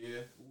 Yeah.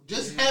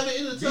 Just have it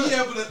in the tuck. Be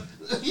able to,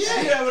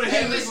 yeah. be able to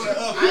hit this Listen, one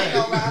up. I ain't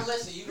gonna lie.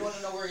 Listen, you want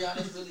to know where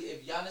Giannis really?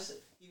 If Giannis,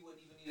 he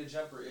wouldn't even need a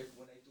jumper if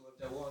when they threw up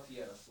that wall, if he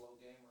had a flow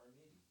game or a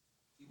midi.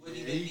 He wouldn't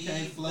even he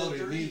can't need float the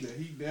it three. either.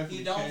 He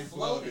definitely don't can't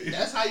float float it. it.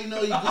 That's how you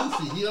know he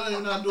goofy. He don't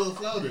even know how to do a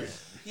floater.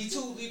 He His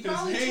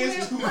probably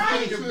hands too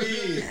right. fucking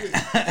big.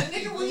 The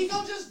nigga when he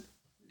go just.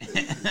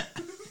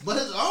 But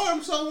his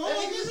arm's so long. That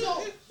nigga's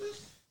go.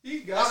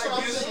 He got That's what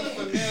to I'm get some saying.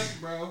 finesse,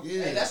 bro.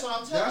 Yeah. Hey, that's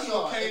what I'm telling That's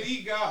y'all. what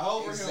KD got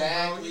over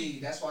Exactly. him,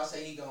 bro. That's why I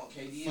say he going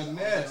KD is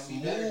Finesse, gonna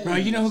be better. Bro,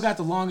 you know who got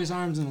the longest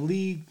arms in the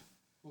league?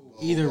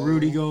 Either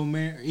Rudy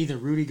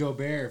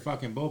Gobert or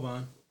fucking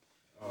Boban.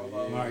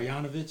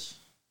 Marjanovic.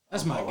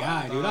 That's my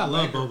guy, dude. I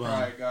love Maker Boban.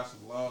 probably got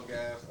some long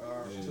ass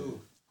arms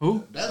too.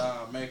 Who?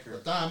 That's Maker.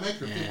 Thon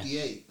Maker Yeah.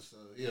 58. So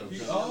He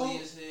Oh. ugly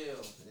as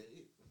hell.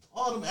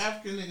 all them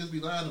African niggas be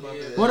lying about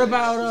that. What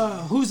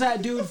about who's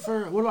that dude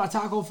for? What about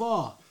Taco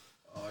Fall?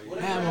 What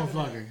That happened?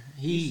 motherfucker.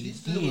 He He's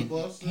still he in in,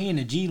 Boston. he in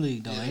the G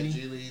League though, Yeah, ain't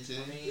he? G League too.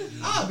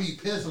 I'll be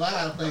pissed if I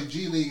gotta play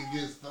G League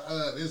against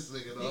this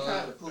nigga. He Dog.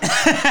 kind of poop.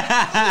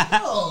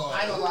 I Oh.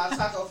 ain't gonna lie,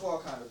 Taco Fall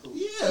kind of poop.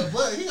 Yeah,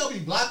 but he gonna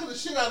be blocking the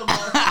shit out of my.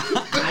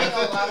 I ain't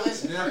gonna lie,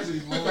 listen. Definitely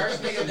more.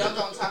 First nigga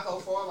dunk on Taco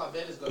Fall, I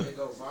bet it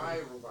go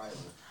viral.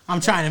 I'm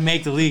trying to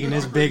make the league and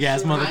this big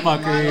ass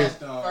motherfucker here.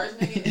 First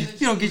nigga in the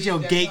You don't get your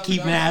G League that gatekeeping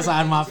dunk ass on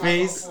out of my Taco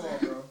face. Fall,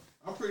 bro.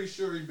 I'm pretty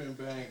sure he been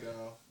banged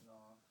on.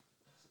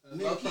 A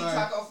Low-key,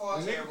 Taco Fall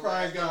nigga terrible.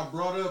 probably got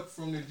brought up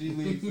from the G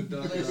League for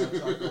dunking on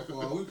Taco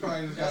Fall. We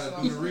probably just That's gotta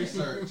what do the I'm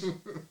research.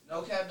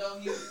 No cap though,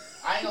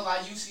 I ain't gonna lie,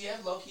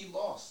 UCF low key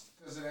lost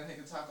because of that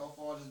nigga Taco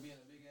Fall just being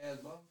a big ass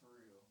bum for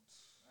real.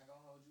 I ain't gonna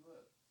hold you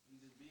up. He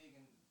just big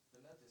and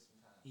for nothing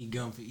sometimes. He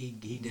goofy.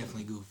 He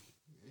definitely goofy.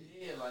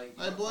 Yeah, like.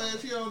 Like, boy,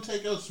 if you don't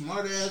take your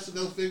smart ass to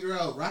go figure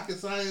out rocket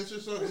science or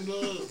something,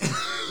 dog,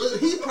 look,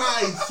 he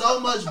probably so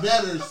much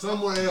better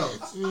somewhere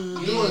else,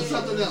 doing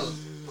something else.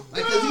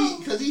 Like,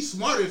 cause he's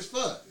smart as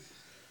fuck.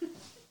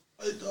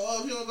 Like,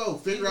 dog, if you don't go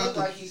figure He out look the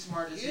like he's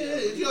smart as hell.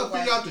 if you don't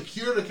figure out the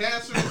cure to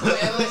cancer, Man,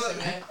 listen,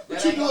 man. what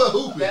That you ain't doing gonna-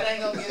 hooping? That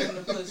ain't gonna get him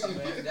the pussy,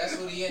 man. That's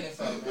what he in it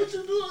for, man. What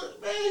you doing,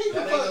 man? He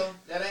can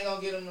fuck, That ain't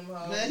gonna get him them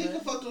hoes, man. He can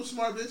fuck them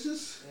smart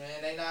bitches.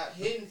 Man, they not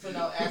hitting for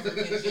no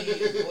African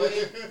genius, boy.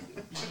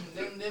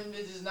 Them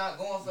bitches not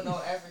going for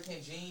no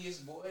African genius,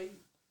 boy.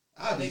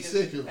 I'd be Niggas-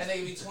 sick of. That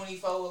nigga be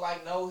 24 with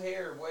like no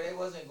hair, boy. They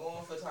wasn't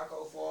going for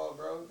Taco Fall,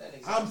 bro. That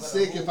nigga I'm for the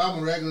sick hoop. if I'm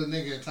a regular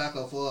nigga and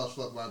Taco Falls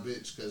fuck my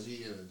bitch because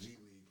he in a G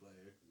League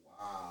player.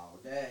 Wow,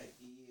 that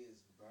is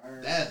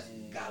burning. That's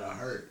gotta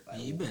hurt.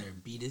 Like, You better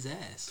beat his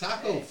ass.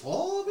 Taco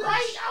Fall, bitch?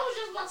 Right, I was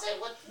just about to say,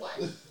 what?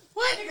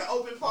 What? Nigga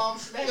open palm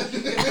smack.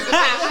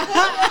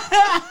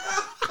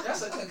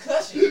 That's a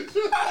concussion.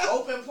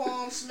 Open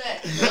palm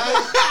smack.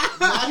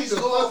 Now he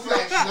Skull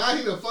fracture. now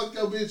he done fuck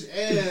your bitch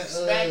and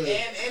Smack and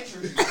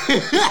injury.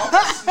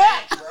 Open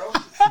smack, bro.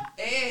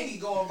 And he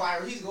going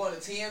viral. He's going to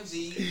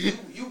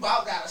TMZ. You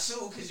about got to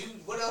sue because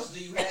what else do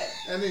you have?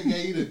 that nigga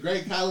gave you the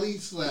great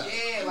Khalid slap.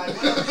 Yeah, like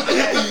what else do you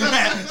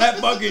have? That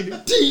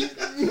fucking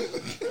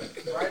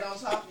teeth. Right on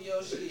top of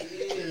your shit.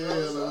 Yeah, Yeah,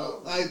 bro. dog.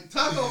 So, Like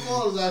Taco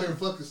Fall is out here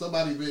fucking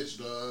somebody bitch,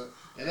 dog.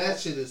 And that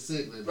shit is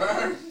sickening. dog.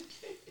 burn.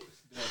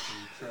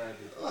 Definitely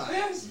tragic. Like,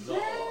 That's dog,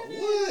 burning.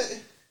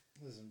 what?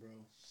 Listen, bro.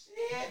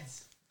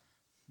 Shit.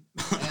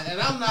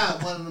 And I'm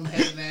not one of them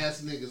hating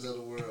ass niggas of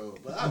the world,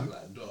 but I'm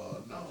like,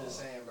 dog, no. I'm just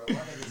saying, bro. My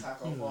nigga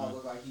Taco Fall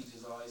look like he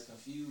just always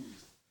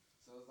confused.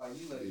 So it's like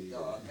you let it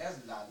dog.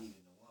 That's not even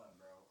the one,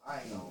 bro.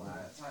 I ain't gonna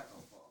lie.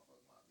 Taco Fall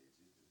fuck my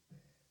bitches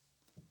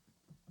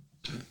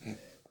is bad. Bad,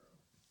 bro.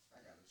 I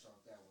gotta chalk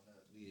that one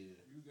up. Yeah.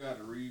 You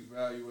gotta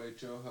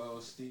reevaluate your whole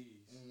steez.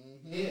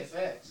 Yeah,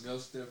 facts. Go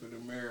step in the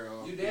mirror.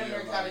 You damn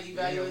near gotta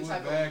evaluate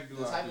what the bag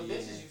do I type of be in?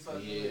 bitches you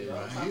fucking Yeah, with, bro.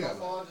 right. You Taco gotta-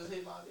 Fall just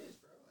hit my bitch,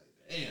 bro.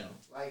 Damn.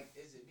 Like,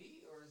 is it me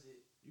or is it?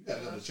 You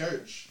gotta go to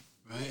church.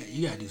 Right?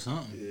 You gotta do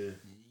something. Yeah.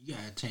 You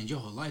gotta change your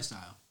whole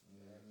lifestyle.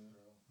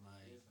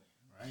 Like,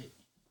 right?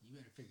 You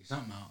better Figure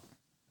something out.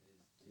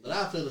 But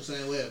I feel the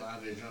same way if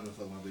Andre Drummond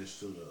for my bitch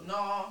too, though.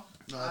 No,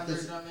 Andre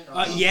 'cause- Drummond.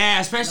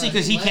 Yeah, especially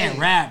because he can't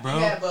rap, bro.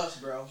 He had buffs,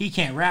 bro. He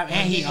can't rap,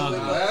 and he ugly.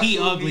 That's He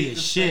what ugly need as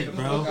to shit, take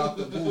the bro. fuck out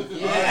the booth.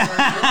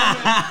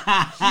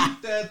 Yeah.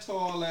 Keep that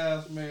tall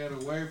ass man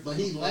away from. But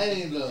he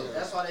lame though.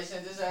 That's why they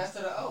sent his ass to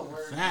the O.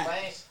 Where Facts.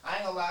 Lane, I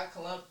ain't gonna lie,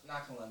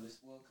 not Columbus.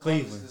 Well, Columbus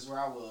Cleveland. is where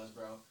I was,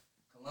 bro.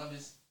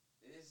 Columbus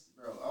is,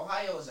 bro.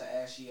 Ohio is an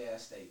ashy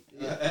ass state.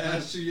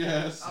 Ashy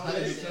ass. I'm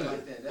gonna say it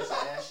like that. That's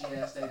an ashy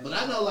ass state. But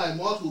I know like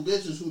multiple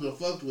bitches who done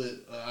fucked with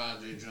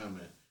Andre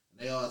Drummond.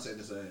 They all say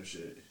the same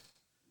shit.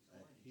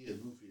 Like, he a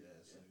goofy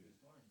ass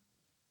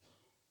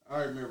nigga.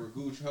 I remember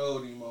Gooch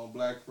hold him on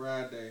Black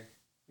Friday.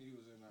 He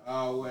was in the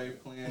hallway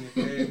playing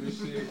the game and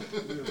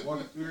shit. We was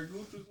walking through there.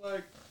 Gooch was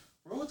like,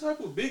 bro, what type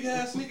of big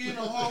ass nigga in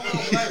the hallway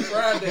on Black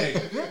Friday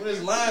with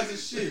his lines and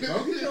shit?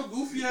 Bro, get your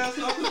goofy ass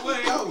off the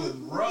way. I was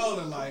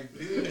rolling like,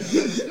 damn.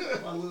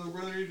 My little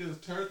brother, he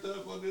just turned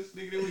up on this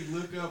nigga. Then we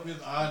look up,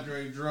 it's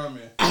Andre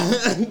Drummond. I'm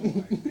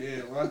like,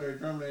 damn, Andre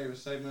Drummond ain't even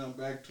say nothing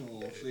back to him.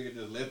 This nigga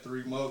just let the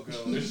remote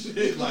go and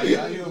shit. Like,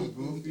 I am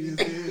goofy as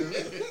hell.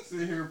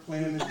 Sitting here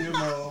playing the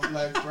demo on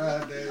Black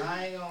Friday.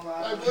 I ain't gonna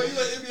lie. Like, boy, you an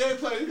NBA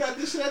player. You got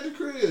this shit at the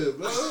crib,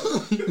 bro.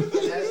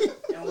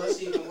 And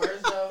what's even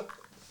worse though?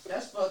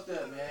 That's fucked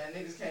up, man.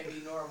 Niggas can't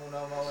be normal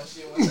no more and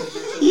shit once they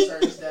get to a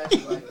certain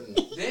stature. Like,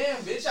 damn,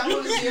 bitch, I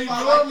want to see if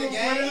I like the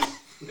game.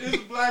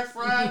 It's Black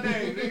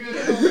Friday,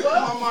 nigga.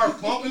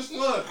 Walmart bump as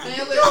fuck. Man,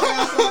 Get look, your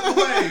ass out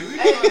the way. We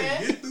Hey, trying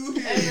man. to get through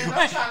here. hey, man,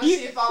 I'm trying to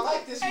see if I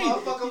like this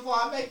motherfucker before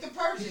I make the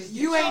purchase. Get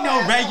You your ain't no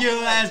ass regular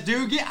out ass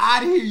dude. Get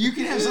out of here. You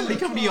can have somebody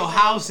come to your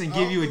house and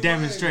give you a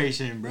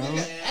demonstration, bro. Man,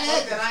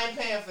 fuck that. I ain't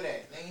paying for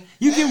that, nigga.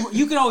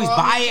 You can always Call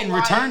buy me it and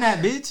Kawhi return that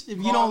Leonard. bitch if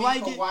you Call don't me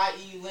like it.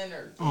 Kawhi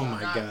Leonard. Oh I'm my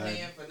not God.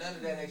 paying for none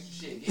of that extra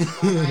shit. Get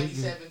my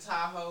 97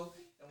 Tahoe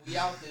and we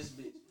out this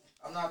bitch.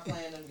 I'm not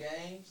playing them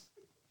games,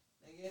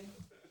 nigga.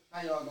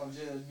 How y'all gonna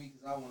judge me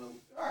because I wanna?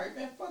 All right,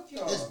 man, fuck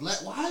y'all. It's Black.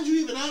 Why'd you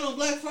even out on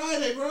Black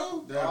Friday,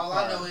 bro? All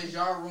I know is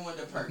y'all ruined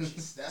the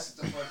purchase. That's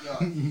what the fuck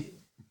y'all did.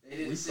 They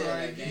didn't We sell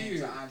tried that game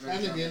here. to Andre That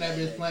nigga Drummond in that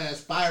day. bitch playing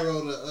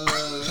Spyro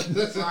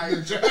the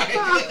Fire Dog.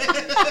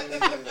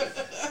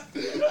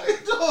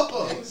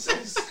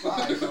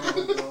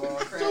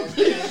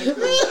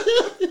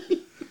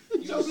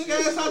 Your big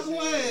ass out the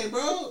lane,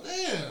 bro.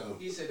 Damn.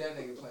 He said that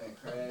nigga playing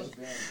Crash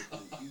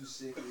Bandicoot. You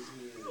sick as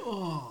hell.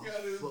 Oh,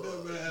 Got his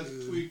dumb ass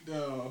tweaked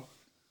on.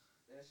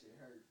 That shit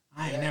hurt.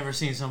 I ain't never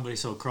seen somebody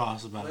so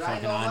cross about But I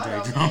fucking know Andre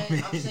I'm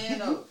Drummond. saying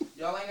though,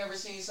 y'all ain't never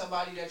seen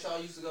somebody that y'all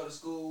used to go to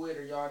school with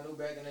or y'all knew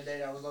back in the day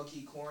that was low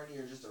key corny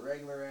or just a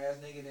regular ass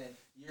nigga. Then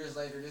years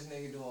later, this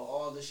nigga doing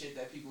all the shit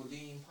that people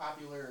deem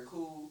popular or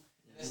cool.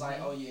 And it's like,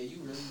 oh yeah, you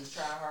really was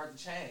trying hard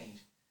to change.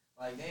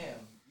 Like damn,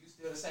 you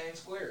still the same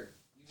square.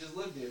 You just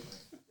look different.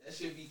 That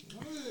should be.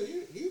 Oh,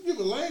 yeah, you give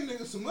a lame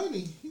nigga some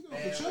money, he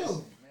gonna Man, for sure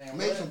listen, man,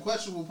 make what? some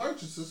questionable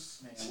purchases.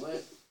 Man,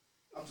 what?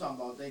 I'm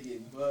talking about they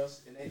getting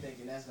bust and they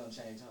thinking that's gonna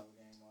change the whole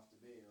game off the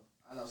bill.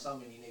 I know so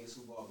many niggas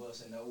who bought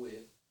bust and no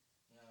whip.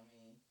 You know what I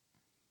mean?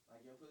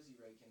 Like your pussy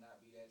rate cannot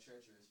be that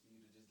treacherous for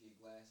you to just get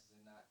glasses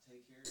and not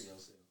take care of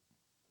yourself.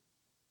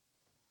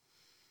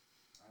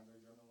 Andre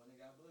Drummond when they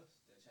got bust,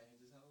 that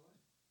changed his whole life.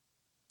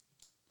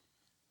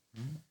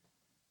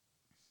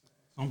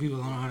 Some people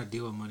don't know how to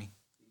deal with money.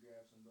 He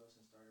grabbed some bust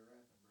and started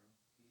rapping, bro.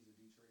 He's a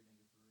Detroit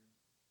nigga for real.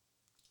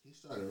 He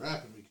started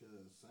rapping because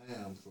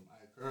Sam from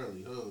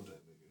iCurly hugged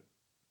that nigga.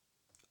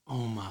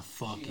 Oh my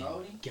fucking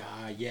owed him?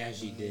 God. Yeah,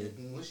 she did.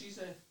 What she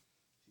say?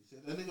 She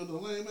said that nigga the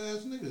lame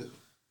ass nigga.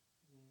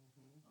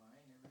 Oh, I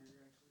ain't never heard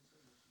her actually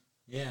say that shit.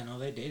 Yeah, no,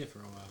 they dated for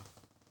a while.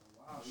 Oh,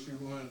 wow. She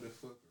wanted to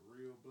fuck a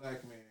real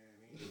black man.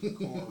 He was a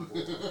cornball.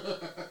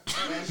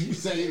 Man, You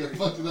say he done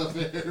fucked it up for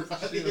She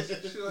everybody. was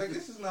like,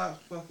 this is not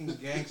fucking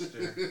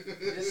gangster.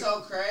 It's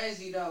so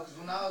crazy though, cause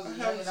when I was I young,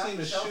 haven't and I seen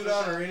for a sure,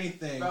 shootout or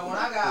anything. Bro, when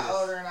like I got this.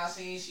 older and I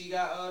seen she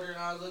got older and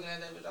I was looking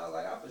at that bitch, I was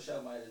like, I for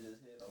sure might have just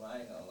hit him. I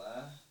ain't gonna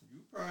lie.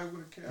 You probably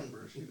would have kept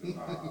her. She done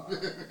Aw.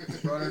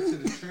 brought her to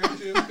the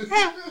trenches.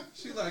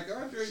 She like,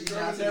 Andre She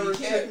Drummond not to be never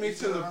kept, took me you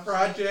to know the what I'm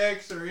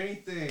projects or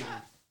anything.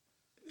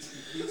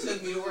 You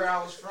took me to where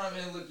I was from and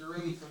it looked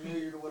really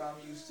familiar to what I'm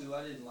used to.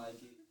 I didn't like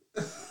it.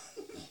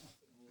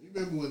 You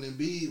remember when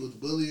Embiid was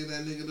bullying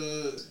that nigga,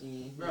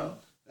 dog? Bro,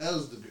 That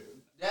was the good.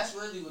 that's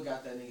really what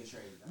got that nigga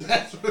traded.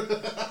 That's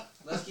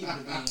Let's keep it a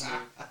bean here.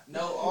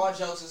 No, all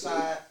jokes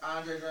aside,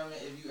 Andre Drummond,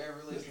 if you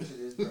ever listen to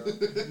this,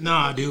 bro.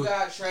 Nah, You dude.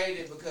 got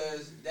traded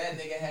because that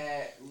nigga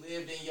had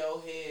lived in your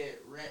head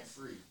rent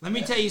free. Let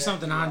me tell you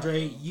something,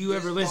 Andre. You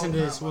ever listen to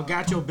this? What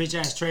got your bitch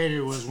ass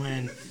traded was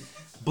when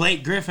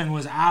Blake Griffin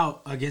was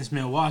out against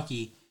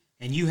Milwaukee,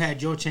 and you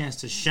had your chance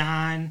to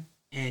shine,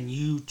 and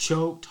you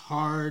choked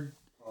hard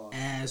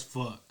as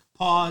fuck.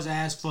 Pause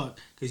as fuck.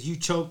 Because you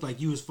choked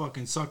like you was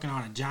fucking sucking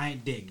on a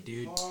giant dick,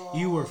 dude.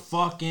 You were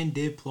fucking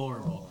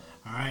deplorable.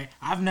 Alright?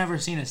 I've never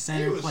seen a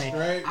center play.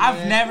 straight, I've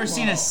man. never Come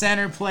seen a on.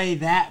 center play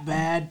that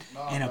bad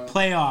in a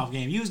playoff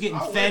game. You was getting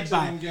I went fed to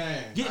by them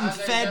games. getting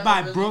Andre fed Drummond by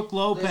really- Brooke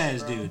Lopez,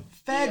 listen, bro. dude.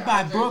 Fed Yeah,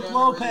 by Andre Brooke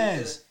Drummond really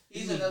Lopez. good.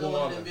 He's was another one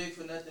of them balling. big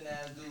for nothing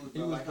ass dudes, He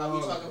bro. was Like how we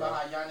balling, talk bro. about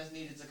how Giannis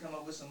needed to come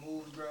up with some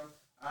moves, bro.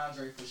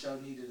 Andre for sure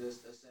needed a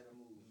set of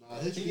moves. Nah,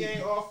 his He feet-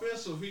 ain't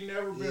offensive. He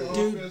never been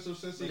Dude. offensive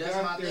since he But that's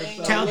got my there. thing.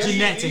 So Tell what he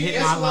Jeanette to did- hit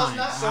guess my what's line.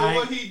 not- So All right?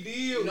 what he did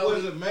You know,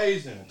 was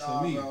amazing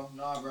Nah, to me.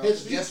 bro.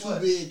 His feet Guess too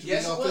what? big to be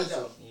Guess what, offensive.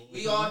 though?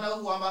 We all know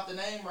who I'm about to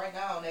name right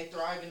now, and they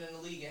thriving in the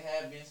league and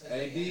have been since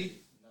they AD? entered.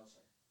 No,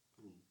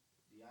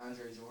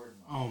 sir. DeAndre Jordan.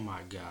 Oh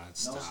my God! No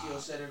skill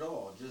Stop. set at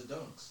all, just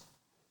dunks.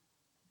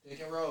 Pick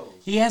and rolls.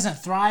 He hasn't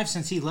thrived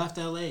since he left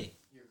LA.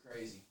 You're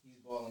crazy. He's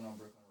balling on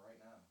Brooklyn right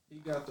now. He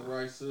got the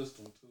right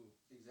system too.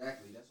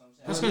 Exactly. That's what I'm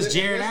saying. That's 'cause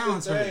Jared That's the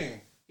Allen's hurt.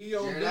 thing. He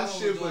don't Jared do Allen was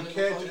shit doing but it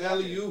before catch he got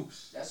alley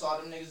oops. That's all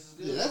them niggas is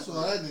good. Yeah, that's for.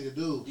 all that nigga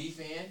do.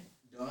 Defend,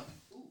 dunk,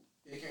 ooh,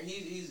 pick and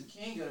he's the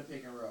king of the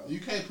pick and roll. You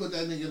can't put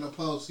that nigga in the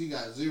post. He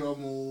got 0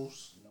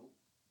 moves. Nope.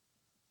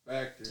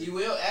 Factor. He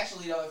will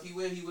actually though. If he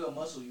will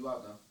muscle you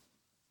out though.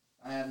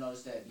 I have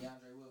noticed that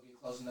DeAndre will get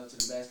close enough to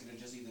the basket and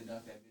just either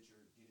dunk that bitch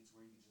or get it to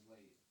where you can just lay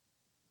it.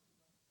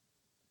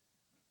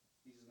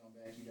 He's just gonna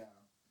back you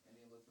down and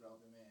then look for the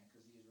open man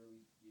because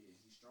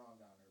he's strong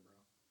down there, bro.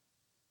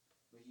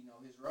 But he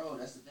know his role.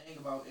 That's the thing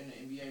about in the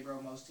NBA,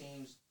 bro. Most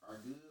teams are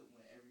good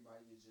when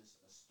everybody is just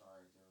a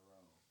star at their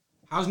role.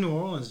 How's New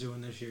Orleans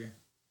doing this year?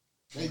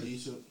 They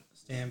decent.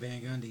 Stan Van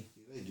Gundy.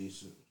 Yeah, they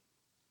decent.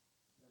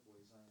 That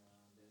boy Zion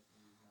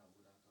definitely is not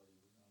what I thought he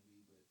was gonna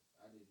be, but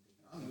I didn't think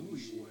he I was knew gonna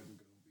be he shit. wasn't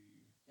gonna be.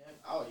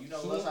 Oh, you know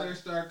As soon what's as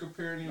they start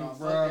comparing him No, to fuck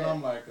Brown, that.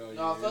 I'm like, oh yeah.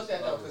 No, fuck it's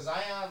that though, over. because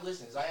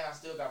Zion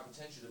still got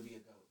potential to be a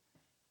GOAT.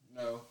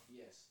 No.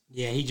 Yes.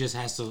 Yeah, he just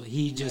has to.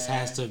 He just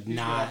has to He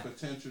not. got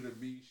potential to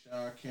be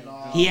Sean Kemp.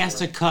 No. He has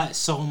to cut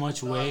so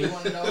much No, weight. you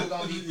want to know who's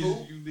gonna be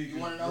Poop? You You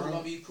want to know who's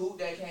gonna be Poop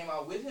that came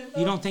out with him?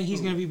 You don't think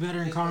he's gonna be better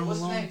than Karl What's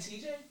his Malone? name?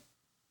 TJ?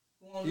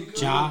 Who on He New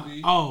could. York? Ja.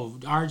 Oh,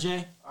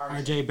 RJ.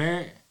 RJ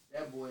Barrett.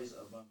 That boy's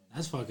a bummer.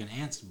 That's fucking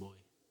Ants boy.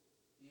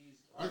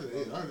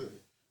 RJ.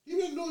 He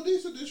been doing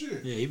decent this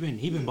year. Yeah, he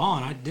been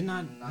balling. I did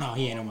not. No,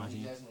 he ain't on my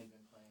team. Definitely been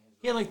playing his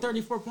He had like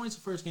 34 points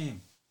the first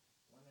game.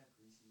 Won that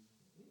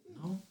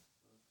preseason. No,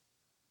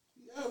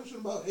 He averaging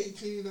about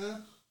 18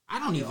 now. I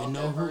don't Off even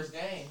know that who. first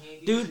game, he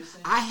ain't Dude, get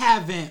shit I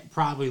haven't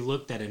probably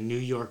looked at a New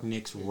York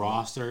Knicks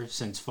roster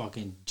since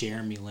fucking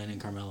Jeremy Lin and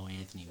Carmelo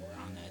Anthony were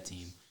on that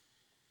team.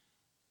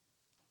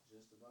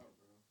 just about,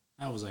 bro.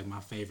 That was like my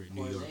favorite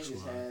New York Porzingis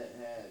squad. had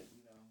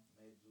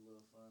made a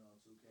little fun on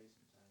 2K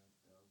sometimes.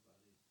 That was about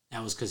it.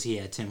 That was because he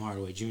had Tim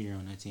Hardaway Jr.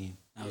 on that team.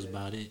 That was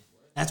about it.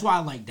 That's why I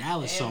like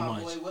Dallas And so my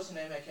much. boy, what's the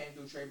name that came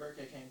through? Trey Burke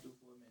came through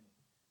for a minute.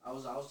 I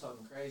was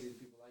talking crazy to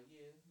people like,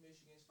 yeah,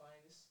 Michigan's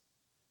finest.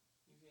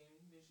 You feel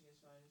me? Michigan's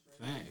finest,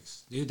 right?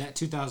 Facts. Dude, that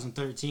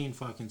 2013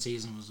 fucking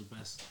season was the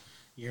best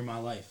year of my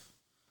life.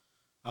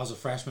 I was a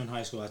freshman in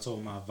high school. I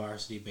told my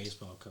varsity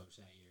baseball coach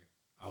that year.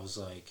 I was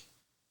like,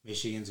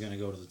 Michigan's going to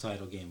go to the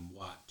title game.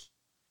 Watch.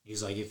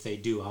 He's like, if they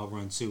do, I'll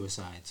run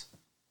suicides.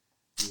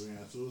 He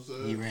ran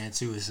suicide. He ran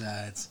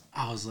suicides.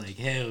 I was like,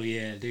 hell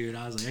yeah, dude.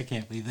 I was like, I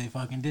can't believe they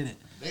fucking did it.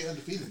 They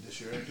undefeated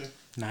this year, ain't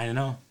they?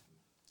 9-0.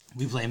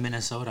 We play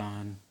Minnesota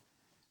on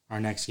our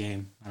next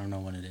game. I don't know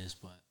when it is,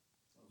 but.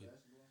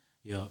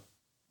 Yup.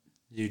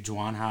 Dude,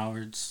 Juwan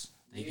Howard's.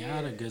 They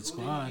got a good Who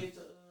squad. did we get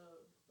to,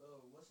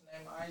 what's the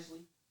name? Isley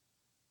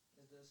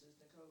is the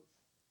assistant coach.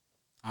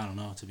 I don't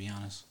know, to be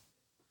honest.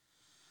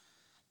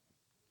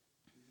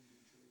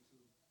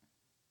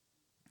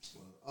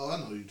 Oh, I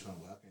know who you're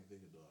talking about. I can't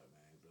think of dog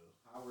name, though.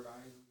 Howard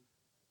Isley.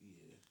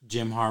 Yeah.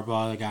 Jim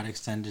Harbaugh that got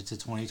extended to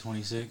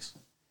 2026.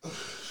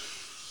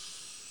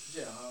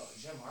 Jim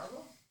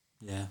Harbaugh?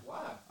 Yeah.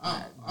 Why?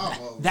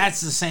 I'm over.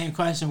 That's the same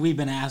question we've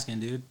been asking,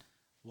 dude.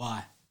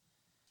 Why?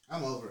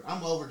 I'm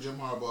over Jim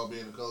Harbaugh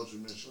being a coach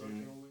in Michigan.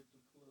 Working with the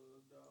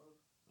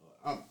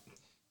plug, dog.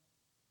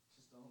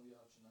 It's the only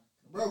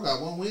option Bro,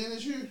 got one win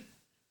this year?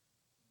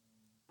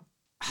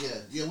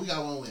 Yeah, we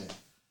got one win.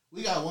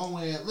 We got one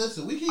win.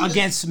 Listen, we can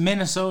Against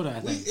Minnesota, I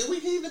we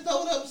think. can even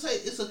throw it up and say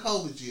it's a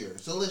COVID year,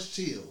 so let's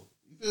chill.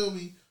 You feel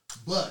me?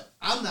 But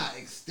I'm not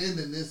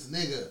extending this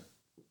nigga.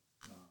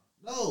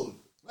 No,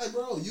 like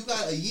bro, you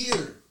got a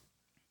year.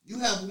 You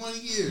have 1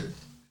 year.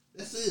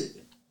 That's it.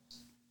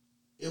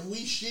 If we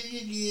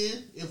shitty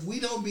again, if we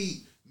don't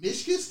beat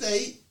Michigan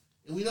State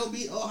and we don't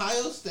beat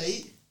Ohio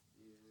State,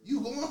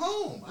 you going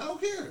home. I don't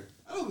care.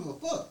 I don't give a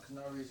fuck.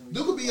 No reason.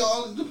 There could be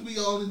all in the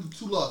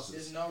 2 losses.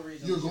 There's no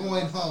reason. You're we should've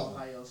going lost to home.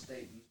 Ohio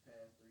State these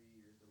past 3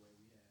 years the way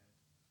we have.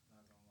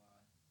 Not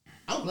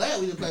gonna lie. I'm glad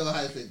we didn't play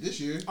Ohio State this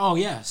year. Oh,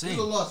 yeah, We same.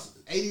 would have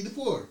lost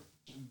 80-4,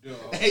 Dog.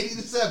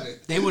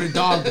 80-7. They would have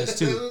dogged us,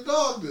 They too. would've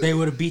dogged us. They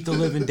would have beat the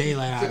living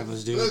daylight out of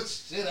us, dude. Good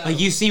shit out Like, of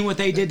you seen what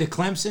they did to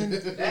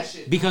Clemson? That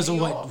shit. Because of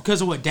threw me what off.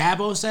 because of what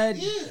Dabo said?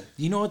 Yeah.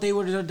 You know what they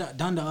would have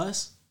done to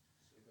us?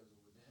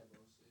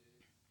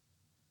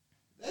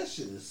 That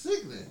shit is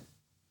sickening.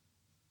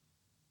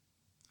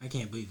 I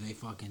can't believe they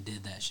fucking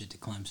did that shit to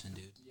Clemson,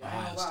 dude. Yeah, I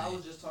Ohio ain't gonna lie. I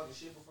was State. just talking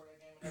shit before that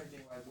game and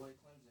everything. Like, boy,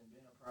 Clemson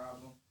been a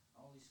problem.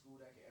 Only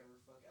school that could ever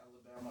fuck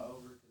Alabama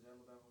over because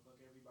Alabama fuck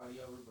everybody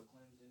over, but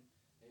Clemson,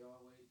 they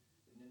always.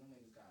 And then them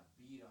niggas got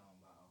beat on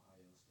by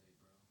Ohio State,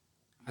 bro.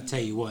 I tell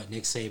you what,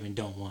 Nick Saban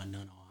don't want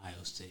none of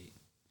Ohio State.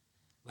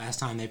 Last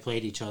time they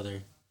played each other,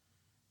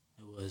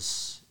 it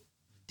was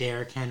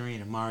Derrick Henry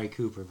and Amari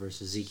Cooper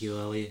versus Ezekiel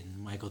Elliott and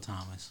Michael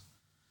Thomas.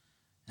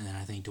 And then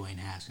I think Dwayne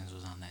Haskins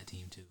was on that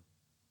team too.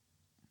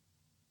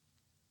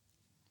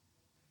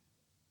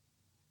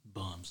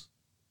 Bums.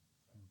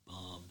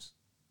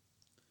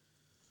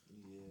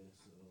 Yeah,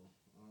 so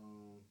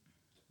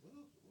what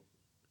else?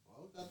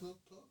 All we got to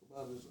talk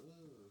about is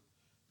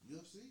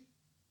UFC.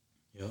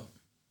 Yep.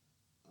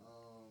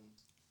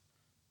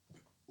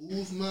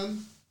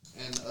 Usman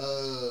and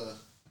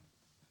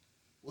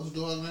what's the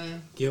dog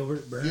name?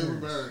 Gilbert Burns.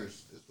 Gilbert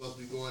Burns is supposed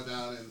to be going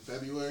down in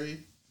February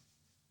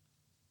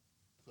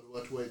for the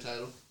welterweight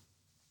title.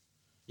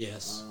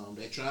 Yes.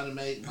 They trying to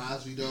make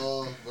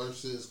Masvidal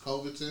versus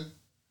Covington.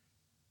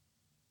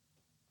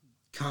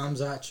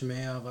 Khamzat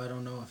Chimaev, I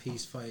don't know if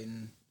he's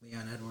fighting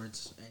Leon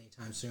Edwards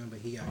anytime soon, but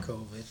he got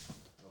COVID.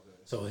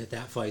 Okay. So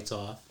that fight's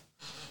off.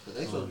 But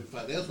they're supposed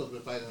to be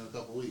fighting in a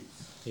couple weeks.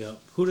 Yep.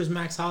 Who does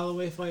Max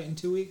Holloway fight in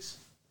 2 weeks?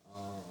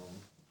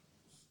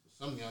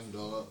 Some young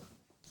dog.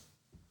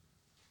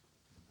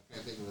 I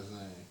can't think of his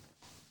name.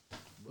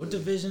 What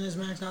division is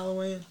Max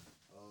Holloway in?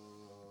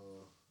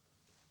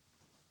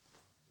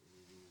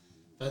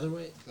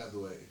 Featherweight?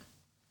 Featherweight.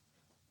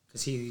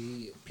 Because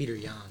Peter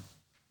Yan,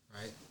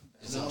 right?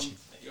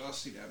 Y'all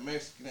see that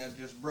Mexican that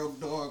just broke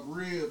dog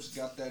ribs,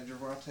 got that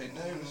Gervonta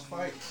Davis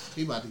fight.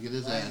 He about to get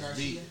his ass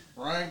beat.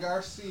 Ryan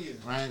Garcia.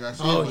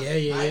 Oh, yeah. I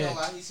ain't gonna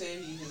lie, he said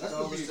his That's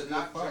goal gonna be is a to good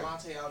knock fight.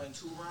 Gervonta out in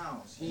 2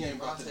 rounds. He ain't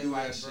about to Gervonta do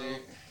like, that bro,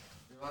 shit.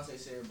 Gervonta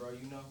said, bro,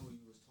 you know who you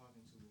was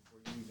talking to before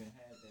you even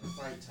had that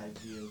fight type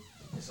deal.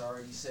 It's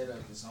already set up.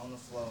 It's on the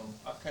flow.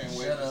 I can't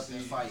wait Shut to up see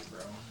and fight,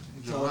 bro.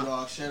 Told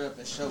dog, shut up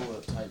and show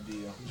up type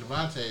deal.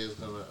 Javante is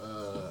gonna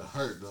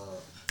hurt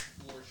dog.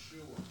 For sure.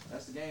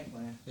 That's the game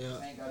plan.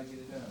 Yeah. Ain't gotta get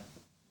it done.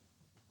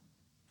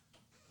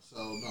 So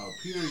no,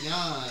 Peter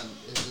Yan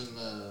is in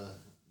the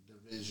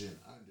division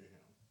under him.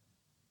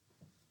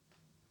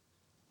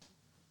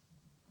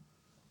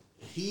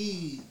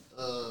 He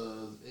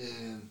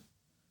and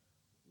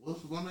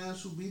what's one man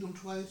who beat him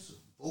twice?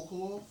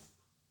 Volkov?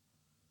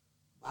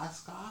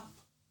 Vaskov?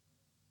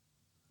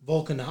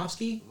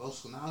 Volkanovski?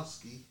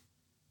 Volkanovski.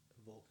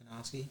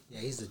 Yeah,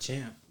 he's the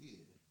champ. Yeah.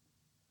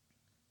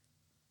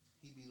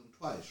 He beat him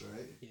twice,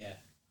 right? Yeah.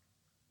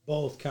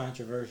 Both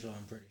controversial,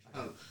 I'm pretty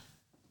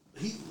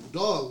sure.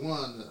 Dog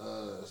won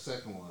the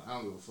second one. I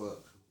don't give a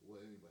fuck what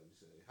anybody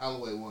say.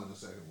 Holloway won the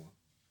second one.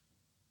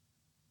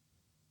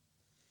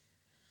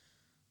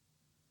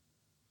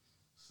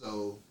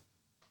 So,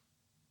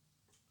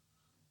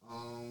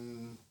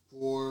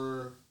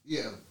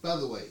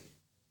 featherweight.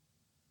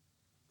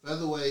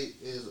 Featherweight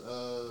is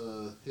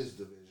his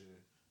division.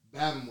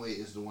 Bantamweight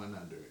is the one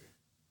under it.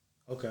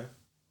 Okay.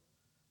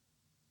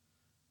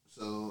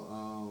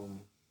 So,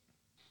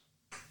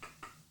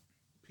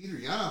 Peter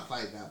Yan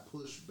fight got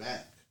pushed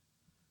back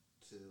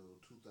till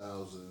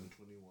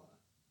 2021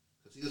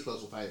 because he was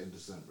supposed to fight in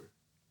December.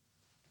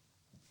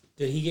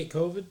 Did he get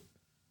COVID?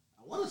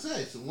 I want to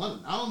say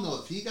someone. I don't know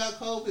if he got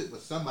COVID,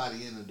 but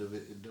somebody in the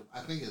division.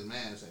 I think his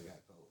man said got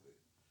COVID.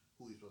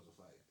 Who he's supposed to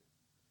fight?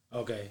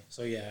 Okay,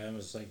 so yeah, it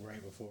was like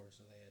right before,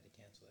 so they had to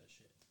cancel that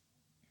shit.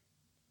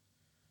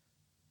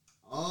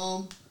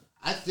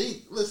 I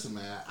think. Listen,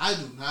 man, I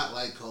do not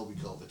like Kobe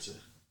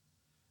Covington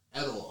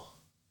at all.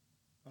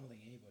 I don't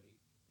think anybody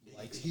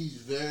likes him. He's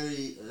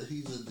very.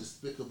 He's a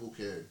despicable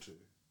character,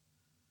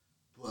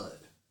 but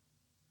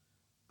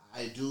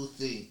I do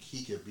think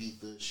he could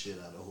beat the shit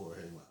out of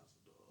Jorge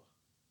Masvidal.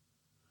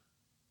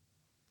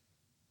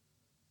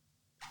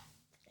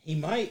 He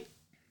might,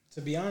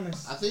 to be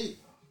honest. I think.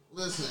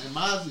 Listen, and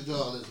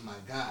Masvidal is my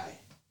guy.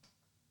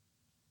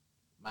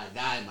 My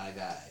guy.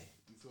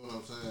 You feel what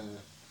I'm saying?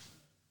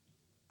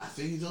 I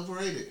think he's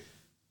overrated.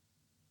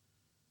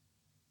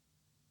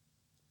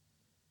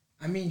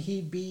 I mean,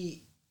 he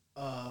beat,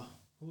 who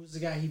was the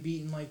guy he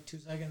beat in like 2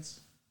 seconds?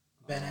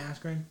 Ben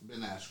Askren.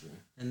 Ben Askren.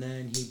 And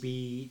then he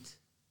beat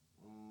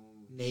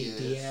Nate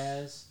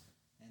Diaz.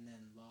 And then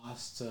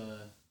lost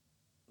to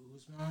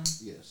Usman.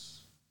 Yes.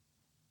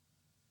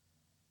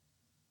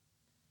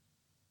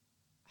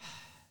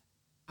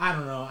 I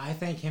don't know. I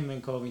think him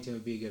and Covington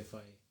would be a good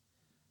fight.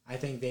 I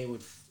think they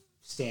would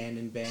stand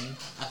and bang.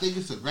 I think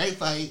it's a great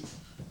fight.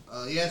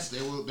 Yes,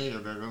 they're going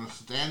to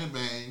stand and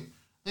bang.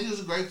 I think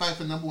it's a great fight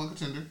for number one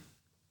contender.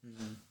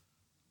 Mm-hmm.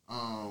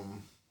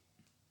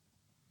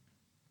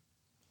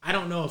 I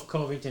don't know if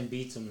Covington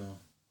beats him though.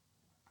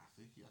 I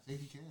think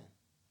he can.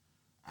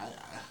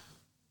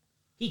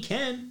 He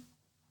can.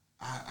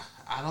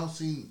 I don't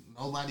see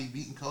nobody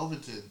beating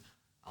Covington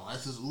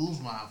unless it's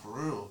Usman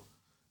for real.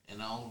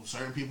 And on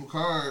certain people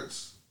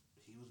cards,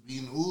 he was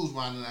beating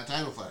Usman in that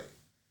title fight.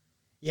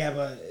 Yeah,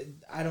 but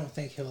I don't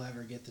think he'll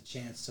ever get the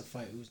chance to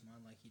fight Usman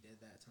like he did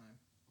that time.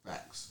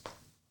 Facts.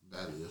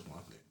 That is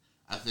one thing.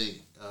 I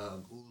think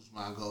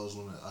Usman goes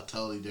on a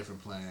totally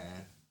different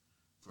plan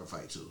for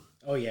fight 2.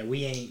 Oh yeah,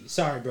 we ain't.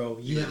 Sorry, bro.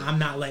 I'm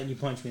not letting you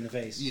punch me in the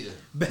face. Yeah.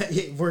 But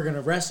we're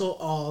gonna wrestle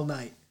all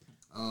night.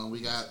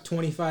 We got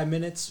 25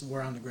 minutes.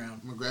 We're on the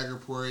ground.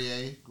 McGregor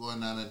Poirier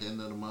going down at the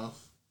end of the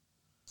month.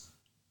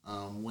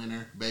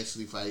 Winner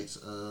basically fights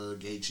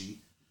Gaethje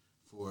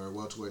for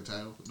welterweight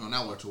title. No,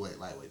 not welterweight,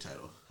 lightweight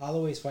title.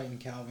 Holloway's fighting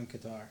Calvin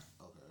Kattar.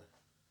 Okay.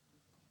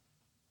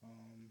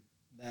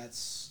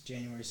 That's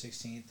January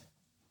 16th.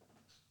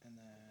 And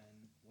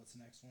then, what's the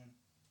next one?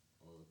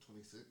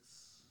 26.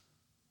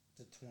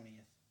 The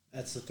 20th.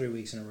 That's the 3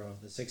 weeks in a row.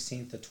 The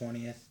 16th, the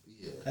 20th.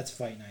 Yeah. That's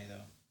fight night,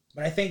 though.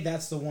 But I think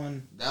that's the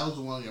one. That was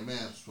the one your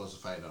man was supposed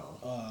to fight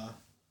on.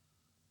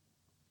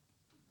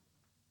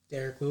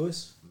 Derek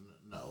Lewis?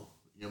 No.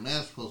 Your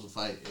man's supposed to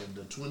fight in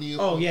the 20th.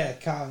 Oh, yeah,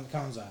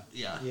 Kamzat.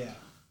 Yeah. Yeah.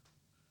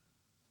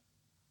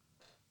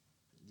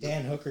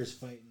 Dan Hooker's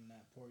fighting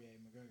that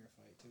Poirier-McGregor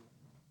fight, too.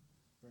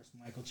 Versus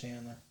Michael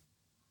Chandler.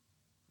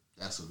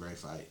 That's a great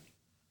fight.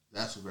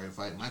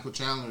 Michael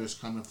Chandler is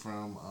coming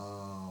from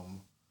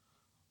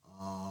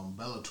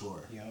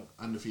Bellator. Yep.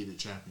 Undefeated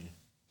champion.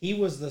 He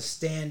was the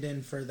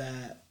stand-in for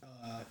that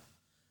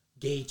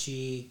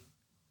Gaethje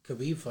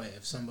Khabib fight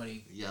if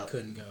somebody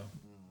couldn't go.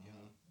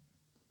 Mm-hmm.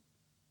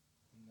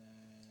 And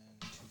then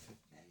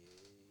 258.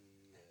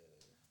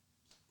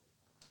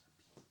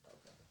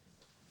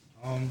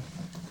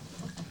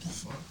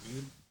 Fuck,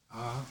 dude.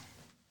 I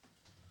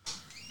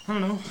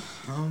don't know.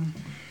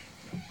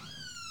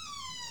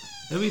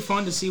 It'll be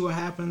fun to see what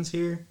happens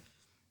here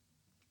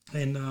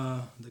in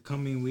the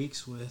coming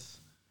weeks with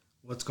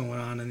what's going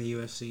on in the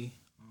UFC.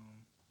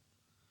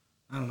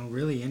 I don't know,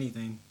 really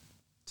anything,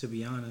 to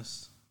be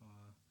honest.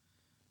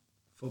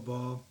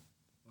 Football,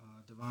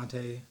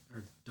 Devonta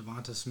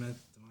Smith,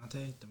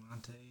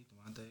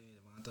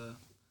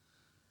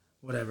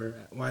 whatever,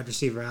 wide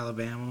receiver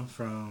Alabama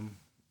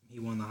he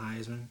won the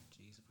Heisman.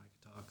 Jeez, if I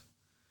could talk.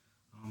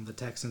 The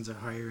Texans are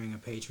hiring a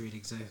Patriot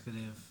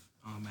executive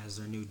as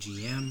their new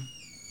GM.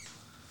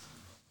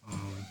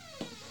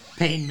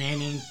 Peyton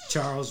Manning,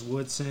 Charles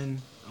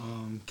Woodson,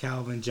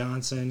 Calvin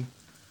Johnson,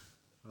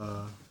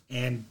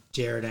 and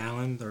Jared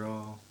Allen, they're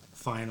all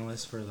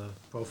finalists for the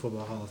Pro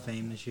Football Hall of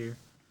Fame this year.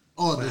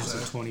 All Class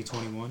deserved. of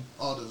 2021.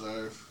 All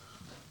deserved.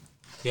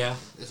 Yeah.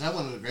 Is that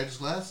one of the greatest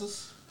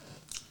classes?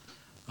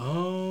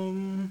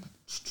 Because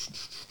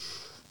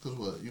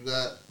what? You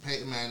got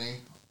Peyton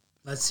Manning.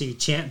 Let's see.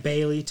 Champ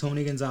Bailey,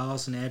 Tony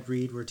Gonzalez, and Ed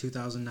Reed were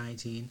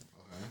 2019.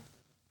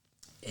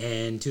 Okay.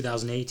 And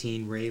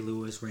 2018, Ray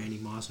Lewis, Randy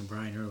Moss, and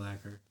Brian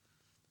Urlacher.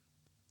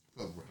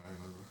 Fuck Brian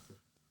Urlacher.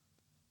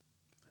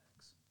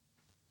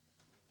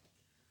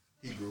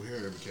 He grew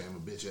hair and became a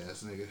bitch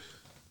ass nigga.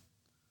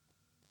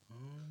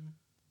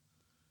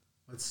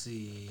 Let's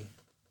see.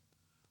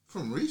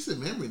 From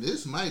recent memory,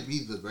 this might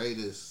be the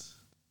greatest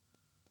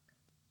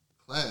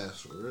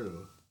class for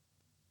real.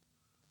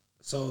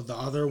 So the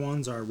other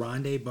ones are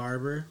Rondé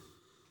Barber,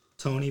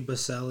 Tony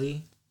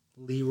Baselli,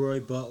 Leroy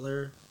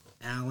Butler,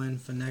 Alan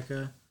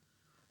Faneca,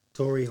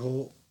 Torrey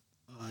Holt,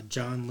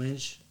 John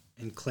Lynch,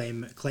 and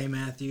Clay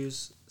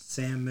Matthews,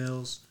 Sam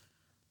Mills,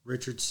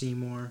 Richard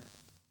Seymour,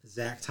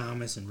 Zach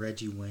Thomas, and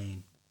Reggie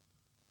Wayne.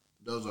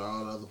 Those are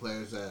all the other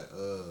players that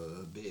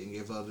didn't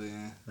give up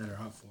in. That are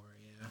up for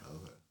it, yeah.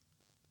 Okay.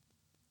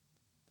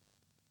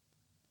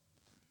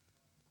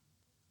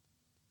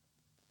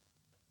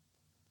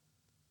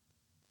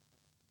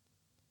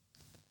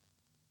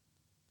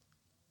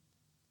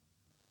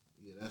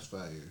 Yeah, that's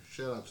fire.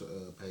 Shout out to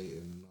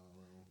Peyton.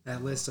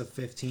 That list of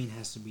 15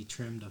 has to be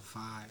trimmed to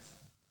 5.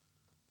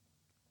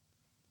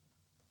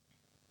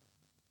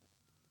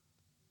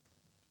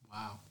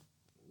 Wow.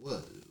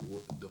 What?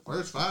 The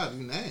first 5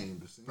 you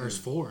named?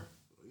 First 4.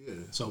 Yeah.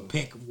 So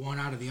pick one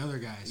out of the other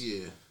guys.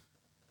 Yeah.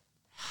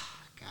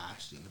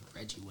 Gosh, dude,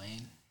 Reggie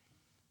Wayne.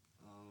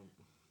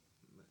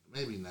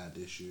 Maybe not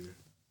this year.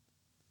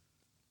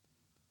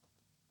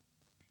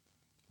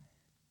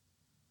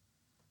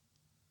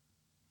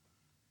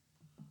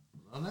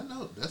 On that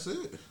note, that's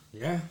it.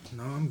 Yeah,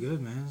 no, I'm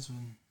good, man. We've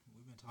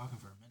been talking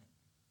for a minute.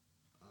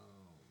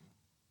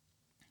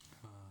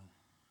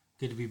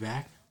 Good to be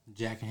back.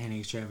 Jack and Henny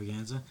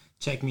Extravaganza.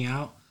 Check me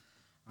out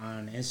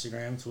on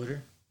Instagram,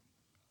 Twitter.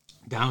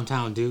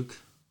 Downtown Duke.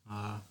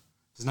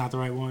 It's not the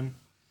right one.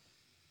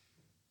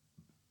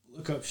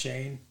 Look up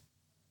Shane.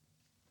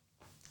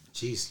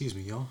 Gee, excuse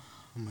me, yo.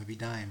 I might be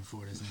dying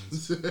before this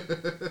ends.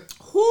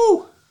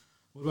 Whoo!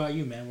 What about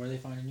you, man? Where are they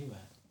finding you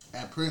at?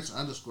 At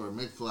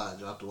Prince_McFlei,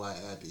 drop the Y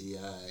at the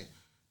EI.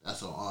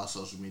 That's on all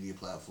social media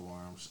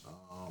platforms.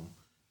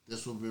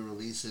 This will be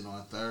releasing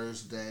on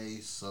Thursday,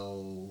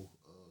 so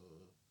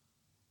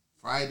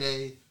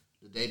Friday,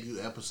 the debut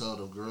episode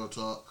of Girl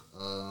Talk,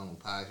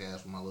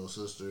 podcast with my little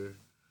sister.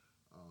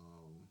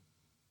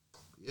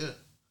 Yeah.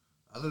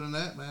 Other than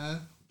that,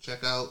 man,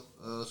 check out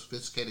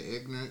Sophisticated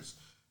Ignorance.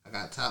 I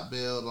got Top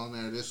Billed on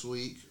there this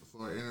week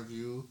for an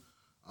interview.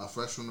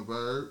 Fresh from the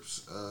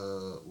Burbs.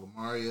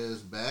 Lamaria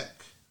is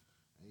back.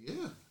 And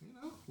yeah,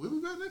 we'll be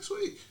back next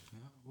week.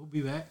 Yeah, we'll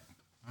be back.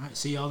 All right,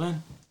 see y'all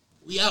then.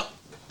 We out.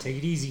 Take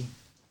it easy.